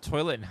sit on the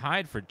toilet and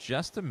hide for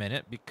just a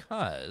minute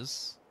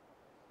because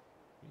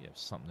we have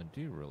something to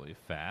do really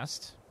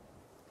fast.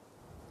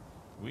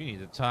 We need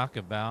to talk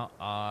about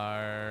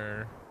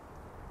our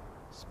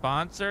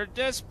sponsor,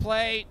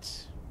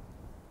 Displate.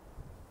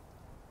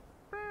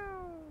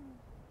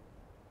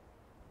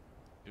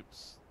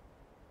 Oops.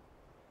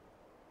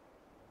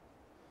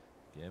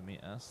 Give me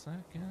a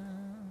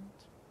second.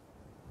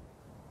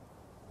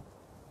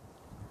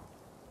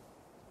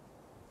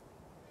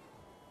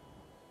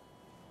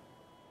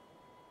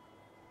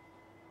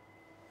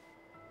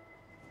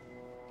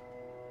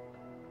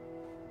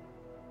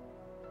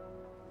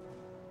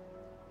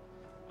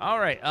 All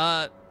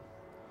right.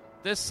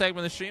 This segment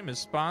of the stream is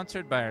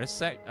sponsored by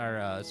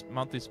our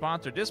monthly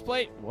sponsor,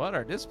 Displate. What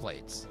are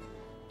Displates?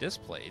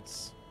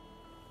 Displates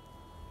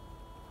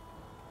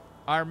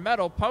are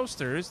metal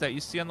posters that you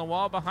see on the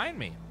wall behind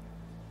me.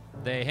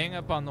 They hang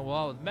up on the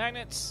wall with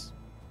magnets.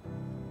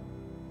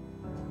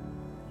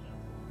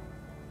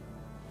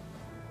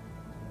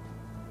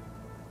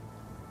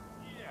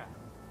 Yeah.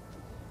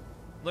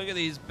 Look at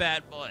these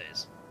bad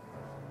boys.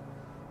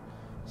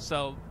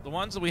 So the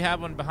ones that we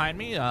have one behind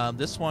me,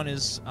 this one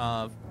is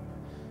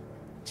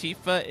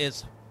Tifa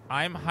is,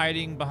 I'm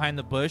hiding behind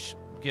the bush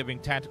giving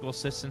tactical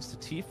assistance to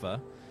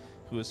Tifa,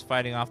 who is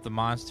fighting off the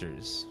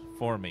monsters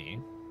for me.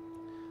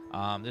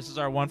 This is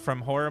our one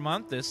from Horror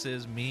Month. This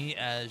is me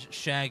as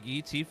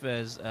Shaggy, Tifa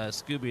as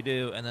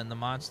Scooby-Doo, and then the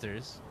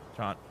monsters.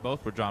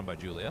 Both were drawn by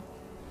Julia.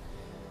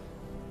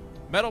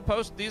 Metal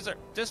post. These are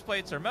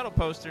Displates are metal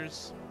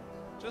posters,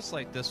 just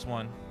like this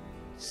one.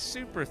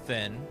 Super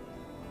thin,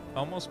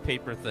 almost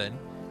paper thin,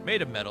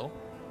 made of metal.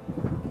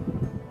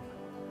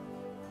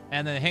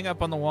 And then hang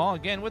up on the wall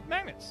again with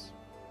magnets.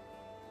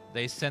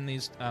 They send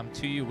these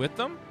to you with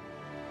them.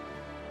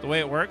 The way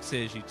it works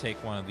is you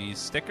take one of these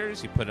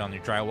stickers, you put it on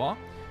your drywall.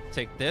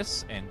 Take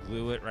this and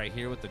glue it right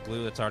here with the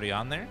glue that's already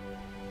on there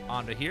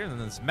onto here, and then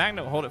this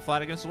magnet will hold it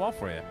flat against the wall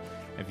for you.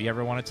 If you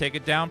ever want to take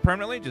it down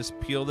permanently, just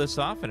peel this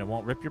off and it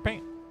won't rip your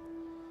paint.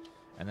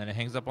 And then it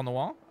hangs up on the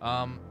wall.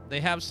 They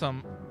have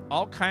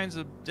all kinds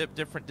of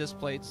different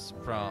Displates,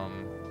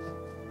 from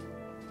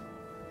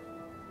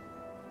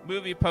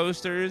movie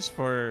posters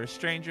for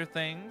Stranger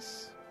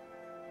Things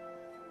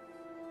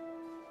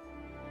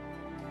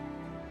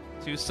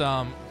to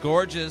some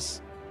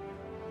gorgeous,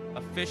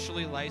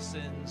 officially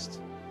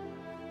licensed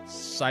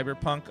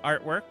cyberpunk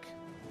artwork.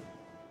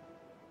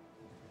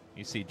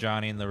 You see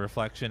Johnny in the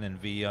reflection and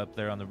V up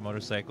there on the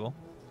motorcycle.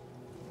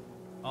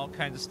 All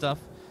kinds of stuff.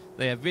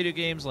 They have video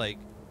games like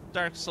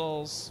Dark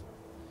Souls.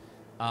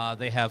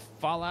 They have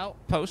Fallout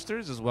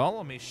posters as well.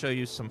 Let me show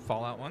you some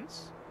Fallout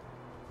ones.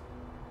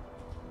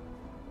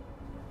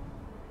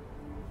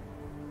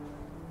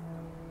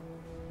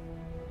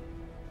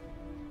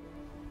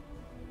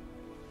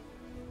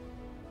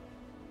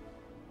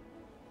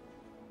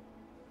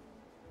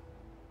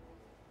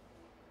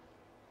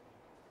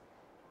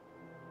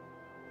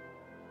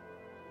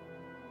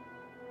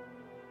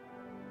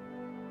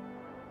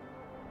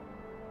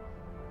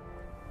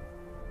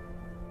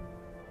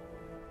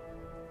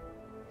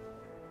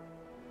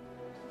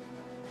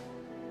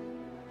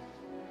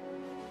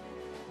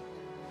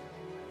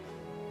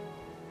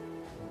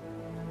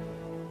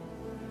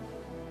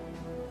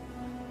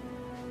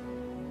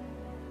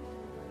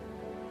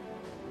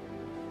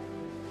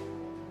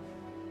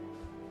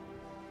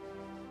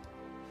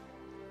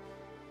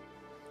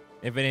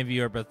 If any of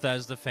you are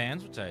Bethesda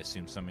fans, which I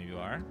assume some of you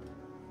are,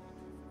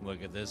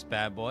 look at this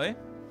bad boy.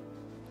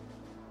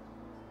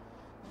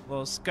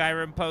 Little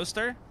Skyrim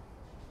poster.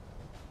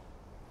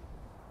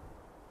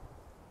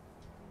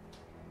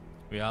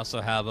 We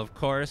also have, of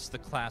course, the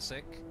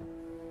classic.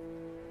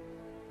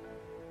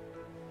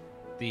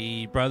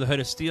 The Brotherhood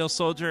of Steel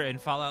Soldier in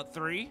Fallout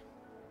 3.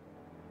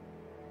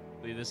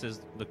 I believe this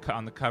is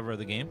on the cover of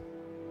the game.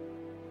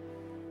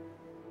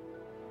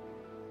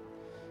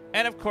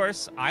 And, of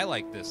course, I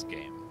like this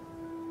game.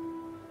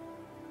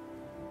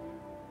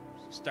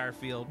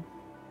 Starfield.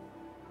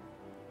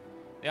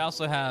 They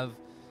also have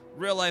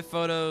real-life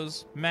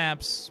photos,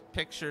 maps,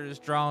 pictures,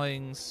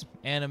 drawings,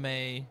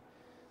 anime,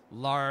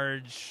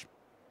 large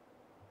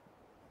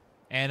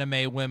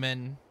anime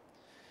women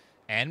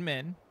and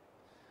men,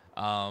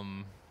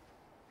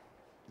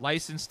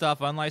 licensed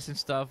stuff,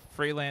 unlicensed stuff,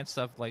 freelance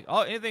stuff, like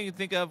anything you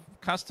think of,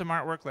 custom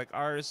artwork like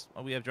ours,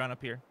 we have drawn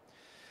up here.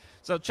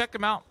 So check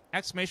them out.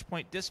 Exclamation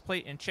point display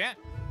in chat.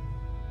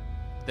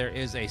 There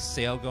is a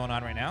sale going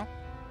on right now.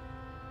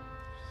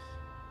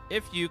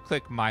 If you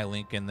click my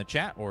link in the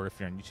chat, or if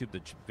you're on YouTube,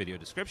 the video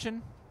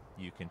description,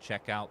 you can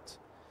check out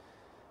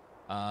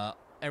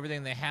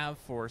everything they have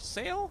for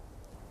sale.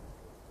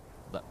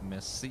 Let me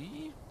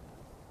see.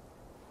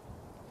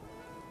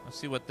 Let's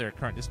see what their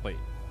current display.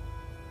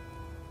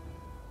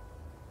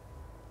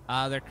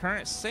 Their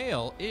current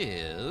sale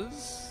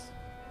is,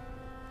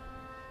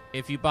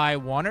 if you buy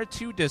 1 or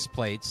 2 disc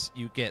plates,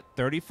 you get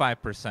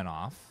 35%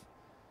 off.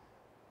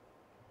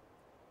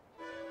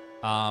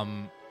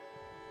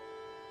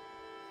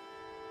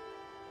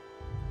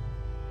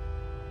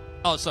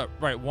 Oh, so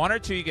right, 1 or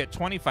 2 you get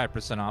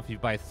 25% off. If you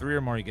buy 3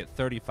 or more, you get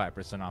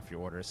 35% off your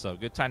order. So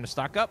good time to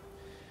stock up.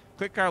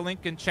 Click our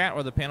link in chat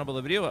or the panel below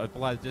the video. It'll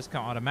apply the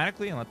discount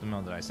automatically and let them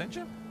know that I sent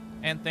you.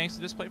 And thanks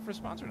to Display for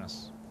sponsoring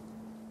us.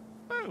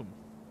 Boom.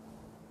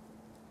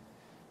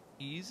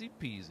 Easy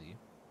peasy.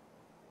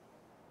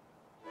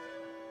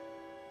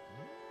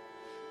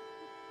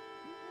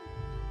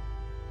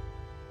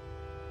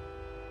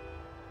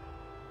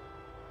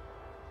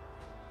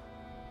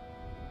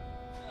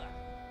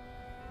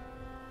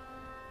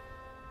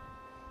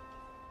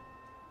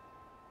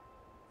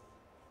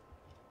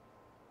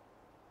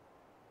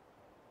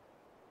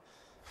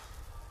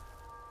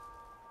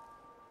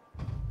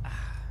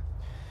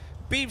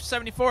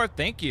 Beef74,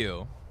 thank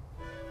you.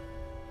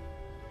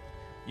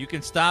 You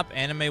can stop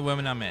anime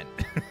women, I'm in.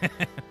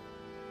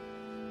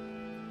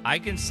 I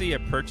can see a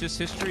purchase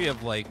history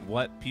of like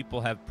what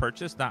people have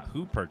purchased, not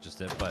who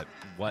purchased it, but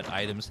what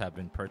items have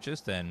been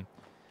purchased, and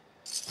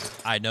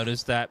I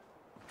noticed that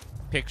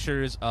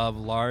pictures of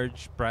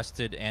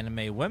large-breasted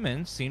anime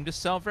women seem to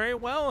sell very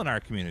well in our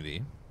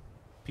community.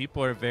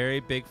 People are very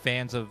big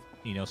fans of,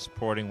 you know,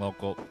 supporting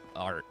local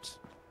art.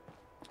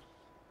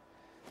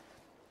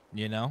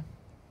 You know?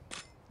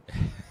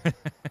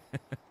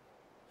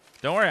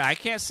 Don't worry, I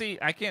can't see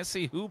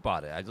who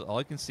bought it. All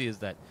I can see is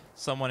that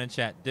someone in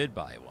chat did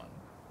buy one.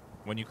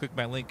 When you click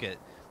my link, it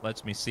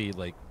lets me see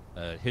like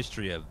a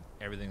history of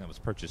everything that was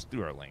purchased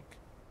through our link.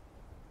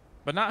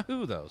 But not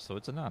who though, so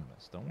it's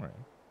anonymous. Don't worry.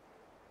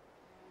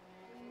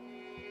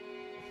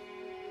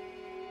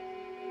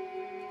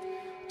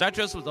 Dr.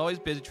 Joseph was always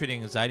busy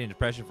treating anxiety and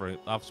depression for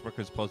office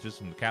workers posters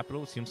from the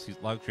Capitol. It seems he's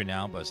luxury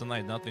now, but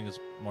sometimes nothing is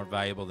more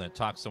valuable than to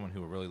talk to someone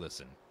who will really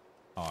listen.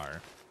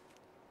 R.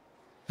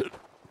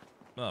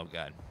 Oh,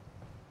 God.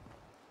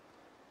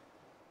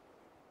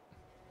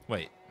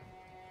 Wait.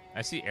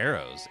 I see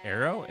arrows.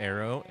 Arrow,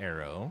 arrow,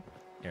 arrow,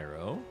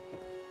 arrow,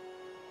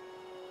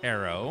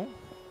 arrow.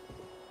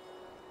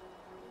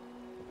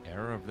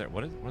 Arrow over there.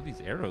 What are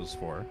these arrows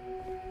for?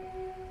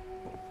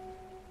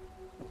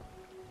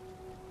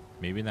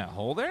 Maybe in that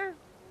hole there?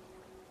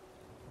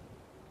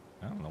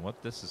 I don't know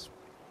what this is.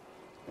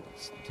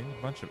 It's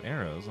a bunch of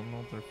arrows. I don't know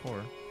what they're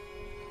for.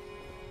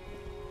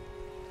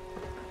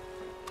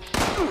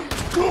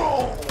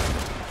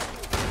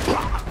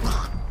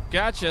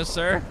 Gotcha,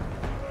 sir.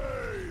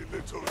 Hey,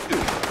 little...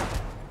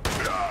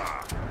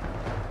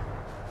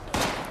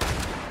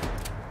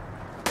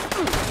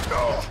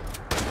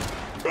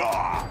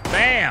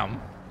 Bam!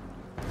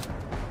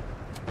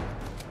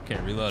 Okay,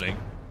 reloading.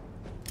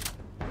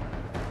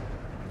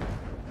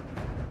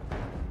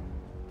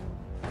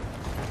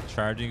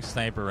 Charging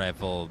sniper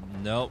rifle.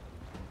 Nope.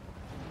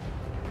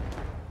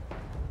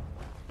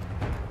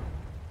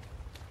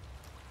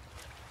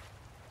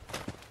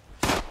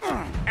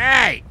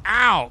 Hey!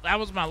 Ow! That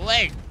was my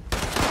leg.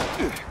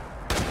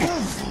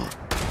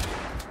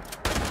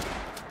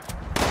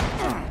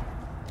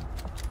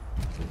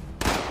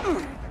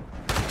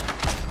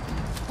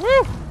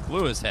 Woo!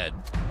 Blew his head.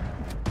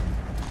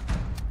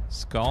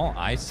 Skull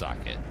eye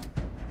socket.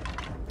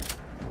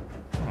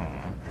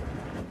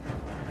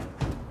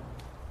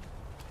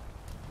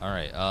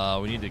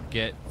 Alright, we need to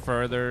get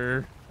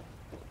further.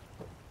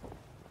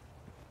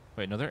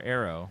 Wait, another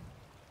arrow.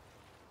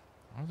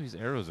 I don't know what these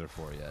arrows are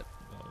for yet.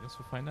 Well, I guess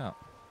we'll find out.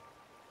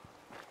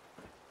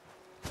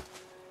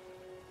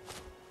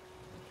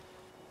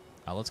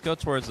 Let's go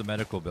towards the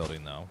medical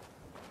building, though.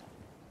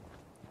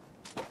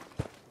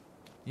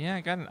 Yeah,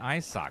 I got an eye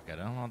socket.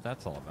 I don't know what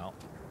that's all about.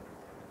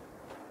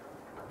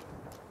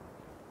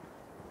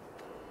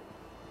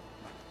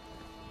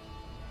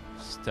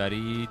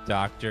 Study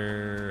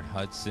Dr.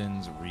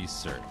 Hudson's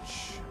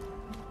research.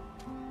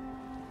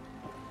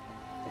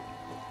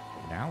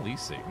 Now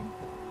leasing.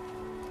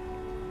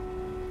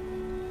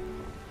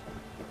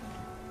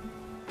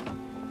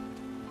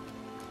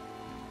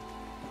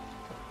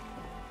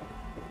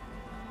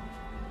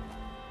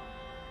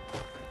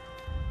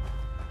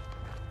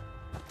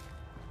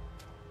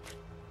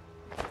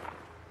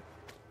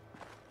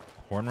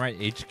 Hornwright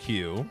HQ.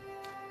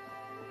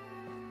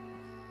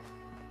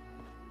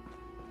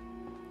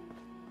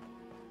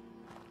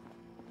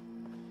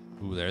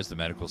 Ooh, there's the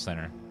medical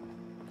center.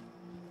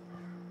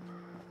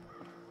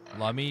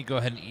 Let me go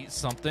ahead and eat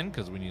something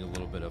because we need a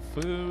little bit of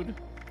food.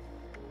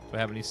 Do I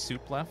have any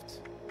soup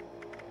left?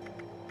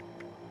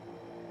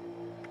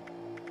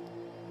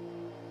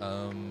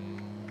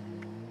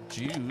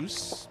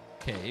 Juice,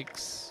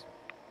 cakes,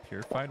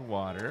 purified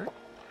water.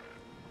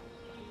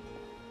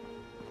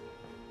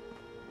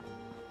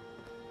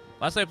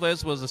 Last time I played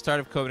this was the start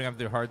of COVID. I'm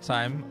through a hard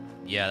time.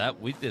 Yeah,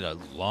 we did a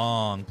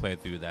long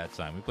playthrough that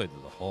time. We played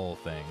through the whole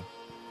thing.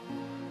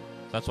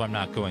 So that's why I'm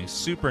not going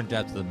super in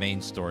depth to the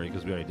main story,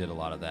 because we already did a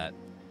lot of that.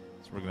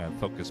 So we're going to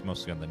focus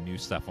mostly on the new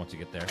stuff once you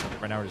get there.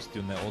 Right now we're just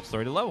doing the old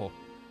story to level.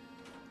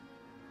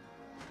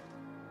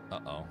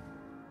 Uh-oh.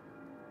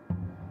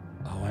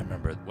 Oh, I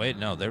remember. Wait,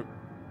 no,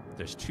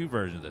 there's two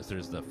versions of this.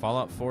 There's the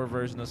Fallout 4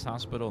 version of this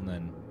hospital, and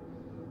then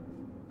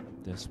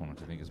this one,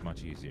 which I think is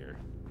much easier.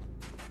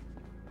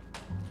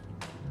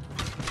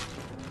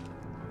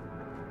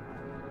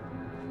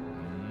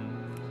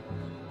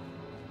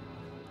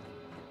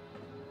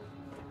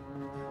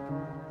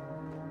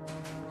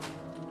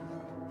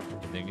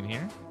 Anything in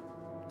here?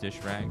 Dish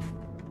rag.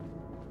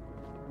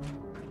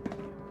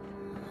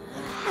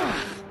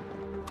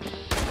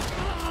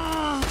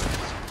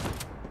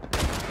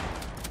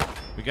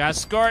 We got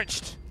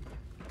scorched.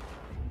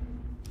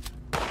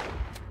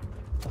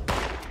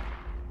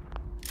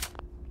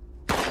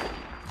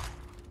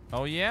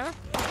 Oh, yeah?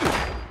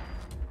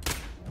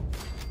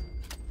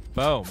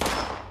 Boom.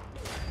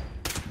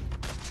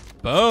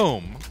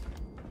 Boom.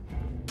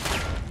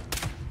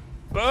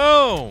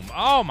 Boom.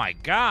 Oh, my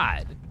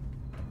God.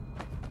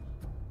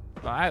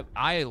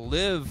 I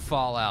live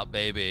Fallout,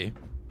 baby.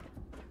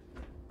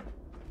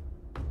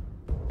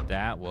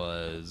 That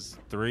was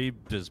 3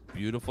 just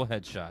beautiful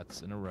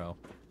headshots in a row.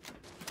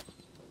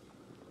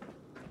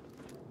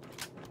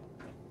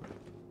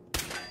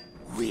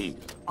 We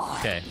are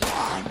okay.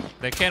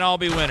 They can't all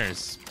be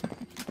winners.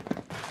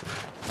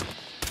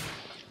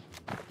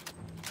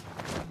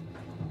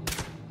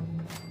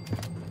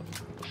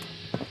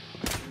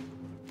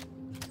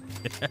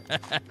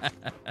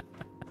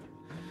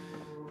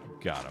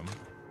 Got him.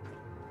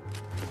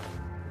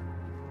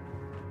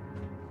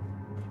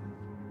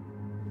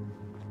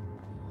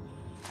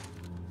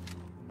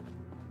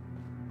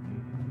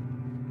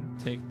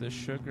 Take the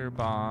sugar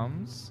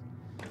bombs.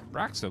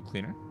 Roxo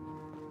cleaner.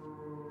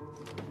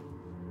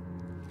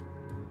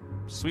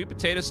 Sweet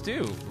potato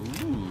stew.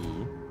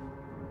 Ooh.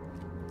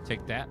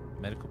 Take that.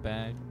 Medical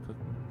bag.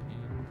 Cooking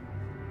pan.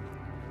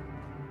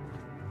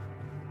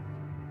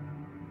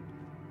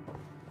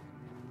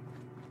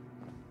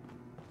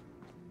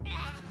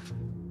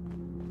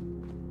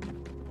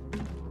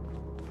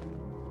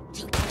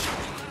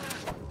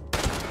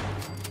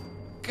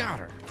 Got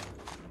her.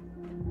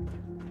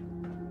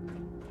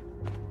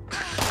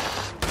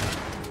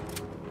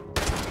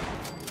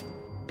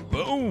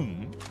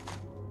 Boom.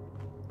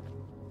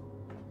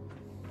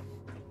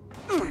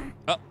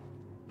 Oh.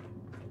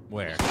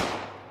 Where?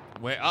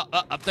 Where?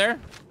 Up there?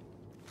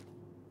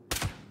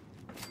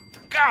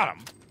 Got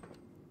him.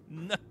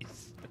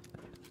 Nice.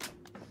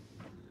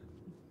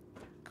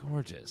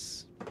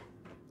 Gorgeous.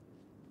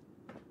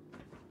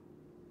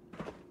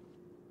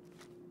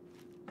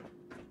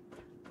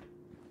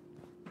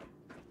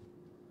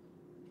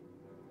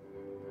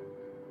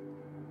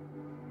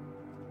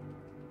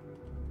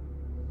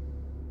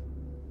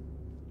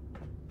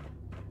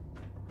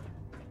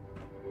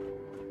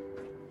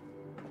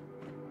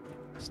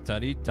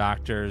 Study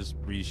doctor's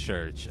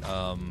research.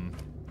 Well,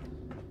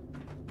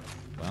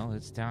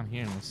 it's down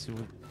here. Let's see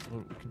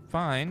what we can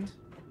find.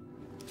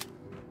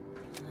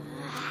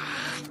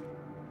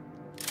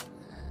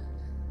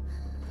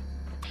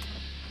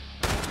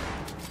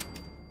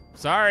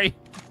 Sorry.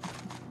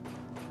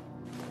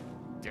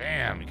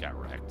 Damn, you got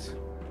wrecked.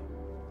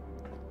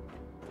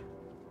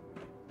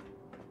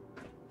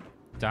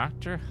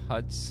 Dr.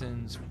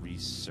 Hudson's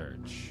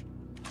research.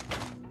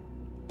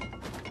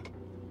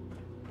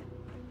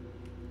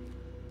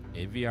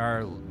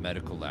 AVR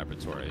Medical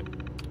Laboratory.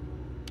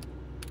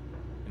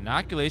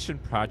 Inoculation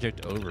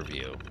Project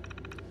Overview.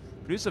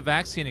 Produce a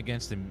vaccine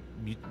against the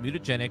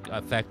mutagenic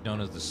effect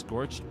known as the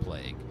Scorched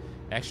Plague.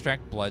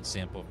 Extract blood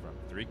sample from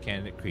 3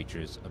 candidate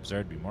creatures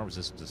observed to be more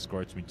resistant to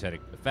Scorched mutatic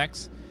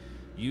effects.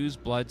 Use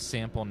blood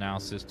sample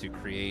analysis to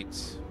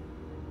create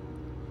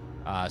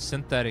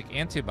synthetic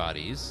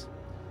antibodies.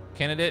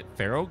 Candidate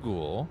Pharaoh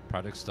Ghoul.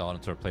 Project stalled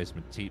until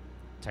replacement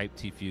type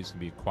T fuse can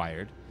be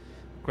acquired.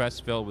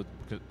 Request filled with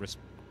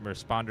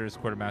responders,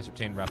 quartermaster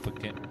obtain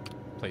replicant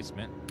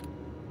placement.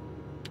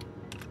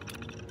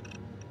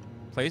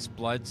 Place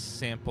blood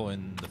sample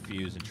in the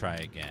fuse and try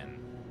again.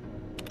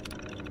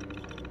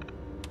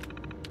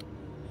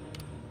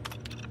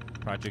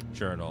 Project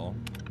Journal.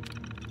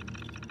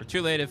 We're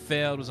too late, it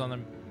failed. Was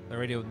on the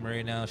radio with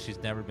Maria now. She's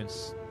never been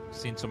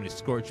seen so many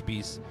scorched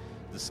beasts.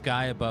 The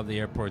sky above the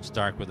airport's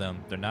dark with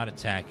them. They're not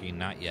attacking,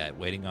 not yet.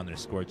 Waiting on their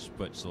scorched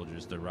foot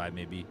soldiers to arrive,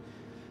 maybe.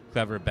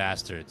 Clever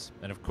bastards.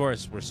 And of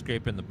course, we're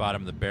scraping the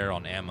bottom of the barrel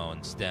on ammo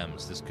and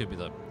stems. This could be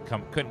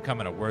couldn't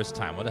come at a worse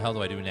time. What the hell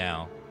do I do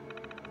now?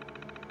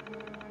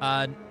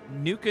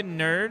 Nuka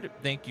Nerd,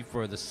 thank you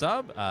for the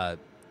sub.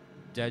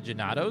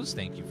 Degenados,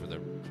 thank you for the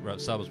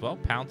sub as well.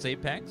 Pounce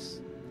Apex.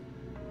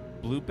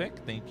 Bluepick,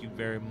 thank you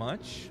very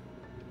much.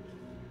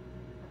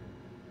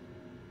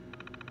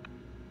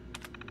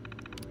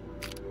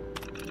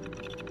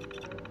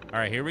 All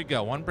right, here we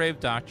go. One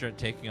brave doctor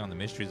taking on the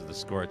mysteries of the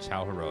Scourge.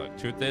 How heroic.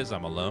 Truth is,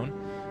 I'm alone.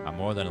 I'm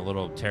more than a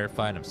little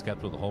terrified. I'm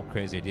skeptical the whole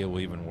crazy idea will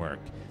even work.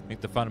 I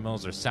think the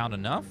fundamentals are sound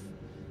enough,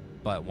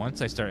 but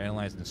once I start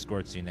analyzing the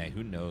Scourge DNA,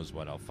 who knows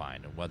what I'll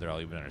find and whether I'll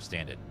even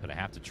understand it. But I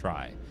have to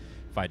try.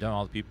 If I don't,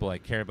 all the people I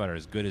care about are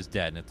as good as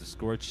dead. And if the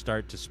Scourge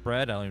start to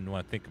spread, I don't even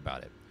want to think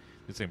about it.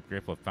 I'm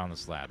grateful I found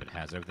this lab. It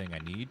has everything I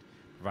need,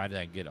 provided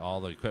I can get all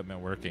the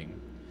equipment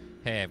working.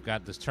 Hey, I've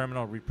got this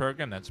terminal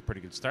reprogrammed. That's a pretty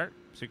good start.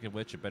 Speaking of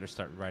which, I better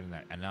start writing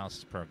that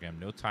analysis program.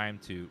 No time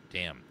to...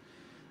 Damn.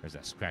 There's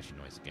that scratching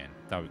noise again.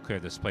 Thought we'd clear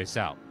this place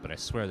out, but I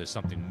swear there's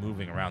something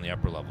moving around the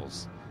upper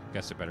levels.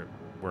 Guess I better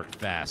work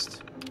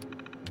fast.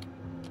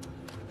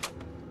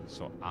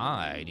 So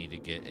I need to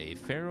get a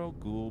Pharaoh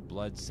Ghoul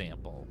blood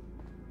sample.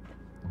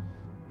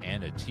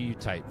 And a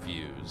T-type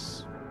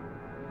fuse.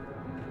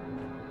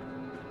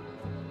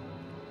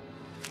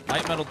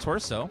 Light metal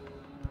torso.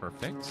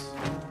 Perfect.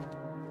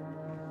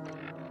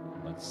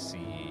 Let's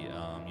see.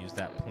 Use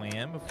that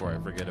plan before I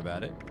forget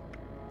about it.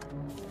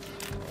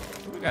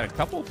 We got a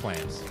couple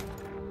plans.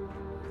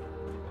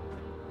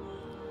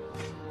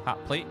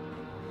 Hot plate.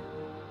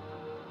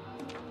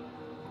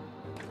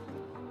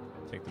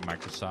 Take the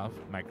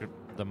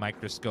the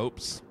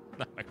microscopes.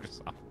 Not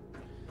Microsoft.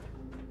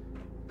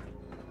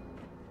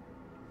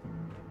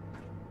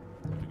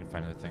 If we can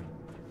find another thing.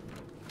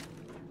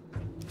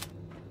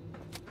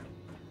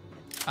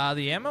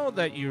 The ammo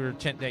that you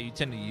tend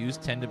to use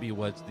tend to be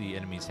what the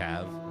enemies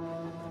have.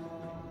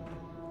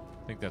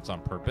 I think that's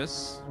on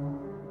purpose.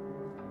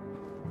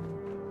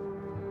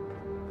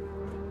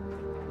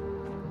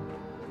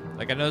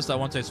 Like, I noticed that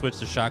once I switched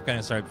to shotgun,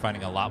 I started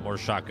finding a lot more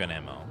shotgun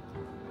ammo.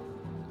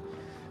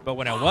 But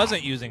when I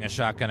wasn't using a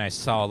shotgun, I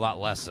saw a lot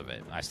less of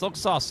it. I still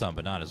saw some,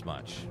 but not as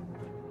much.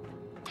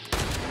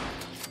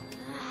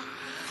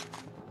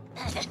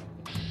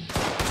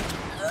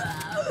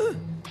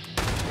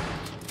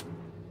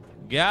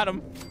 Got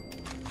him.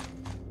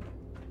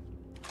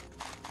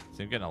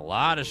 So I'm getting a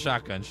lot of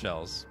shotgun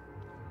shells.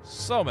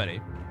 So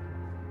many.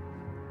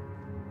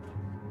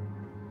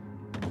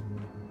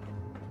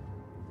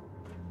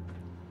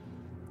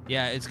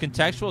 Yeah, it's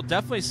contextual.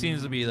 Definitely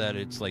seems to be that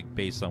it's like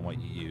based on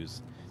what you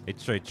use.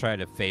 They try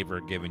to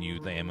favor giving you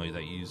the ammo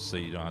that you use so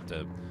you don't have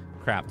to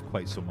craft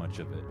quite so much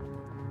of it.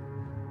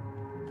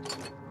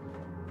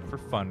 For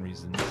fun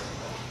reasons.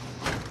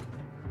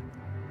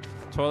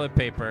 Toilet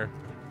paper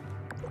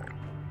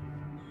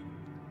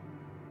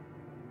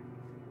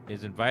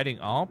is inviting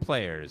all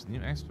players.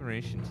 New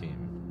exploration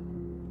team.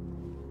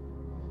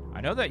 I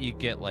know that you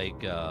get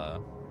like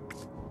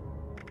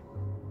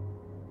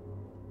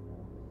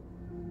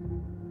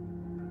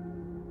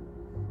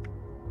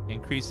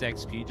increased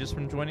XP just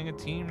from joining a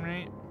team,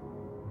 right?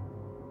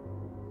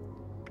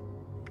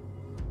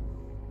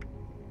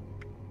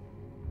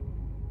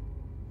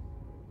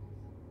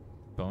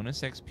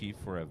 Bonus XP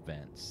for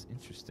events.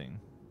 Interesting.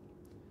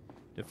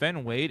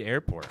 Defend Wade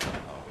Airport.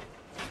 Uh-oh.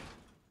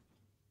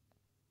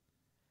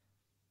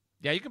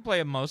 Yeah, you can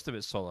play most of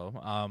it solo.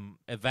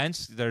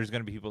 Events, there's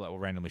going to be people that will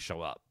randomly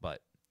show up, but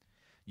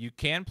you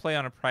can play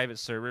on a private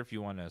server if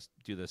you want to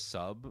do the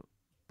sub,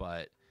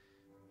 but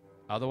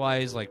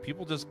otherwise, like,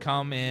 people just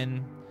come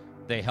in,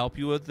 they help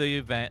you with the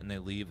event, and they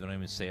leave. They don't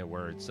even say a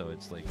word, so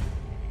it's, like,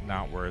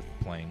 not worth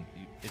playing.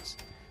 It's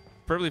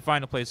perfectly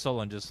fine to play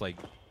solo and just, like,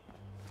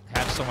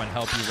 have someone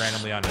help you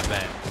randomly on an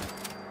event.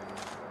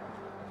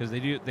 Because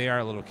they are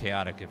a little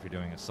chaotic if you're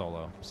doing it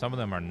solo. Some of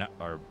them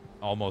are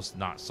almost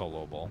not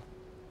soloable.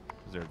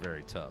 They're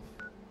very tough.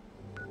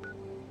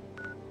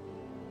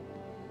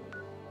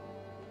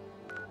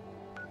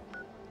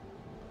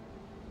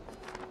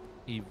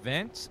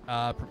 Event,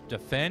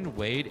 defend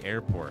Wade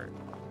Airport.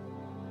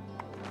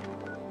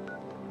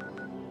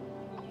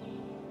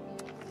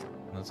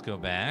 Let's go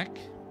back.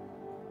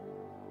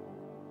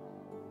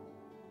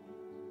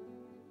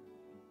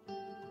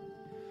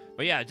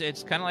 But yeah,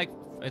 it's kind of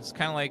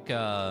like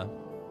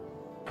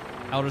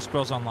Elder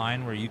Scrolls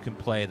Online, where you can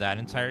play that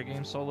entire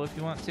game solo if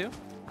you want to.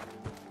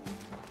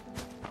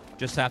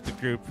 Just have to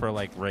group for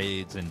like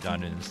raids and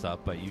dungeons and stuff,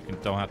 but you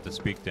don't have to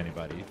speak to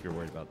anybody if you're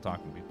worried about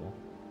talking to people.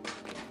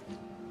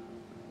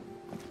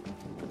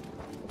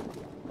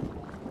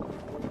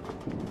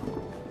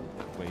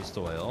 Waste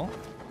oil.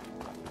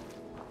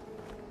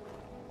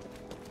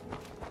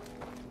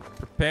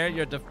 Prepare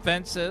your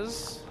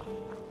defenses.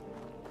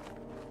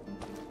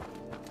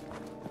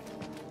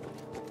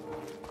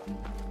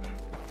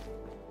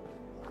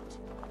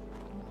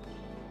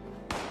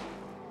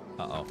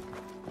 Uh-oh.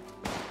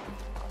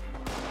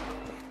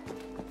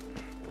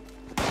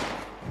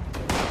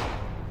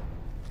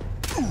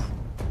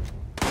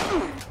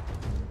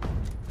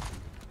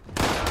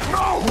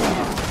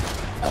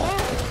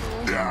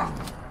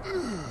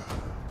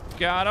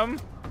 Got him.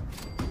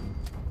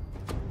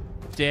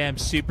 Damn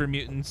super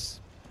mutants.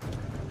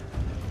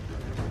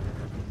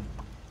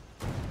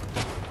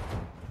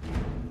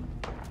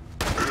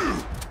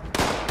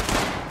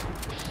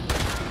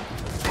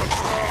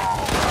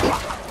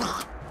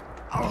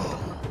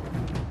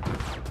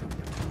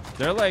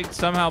 They're like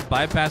somehow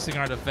bypassing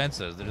our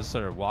defenses. They're just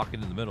sort of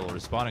walking in the middle, or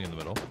spawning in the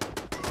middle.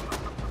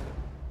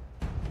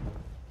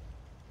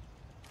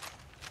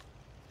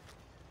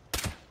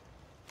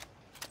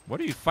 What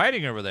are you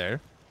fighting over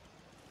there?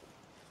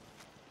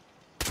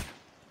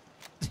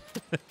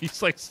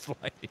 He's like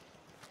sliding.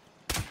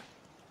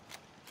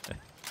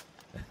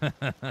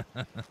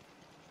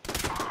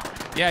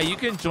 Yeah, you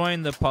can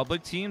join the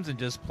public teams and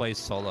just play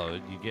solo.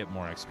 You get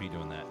more XP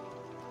doing that.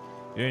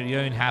 You don't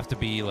even have to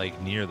be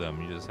like near them.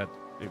 You just have to,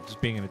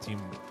 just being in a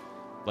team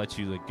lets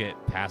you like get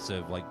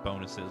passive like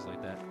bonuses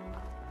like that.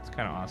 It's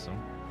kind of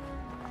awesome.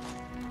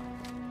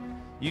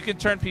 You can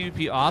turn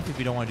PvP off if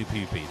you don't want to do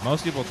PvP.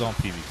 Most people don't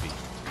PvP.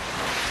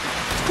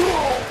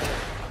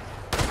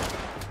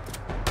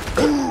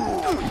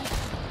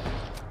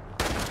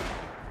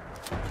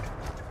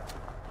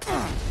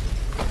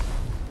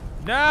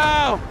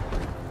 No!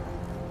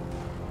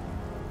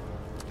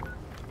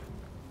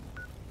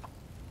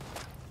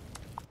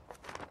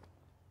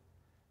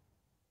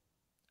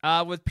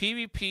 With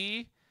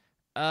PvP,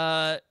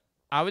 I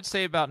would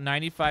say about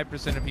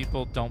 95% of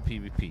people don't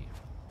PvP.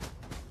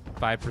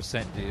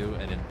 5% do,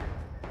 and then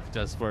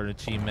just for an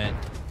achievement,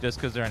 just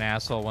because they're an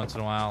asshole once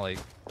in a while. Like,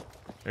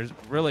 there's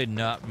really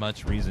not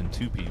much reason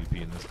to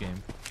PvP in this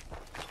game.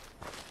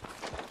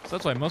 So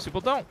that's why most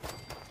people don't.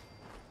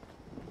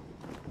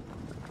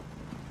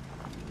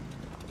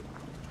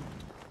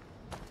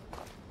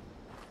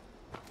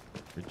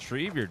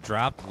 Retrieve your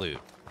dropped loot.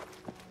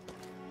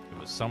 It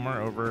was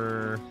somewhere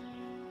over...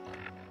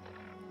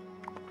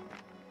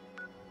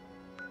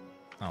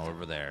 Oh,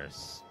 over there.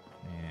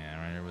 Yeah,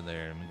 right over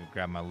there. Let me go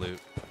grab my loot.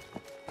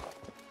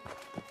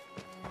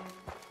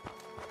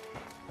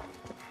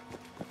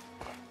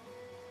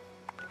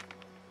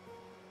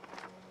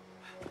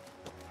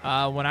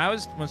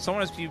 When someone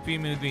was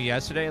PvPing with me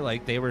yesterday,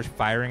 like they were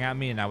firing at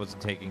me and I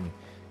wasn't taking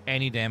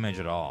any damage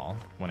at all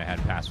when I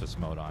had pacifist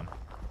mode on.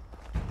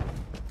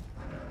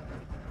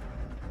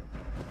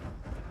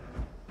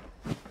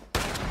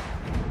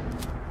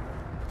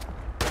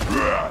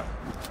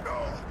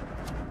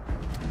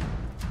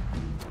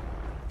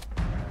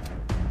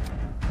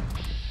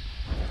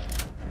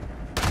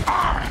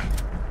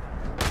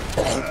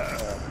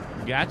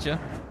 Gotcha.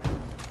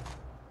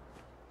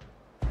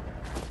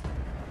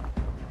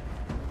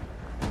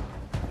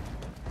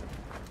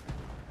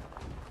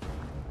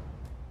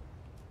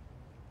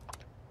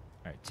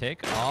 Alright,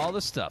 take all the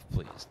stuff,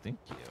 please. Thank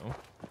you.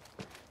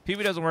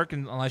 PvP doesn't work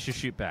unless you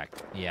shoot back.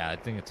 Yeah, I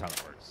think that's how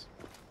it works.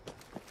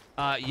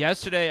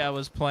 Yesterday I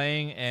was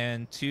playing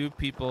and two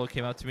people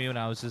came up to me when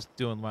I was just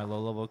doing my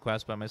low-level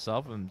quest by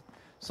myself, and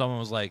someone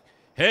was like,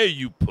 "Hey,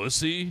 you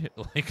pussy,"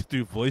 like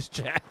through voice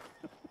chat.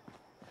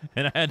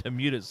 And I had to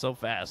mute it so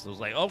fast. I was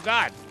like, oh,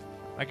 God,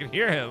 I can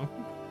hear him.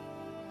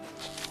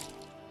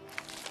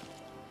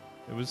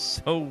 It was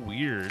so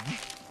weird.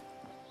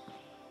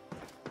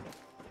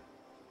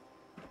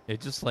 It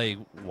just like,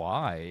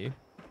 why?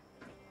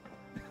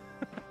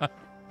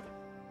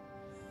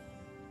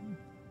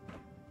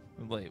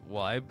 Like,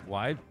 why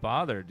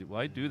bother?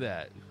 Why do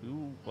that?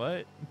 Who,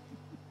 what?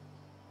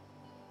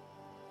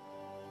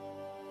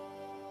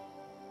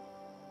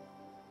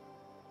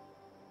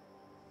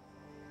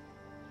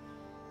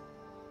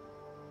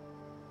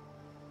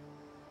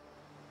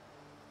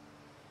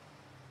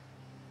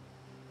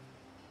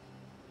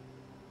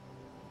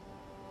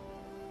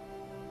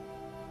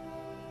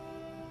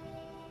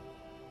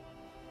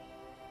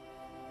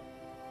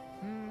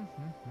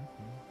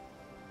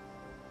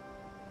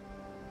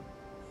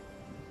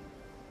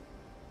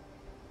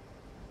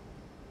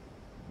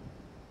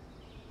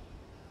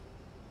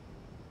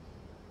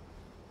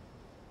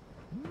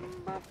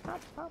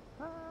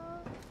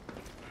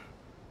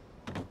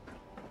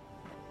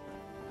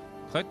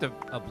 Collect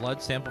a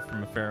blood sample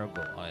from a pharaoh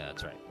gold. Oh yeah,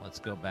 that's right. Let's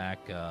go back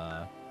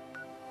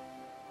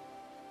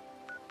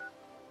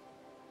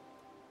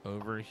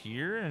over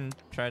here and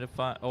try to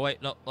find. Oh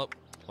wait, no.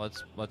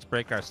 Let's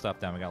break our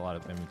stuff down. We got a lot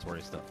of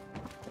inventory stuff.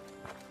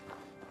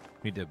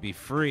 Need to be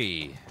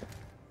free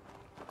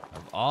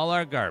of all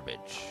our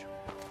garbage.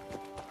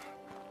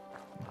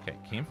 Okay,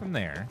 came from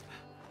there.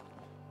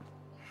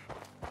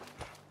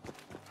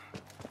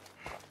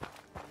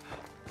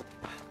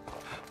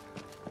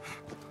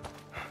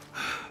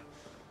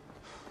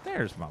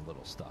 There's my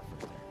little stuff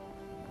right there.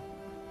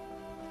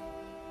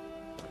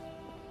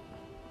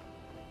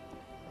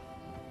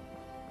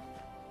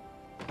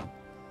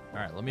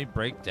 Alright, let me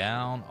break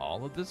down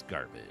all of this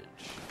garbage.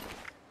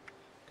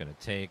 Gonna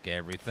take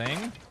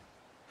everything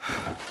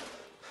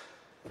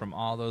from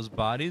all those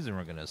bodies and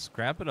we're gonna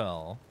scrap it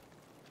all.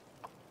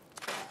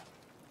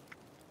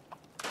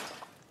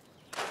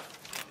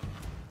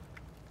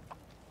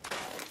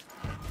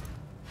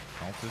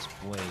 Cultist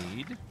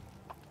blade.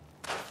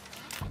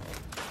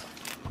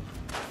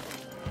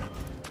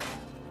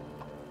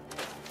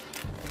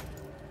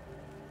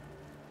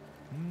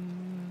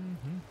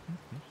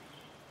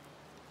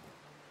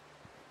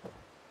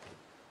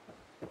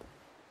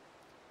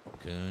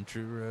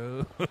 Country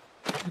road,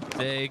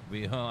 take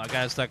me home. I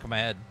got it stuck in my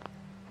head.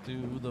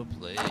 To the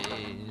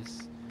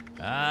place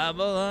I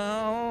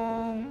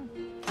belong.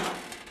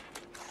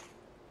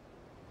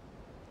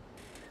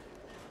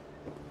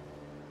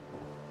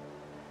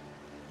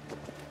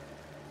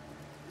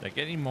 Like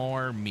any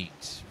more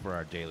meat for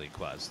our daily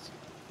quest.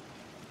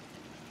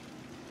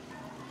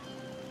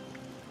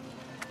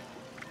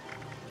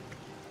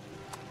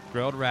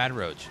 Grilled rad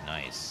roach,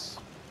 nice.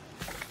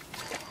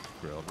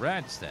 Grilled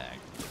rad stag.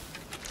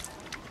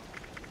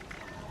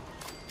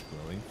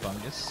 Glowing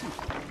fungus soup.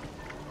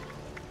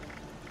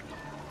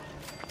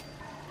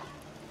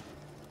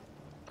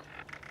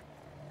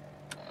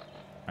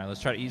 All right,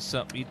 let's try to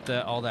eat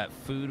all that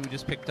food we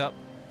just picked up.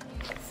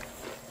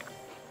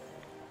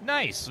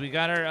 Nice, we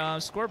got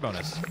our score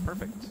bonus.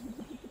 Perfect.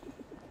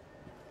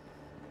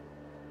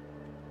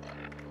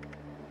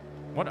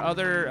 What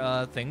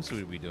other things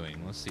would we be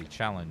doing? Let's see.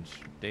 Challenge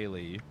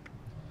daily.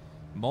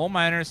 Mole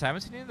miners,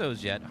 haven't seen any of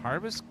those yet.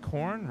 Harvest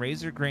corn,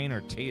 razor grain,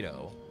 or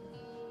tato.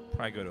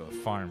 Probably go to a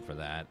farm for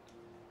that.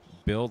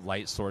 Build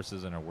light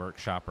sources in a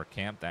workshop or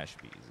camp. That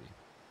should be easy.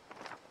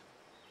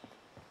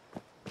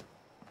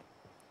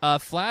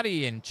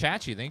 Flatty and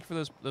Chachi, thank you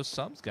for those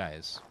subs,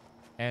 guys.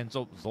 And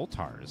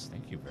Zoltars,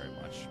 thank you very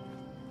much.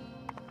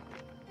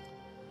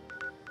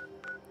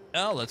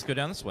 Oh, let's go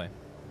down this way.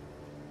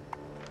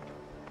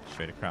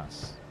 Straight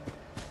across.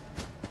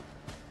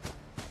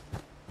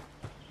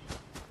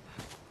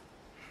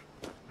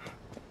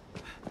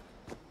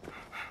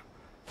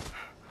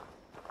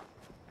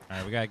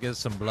 Alright, we gotta get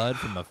some blood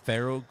from a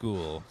feral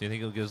ghoul. Do you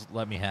think he'll just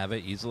let me have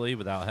it easily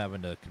without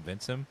having to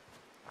convince him?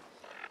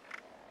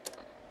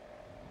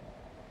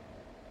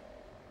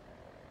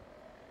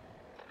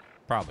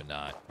 Probably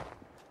not.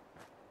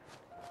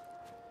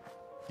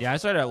 Yeah, I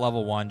started at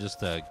level 1 just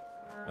to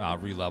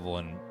re-level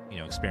and,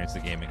 experience the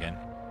game again.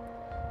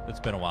 It's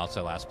been a while since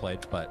I last played,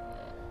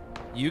 but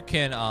you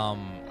can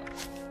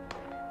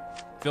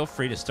feel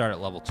free to start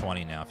at level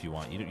 20 now if you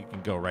want. You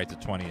can go right to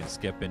 20 and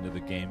skip into the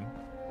game.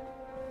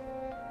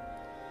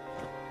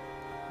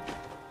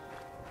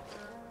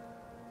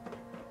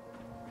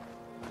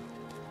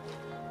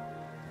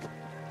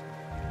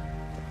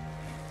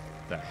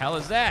 The hell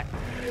is that?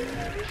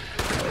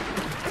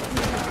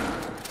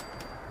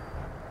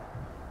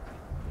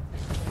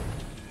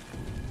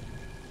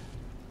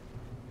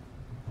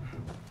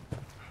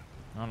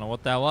 I don't know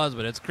what that was,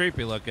 but it's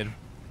creepy looking.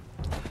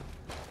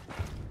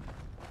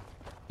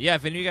 Yeah,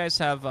 if any of you guys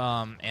have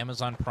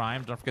Amazon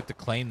Prime, don't forget to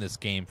claim this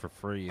game for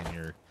free in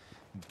your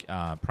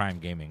Prime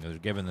Gaming. They're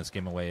giving this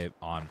game away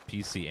on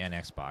PC and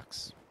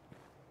Xbox.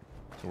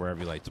 So wherever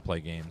you like to play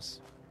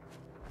games.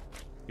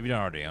 If you don't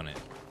already own it.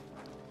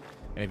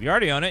 And if you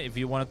already own it, if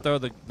you want to throw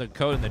the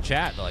code in the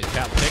chat, chat will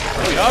take it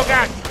for you. Oh,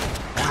 God!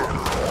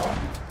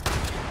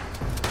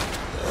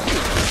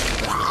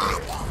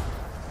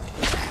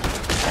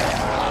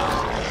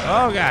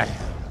 Oh, God.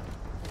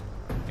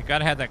 You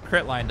gotta have that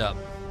crit lined up.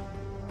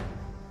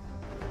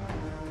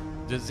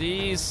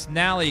 Disease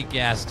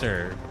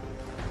Snallygaster.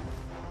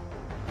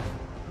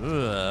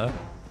 Ugh.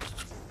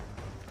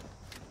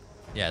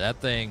 Yeah, that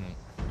thing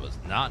was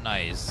not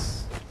nice.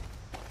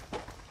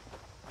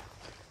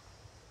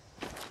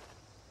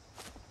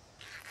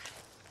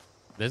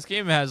 This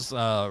game has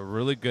a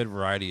really good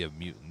variety of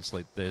mutants.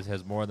 Like, this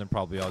has more than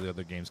probably all the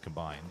other games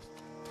combined.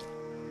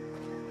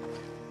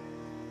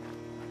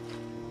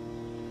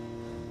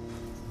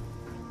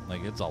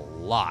 Like, it's a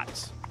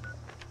lot.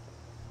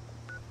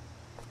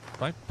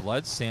 Collect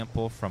blood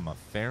sample from a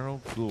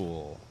feral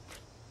ghoul.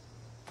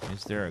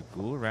 Is there a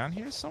ghoul around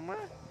here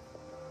somewhere?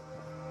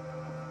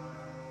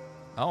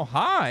 Oh,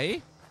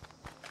 hi!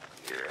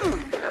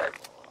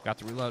 Got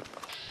to reload.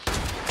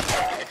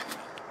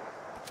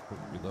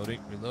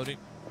 Reloading.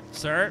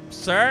 Sir,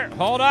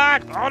 hold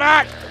on!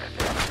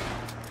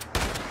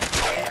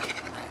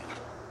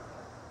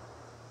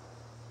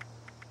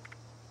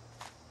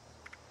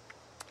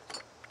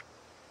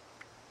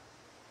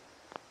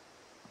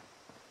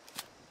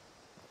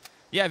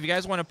 Yeah, if you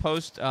guys want to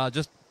post,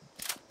 just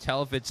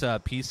tell if it's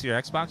PC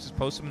or Xbox, just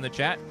post them in the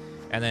chat,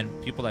 and then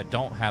people that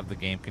don't have the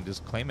game can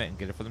just claim it and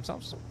get it for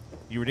themselves.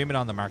 You redeem it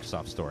on the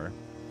Microsoft Store.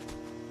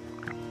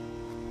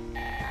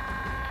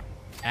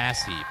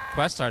 Ass heap.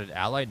 Quest started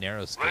Allied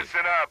Narrowscape.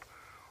 Listen up.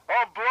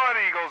 All Blood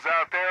Eagles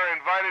out there are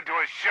invited to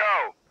a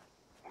show.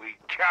 We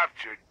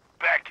captured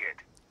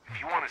Beckett.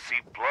 If you want to see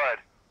blood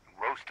and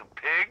roast a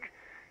pig,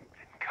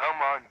 then come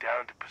on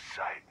down to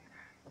Poseidon.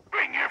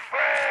 Bring your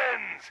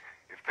friends.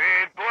 If they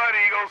ain't Blood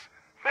Eagles,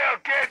 they'll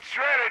get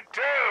shredded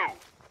too.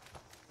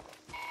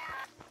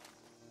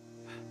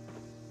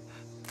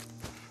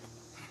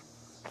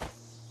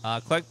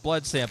 Collect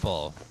blood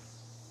sample.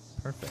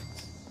 Perfect.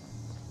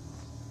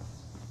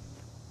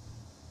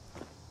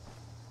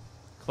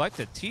 Collect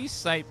a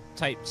T-type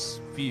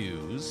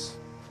fuse.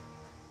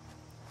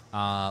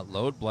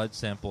 Load blood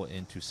sample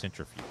into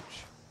centrifuge.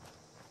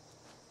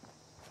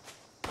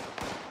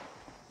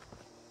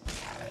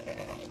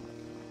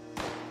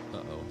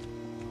 Uh-oh.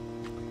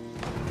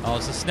 Oh,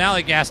 it's a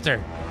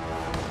Snallygaster.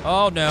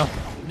 Oh, no.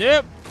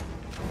 Nope.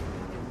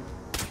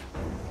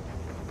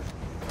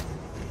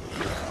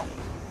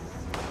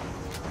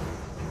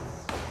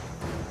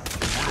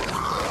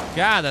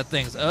 God, that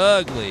thing's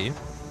ugly.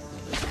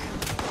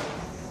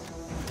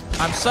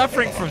 I'm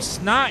suffering from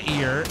snot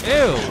ear.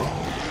 Ew.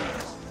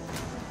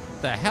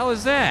 What the hell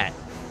is that?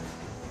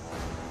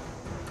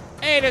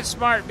 Ain't it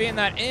smart being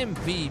that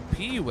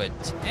MVP with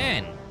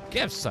 10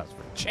 gift subs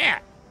for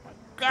chat? Oh my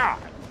God.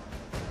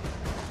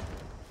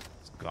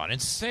 It's gone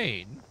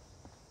insane.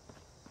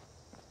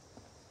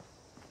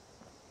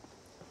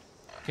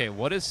 Okay,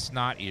 what does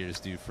snot ears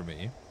do for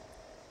me?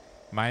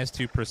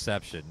 -2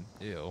 perception.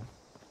 Ew.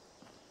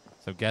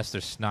 So I guess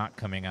there's snot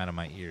coming out of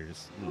my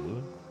ears.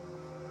 Ooh.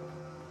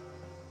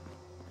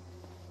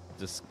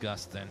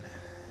 Disgusting.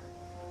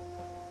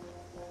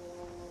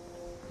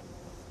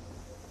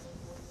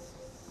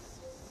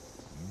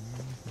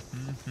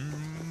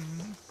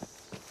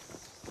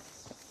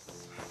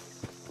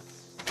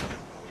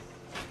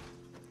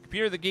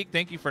 Computer the Geek,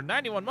 thank you for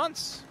 91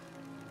 months.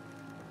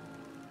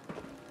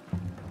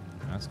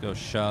 Let's go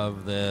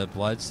shove the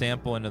blood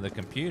sample into the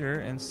computer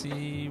and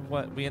see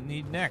what we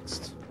need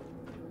next.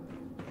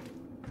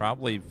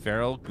 Probably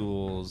feral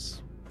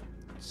ghouls,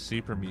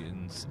 super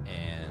mutants,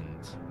 and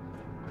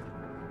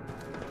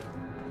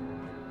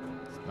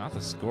not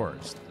the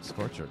Scorch. The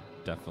Scorch are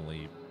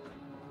definitely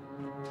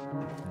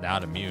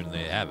not immune.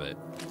 They have it.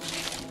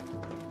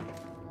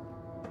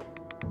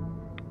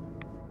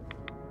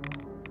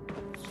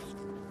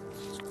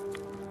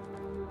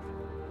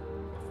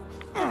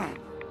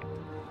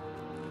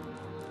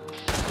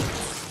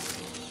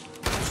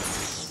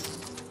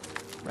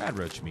 Rad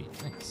roach meat.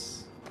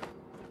 Thanks.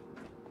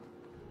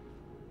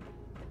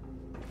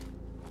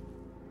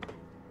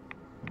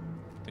 I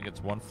think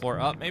it's one floor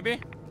up, maybe?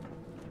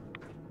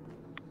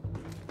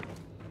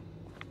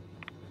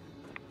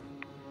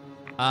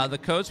 The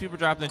codes people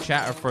drop in the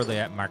chat are for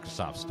the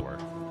Microsoft Store.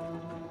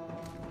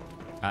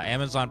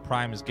 Amazon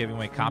Prime is giving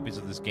away copies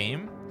of this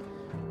game.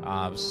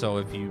 So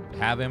if you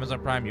have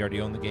Amazon Prime, you already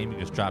own the game, you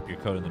just drop your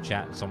code in the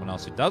chat, and someone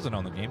else who doesn't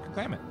own the game can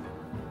claim it.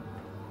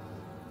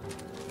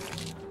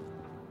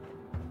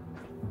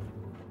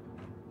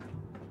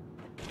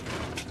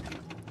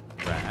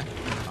 Rack,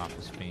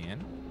 office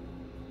fan.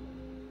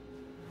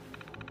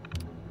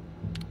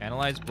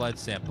 Analyze blood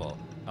sample.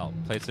 Oh,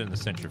 place it in the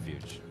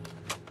centrifuge.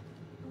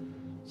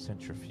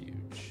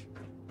 Centrifuge.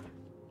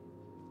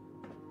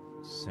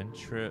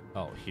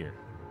 Oh, here.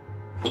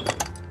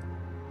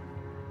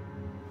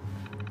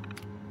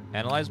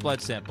 Analyze blood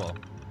sample.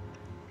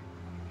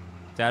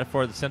 Data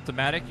for the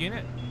symptomatic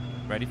unit.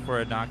 Ready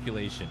for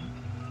inoculation.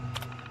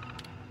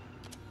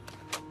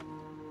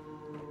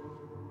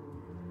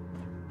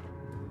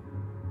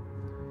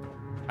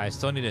 I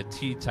still need a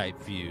T-type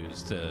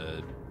fuse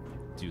to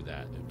do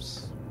that.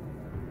 Oops.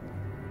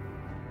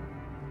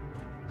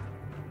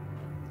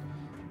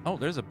 Oh,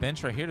 there's a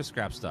bench right here to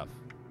scrap stuff.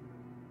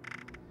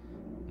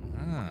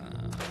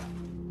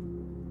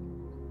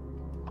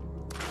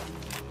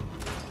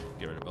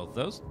 Get rid of both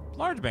those.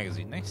 Large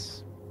magazine,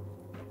 nice.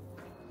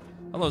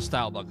 Hello,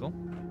 Style Buckle.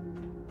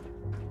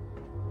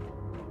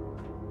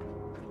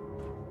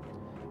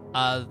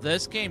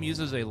 This game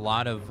uses a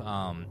lot of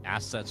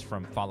assets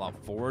from Fallout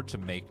 4 to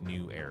make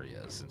new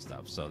areas and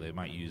stuff. So they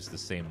might use the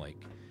same like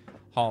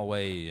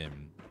hallway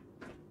and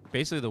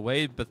basically the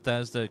way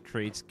Bethesda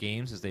creates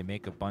games is they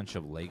make a bunch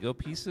of Lego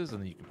pieces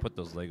and then you can put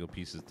those Lego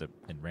pieces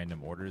in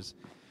random orders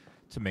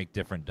to make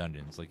different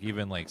dungeons. Like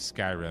even like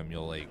Skyrim,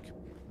 you'll like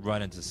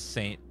run into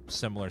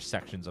similar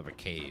sections of a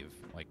cave,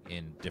 like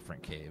in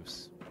different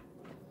caves.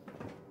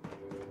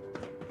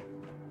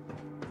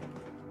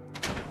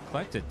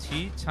 Collect a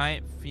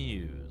T-type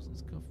fuse.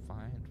 Let's go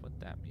find what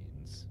that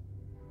means.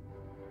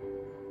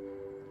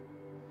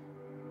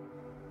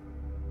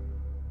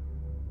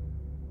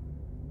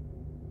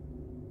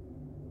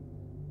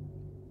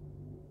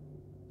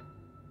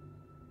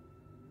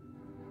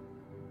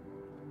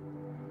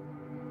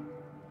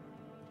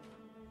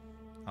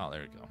 Oh,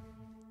 there we go.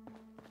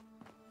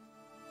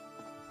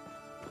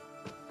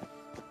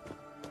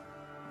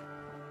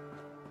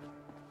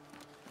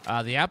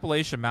 The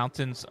Appalachian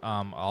Mountains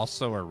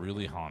also are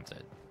really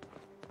haunted.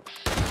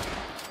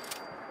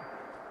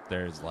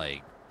 There's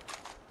like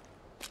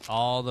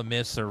all the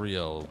myths are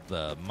real.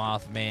 The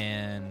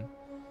Mothman,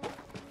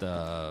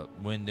 the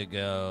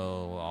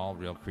Wendigo, all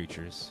real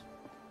creatures.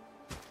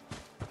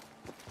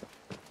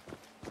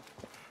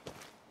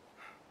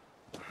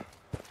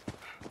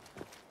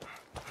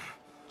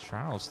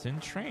 Charleston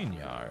Train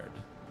Yard.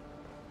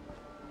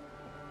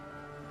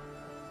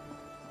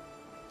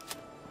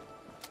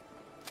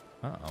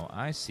 Uh-oh,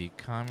 I see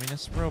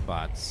communist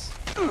robots.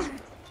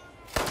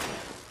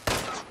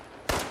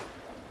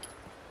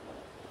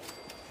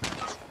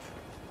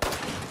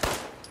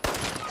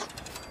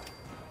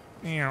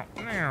 Meow,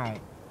 meow.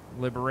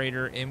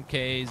 Liberator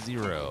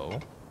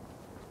MK0.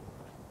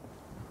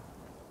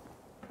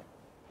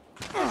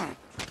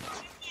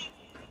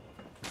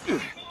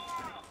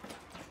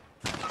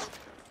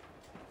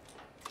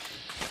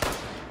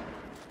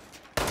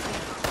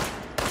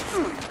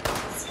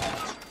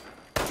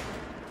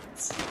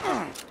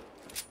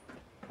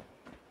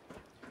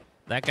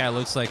 That guy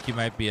looks like he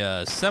might be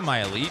a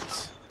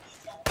semi-elite.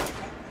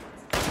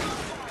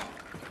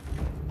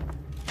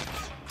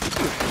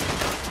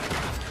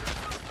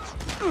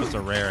 just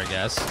a rare, I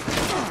guess.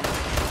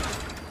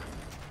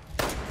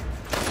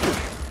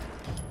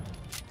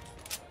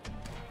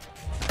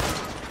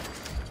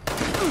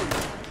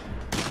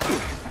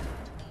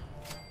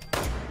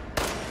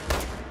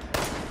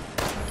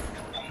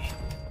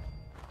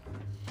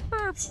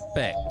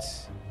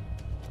 Perfect.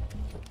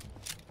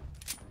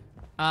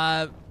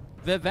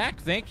 Vivek,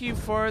 thank you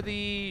for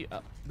the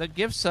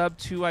gift sub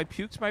to I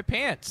Puked My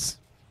Pants.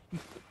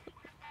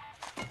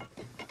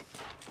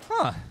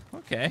 Huh,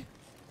 okay.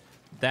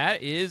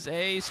 That is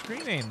a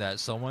screen name that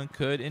someone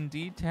could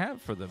indeed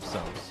have for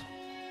themselves.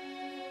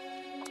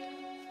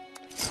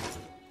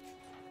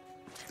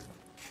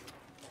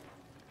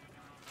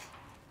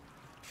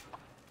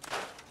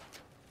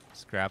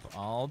 Scrap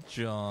all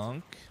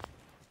junk.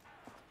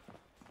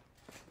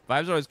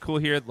 Vibes are always cool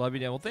here. Love you,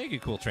 Dan. Well, thank you,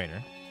 cool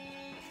trainer.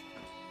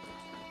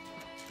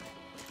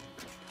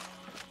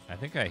 I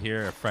think I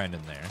hear a friend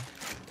in there.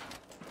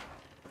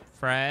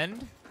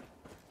 Friend?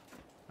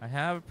 I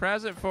have a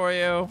present for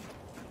you.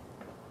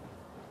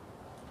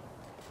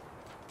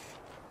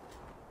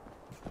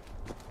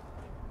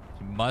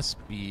 He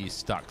must be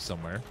stuck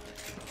somewhere.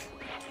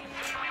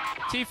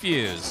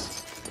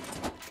 T-Fuse.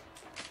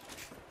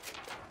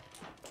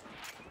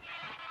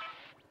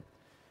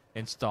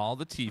 Install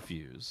the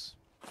T-Fuse.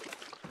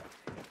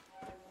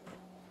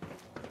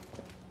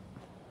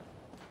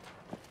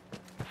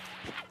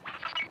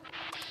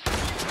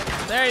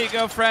 There you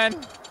go,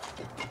 friend.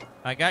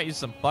 I got you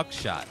some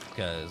buckshot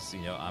because,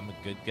 you know, I'm a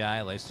good guy.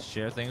 I like to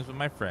share things with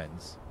my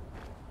friends.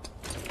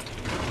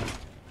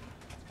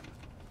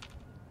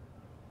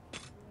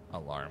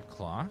 Alarm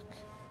clock.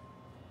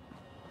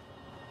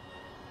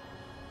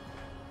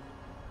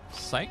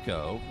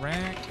 Psycho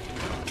rack.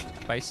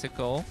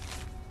 Bicycle.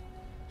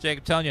 Jake,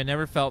 I'm telling you, I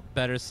never felt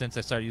better since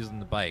I started using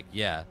the bike.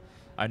 Yeah,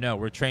 I know,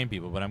 we're trained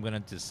people, but I'm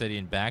going to the city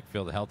and back,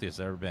 feel the healthiest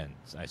I've ever been.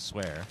 I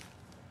swear.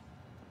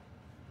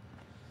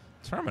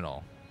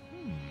 Terminal.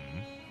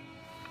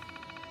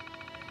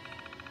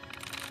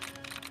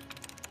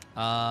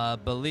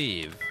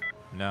 Believe.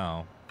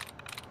 No.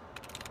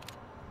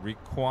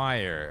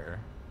 Require.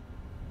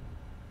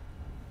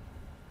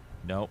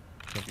 Nope.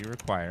 Can't be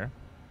require.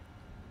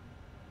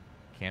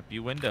 Can't be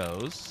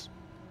windows.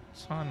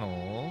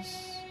 Tunnels.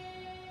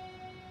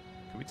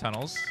 Could be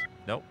tunnels.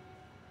 Nope.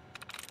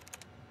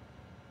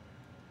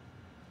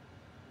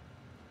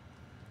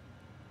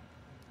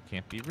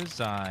 Can't be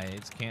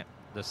resides. Can't.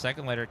 The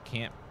second letter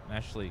can't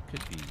actually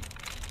could be.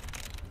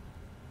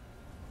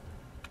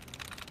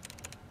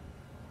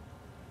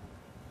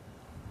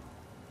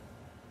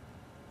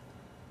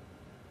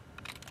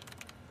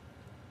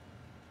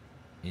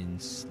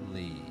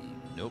 Enslave.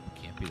 Nope,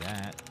 can't be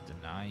that.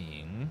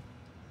 Denying.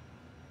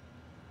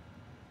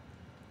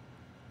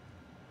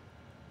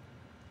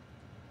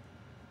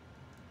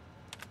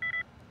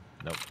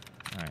 Nope.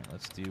 Alright,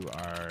 let's do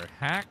our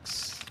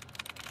hacks.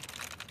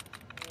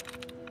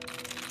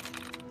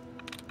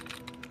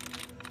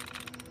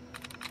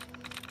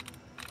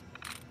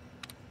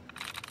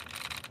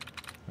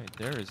 Wait,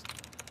 there is...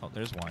 Oh,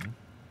 there's one.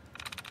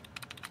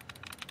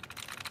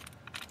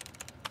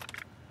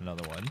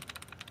 Another one.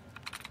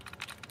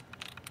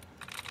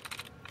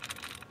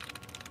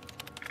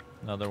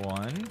 Another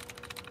one. Do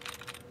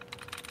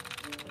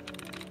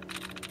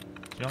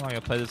you know how long I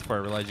played this before I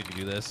realized you could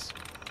do this?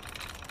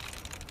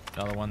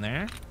 Another one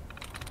there.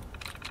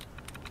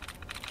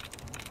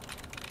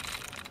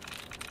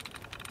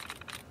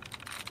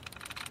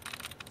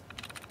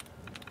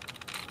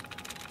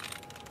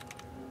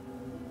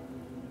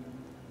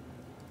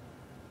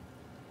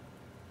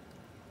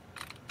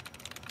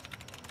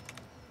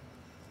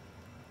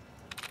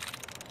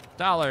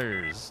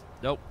 $.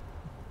 Nope.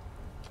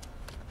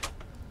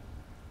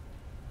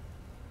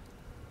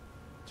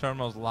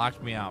 Terminals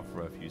locked me out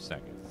for a few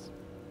seconds.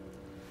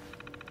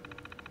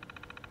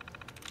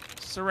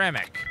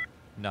 Ceramic.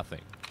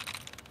 Nothing.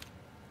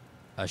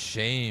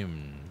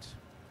 Ashamed.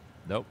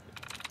 Nope.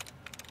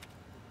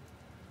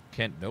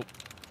 Can't. Nope.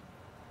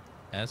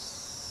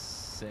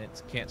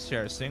 Essence. Can't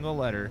share a single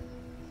letter.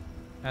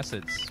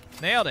 Essence.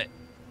 Nailed it.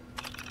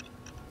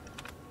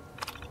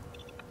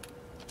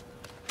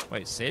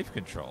 Wait, safe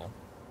control.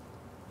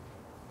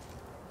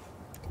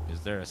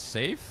 Is there a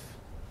safe?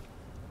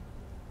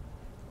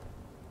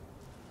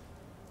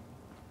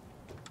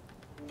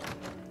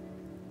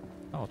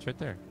 Oh, it's right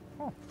there.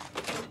 Oh.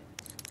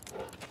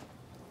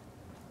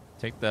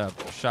 Take the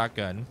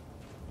shotgun.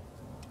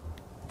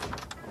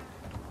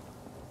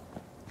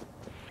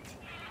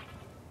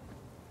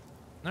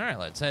 All right,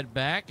 let's head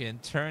back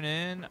and turn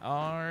in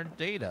our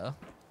data.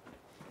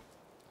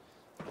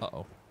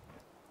 Uh-oh.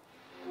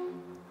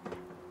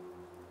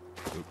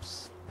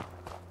 Oops.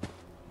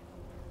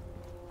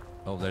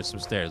 Oh, there's some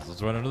stairs.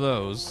 Let's run into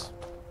those.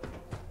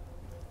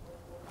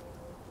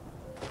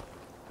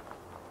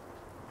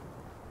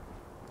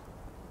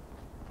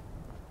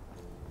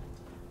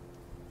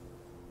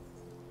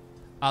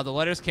 The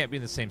letters can't be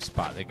in the same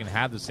spot. They can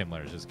have the same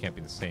letters, just can't be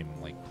in the same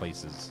like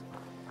places.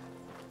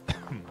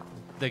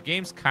 The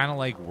game's kind of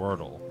like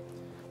Wordle.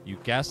 You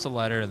guess a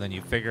letter, and then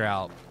you figure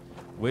out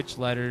which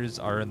letters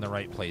are in the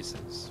right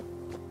places.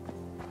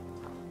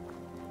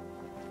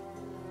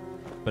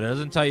 But it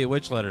doesn't tell you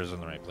which letters are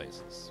in the right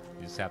places.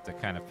 You just have to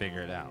kind of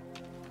figure it out.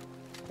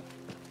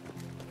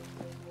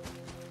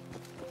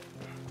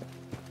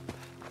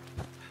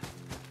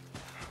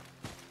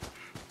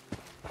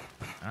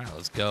 All right,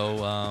 let's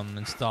go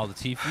install the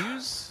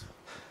T-Fuse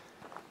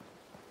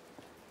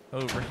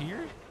over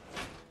here.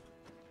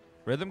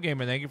 Rhythm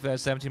Gamer, thank you for that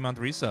 17-month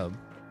resub.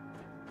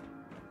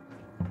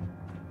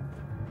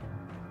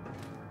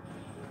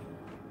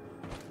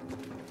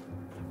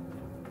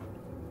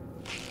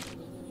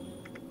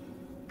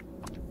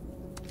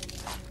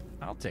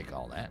 I'll take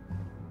all that.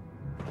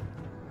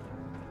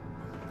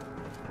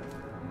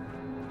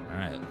 All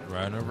right,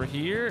 run over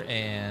here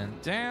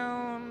and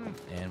down,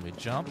 and we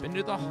jump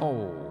into the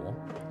hole.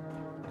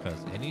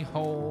 Because any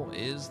hole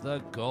is the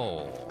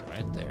goal.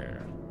 Right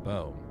there.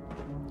 Boom.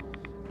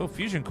 Oh,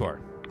 fusion core.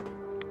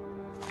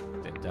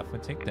 They definitely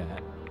take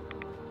that.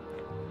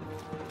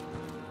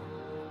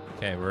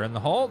 Okay, we're in the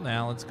hole.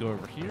 Now let's go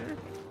over here.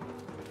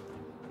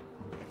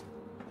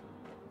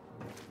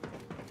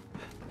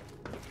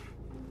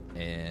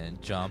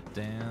 And jump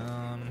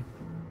down.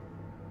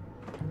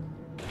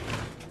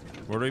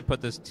 Where do we put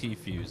this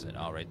T-fuse in?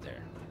 Oh, right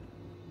there.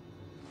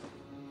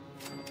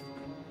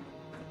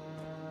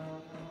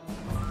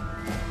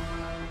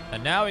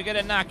 And now we get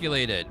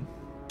inoculated.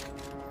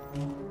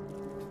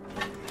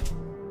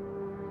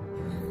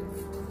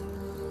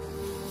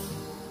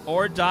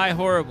 Or die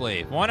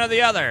horribly. One or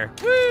the other.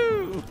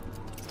 Woo!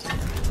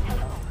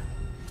 Hello.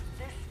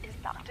 This is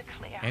Dr.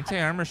 Claire.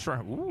 Anti-armor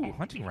short. Ooh,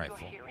 hunting If rifle.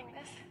 you're hearing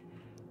this,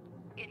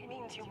 it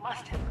means you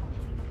must have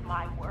completed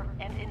my work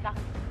and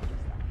inoculated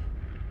yourself.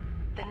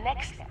 The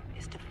next step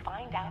is to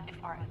find out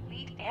if our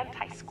elite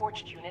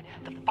anti-scorched unit,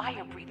 the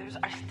fire breathers,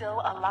 are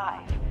still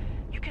alive.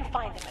 You can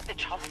find them at the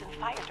Charleston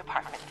Fire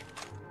Department.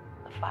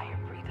 The fire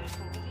breathers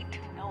need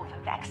to know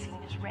the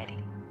vaccine is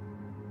ready.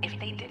 If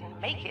they didn't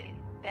make it,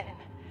 then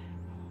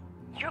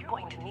you're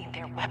going to need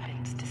their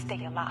weapons to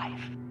stay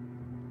alive.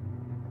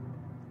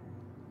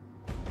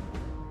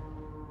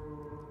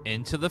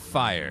 Into the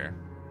fire.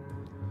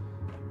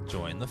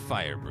 Join the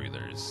fire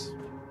breathers.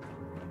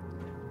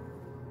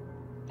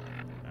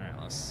 Alright,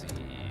 let's see.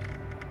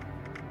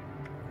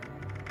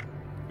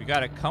 We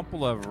got a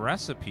couple of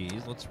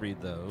recipes. Let's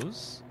read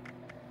those.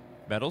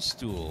 Metal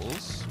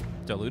stools.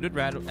 Diluted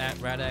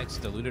Rad-X,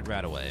 diluted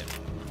Radaway.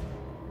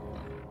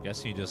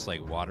 Guessing you just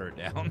like water it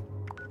down.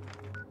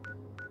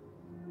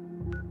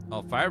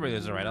 Oh, fire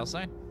breathers are right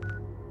outside.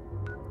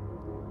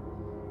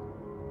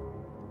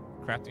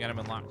 Crafting item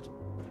unlocked.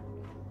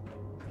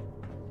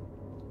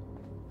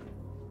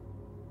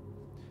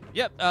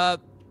 Yep.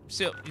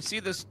 So you see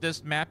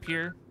this map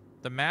here?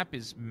 The map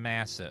is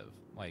massive.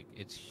 Like,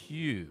 it's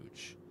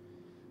huge.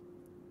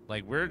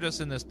 Like, we're just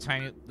in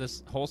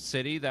this whole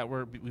city that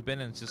we've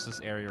been in. It's just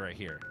this area right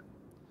here.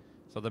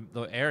 So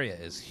the area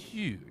is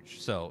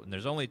huge. So and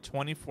there's only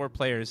 24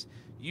 players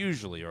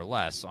usually or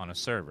less on a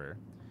server.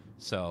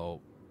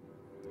 So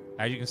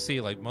as you can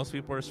see, like, most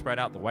people are spread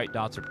out. The white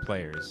dots are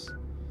players.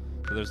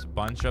 So there's a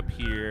bunch up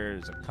here.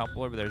 There's a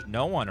couple over there. There's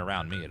no one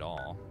around me at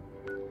all.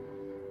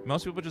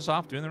 Most people are just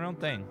off doing their own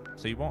thing.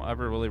 So you won't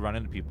ever really run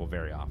into people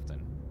very often,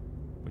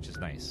 which is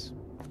nice.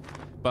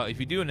 But if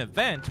you do an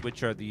event,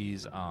 which are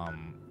these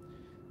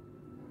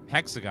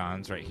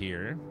hexagons right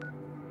here,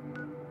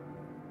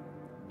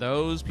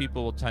 those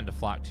people will tend to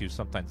flock to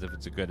sometimes if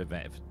it's a good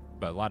event.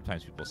 But a lot of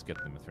times people skip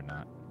them if they're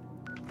not.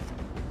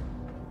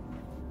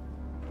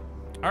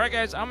 All right,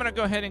 guys, I'm going to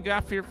go ahead and get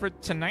off here for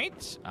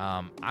tonight.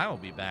 I will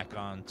be back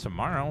on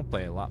tomorrow. I'll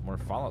play a lot more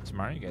Fallout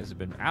tomorrow. You guys have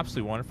been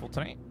absolutely wonderful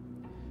tonight.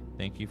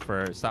 Thank you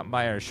for stopping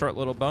by our short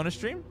little bonus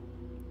stream.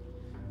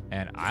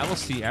 And I will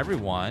see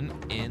everyone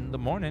in the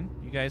morning.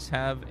 You guys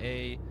have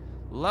a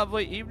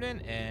lovely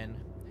evening and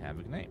have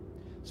a good night.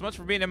 So much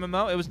for being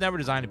MMO. It was never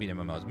designed to be an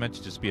MMO. It was meant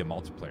to just be a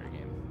multiplayer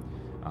game.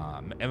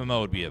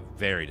 MMO would be a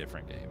very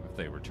different game if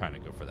they were trying to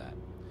go for that.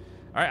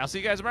 All right, I'll see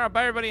you guys tomorrow.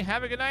 Bye, everybody.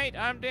 Have a good night.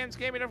 I'm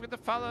DansGaming. Don't forget to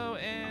follow,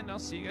 and I'll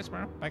see you guys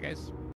tomorrow. Bye, guys.